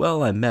like,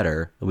 well, I met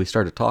her, we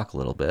started to talk a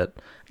little bit,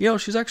 you know,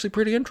 she's actually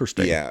pretty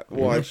interesting. Yeah.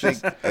 Well, I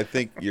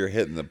think you're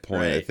hitting the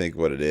point. Right. I think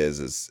what it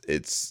is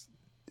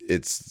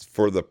it's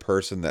for the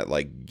person that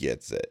like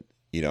gets it.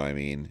 You know what I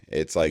mean?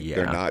 It's like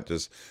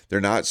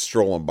they're not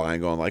strolling by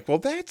and going like, well,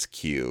 that's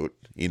cute.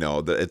 You know,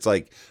 it's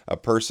like a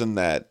person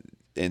that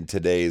in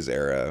today's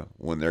era,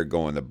 when they're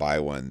going to buy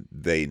one,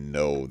 they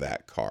know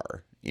that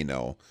car, you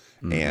know,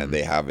 and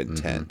they have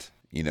intent,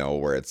 you know,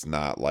 where it's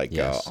not like,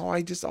 oh,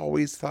 I just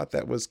always thought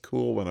that was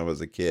cool when I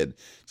was a kid.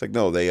 It's like,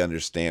 no, they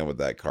understand what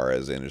that car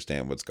is. They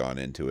understand what's gone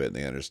into it, and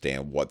they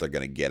understand what they're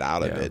going to get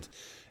out of it.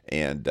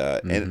 And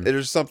and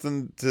there's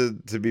something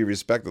to be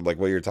respected, like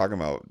what you're talking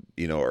about,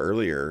 you know,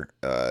 earlier,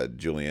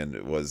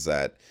 Julian, was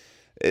that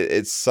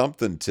it's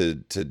something to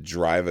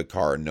drive a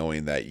car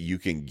knowing that you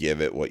can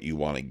give it what you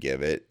want to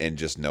give it and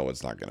just know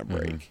it's not going to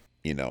break,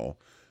 you know,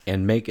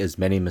 and make as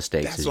many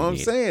mistakes that's as what you I'm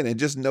need. saying, and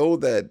just know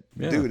that,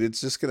 dude, it's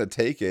just going to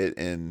take it,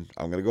 and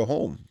I'm going to go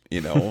home,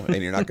 you know, and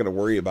you're not going to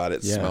worry about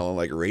it smelling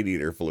like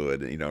radiator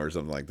fluid, you know, or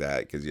something like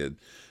that, because you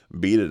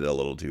beat it a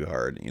little too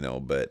hard, you know.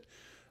 But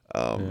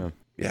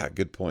yeah,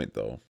 good point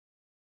though.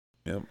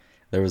 Yep.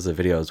 There was a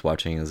video I was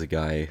watching as a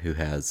guy who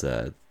has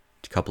a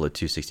couple of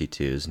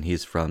 262s, and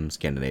he's from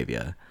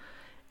Scandinavia.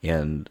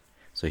 And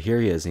so here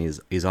he is, and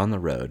he's on the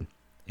road,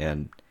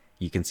 and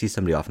you can see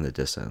somebody off in the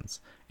distance,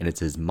 and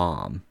it's his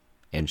mom,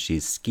 and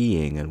she's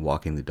skiing and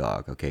walking the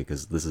dog, okay,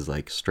 because this is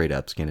like straight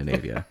up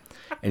Scandinavia.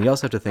 And you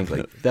also have to think,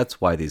 like,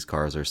 that's why these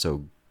cars are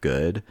so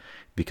good,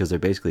 because they're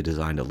basically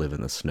designed to live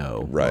in the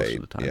snow most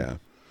of the time. Yeah.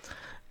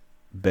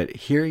 But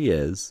here he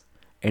is,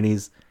 and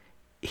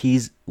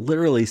he's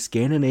literally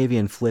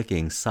Scandinavian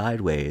flicking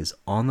sideways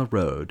on the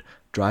road,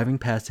 driving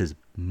past his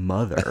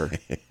mother,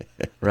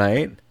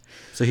 right?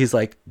 So he's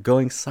like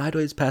going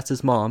sideways past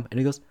his mom, and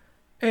he goes,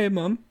 "Hey,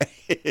 Mom,"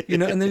 you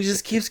know, and then he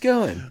just keeps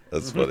going.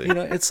 That's funny. You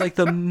know, it's like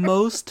the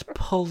most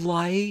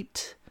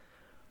polite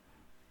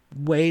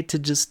way to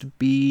just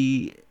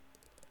be.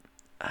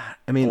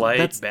 I mean, Polite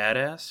that's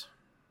badass.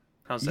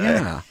 How's that?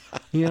 yeah.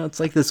 You know, it's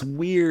like this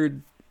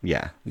weird.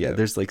 Yeah.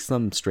 There's like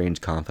some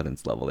strange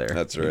confidence level there.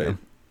 That's you right. know?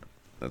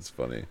 That's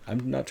funny.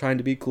 I'm not trying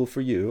to be cool for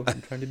you.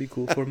 I'm trying to be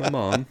cool for my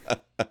mom.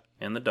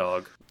 And the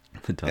dog.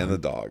 The dog. And the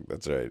dog.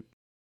 That's right.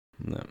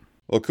 No.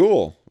 Well,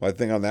 cool. Well, I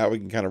think on that we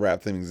can kind of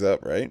wrap things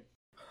up, right?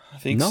 I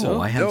think No,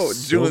 so. I have No,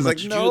 so Julian's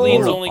much like, no. more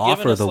Julian's to only offer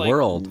given us the like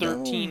world.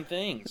 13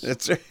 things.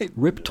 That's right.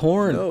 Rip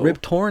Torn. No.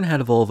 Rip Torn had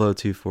a Volvo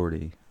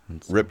 240.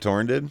 Rip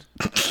Torn did?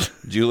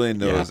 Julian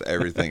knows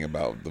everything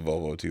about the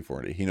Volvo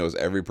 240. He knows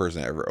every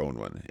person that ever owned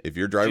one. If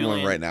you're driving one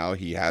Julian. right now,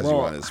 he has you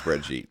Well- on his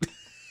spreadsheet.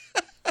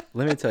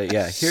 Let me tell you.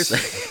 Yeah, here's.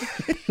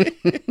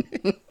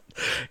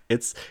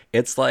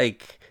 it's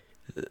like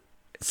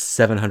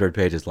 700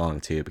 pages long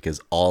too, because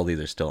all these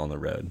are still on the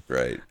road.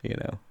 Right. You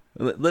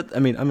know, I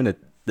mean, I'm gonna.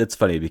 That's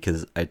funny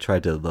because I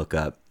tried to look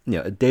up. You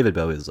know, David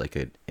Bowie is like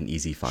an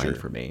easy find Sure.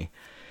 for me,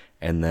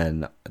 and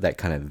then that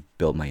kind of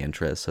built my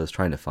interest. So I was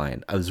trying to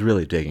find. I was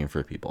really digging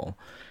for people,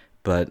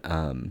 but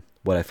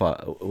what I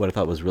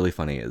thought was really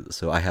funny is,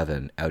 so I have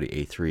an Audi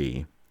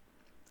A3,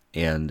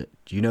 and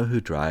do you know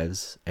who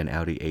drives an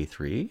Audi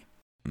A3?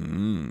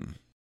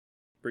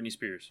 Britney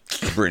Spears.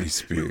 Britney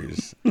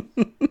Spears.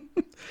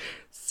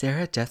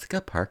 Sarah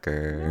Jessica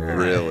Parker.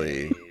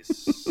 Really?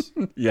 Nice.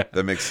 Yeah.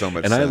 That makes so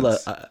much And I sense.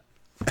 love,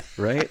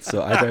 right?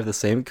 So I drive the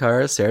same car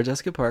as Sarah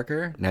Jessica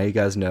Parker. Now you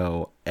guys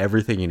know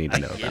everything you need to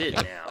know Get about it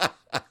me.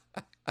 now.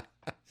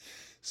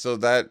 So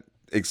that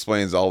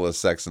explains all the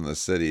Sex in the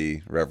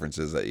City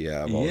references that you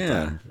have all the Yeah,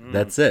 time.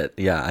 that's it.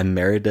 Yeah, I'm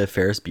married to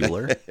Ferris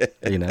Bueller.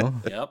 You know,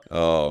 Yep.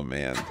 Oh,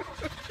 man.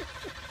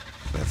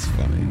 That's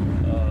funny.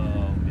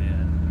 Oh,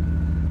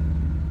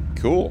 man.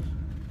 Cool.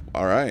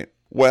 All right.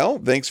 Well,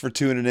 thanks for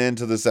tuning in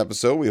to this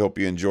episode. We hope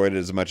you enjoyed it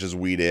as much as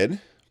we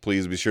did.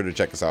 Please be sure to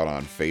check us out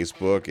on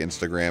Facebook,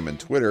 Instagram, and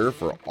Twitter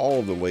for all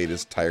of the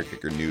latest Tire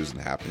Kicker news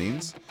and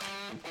happenings.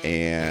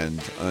 And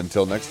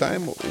until next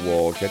time,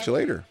 we'll catch you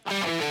later.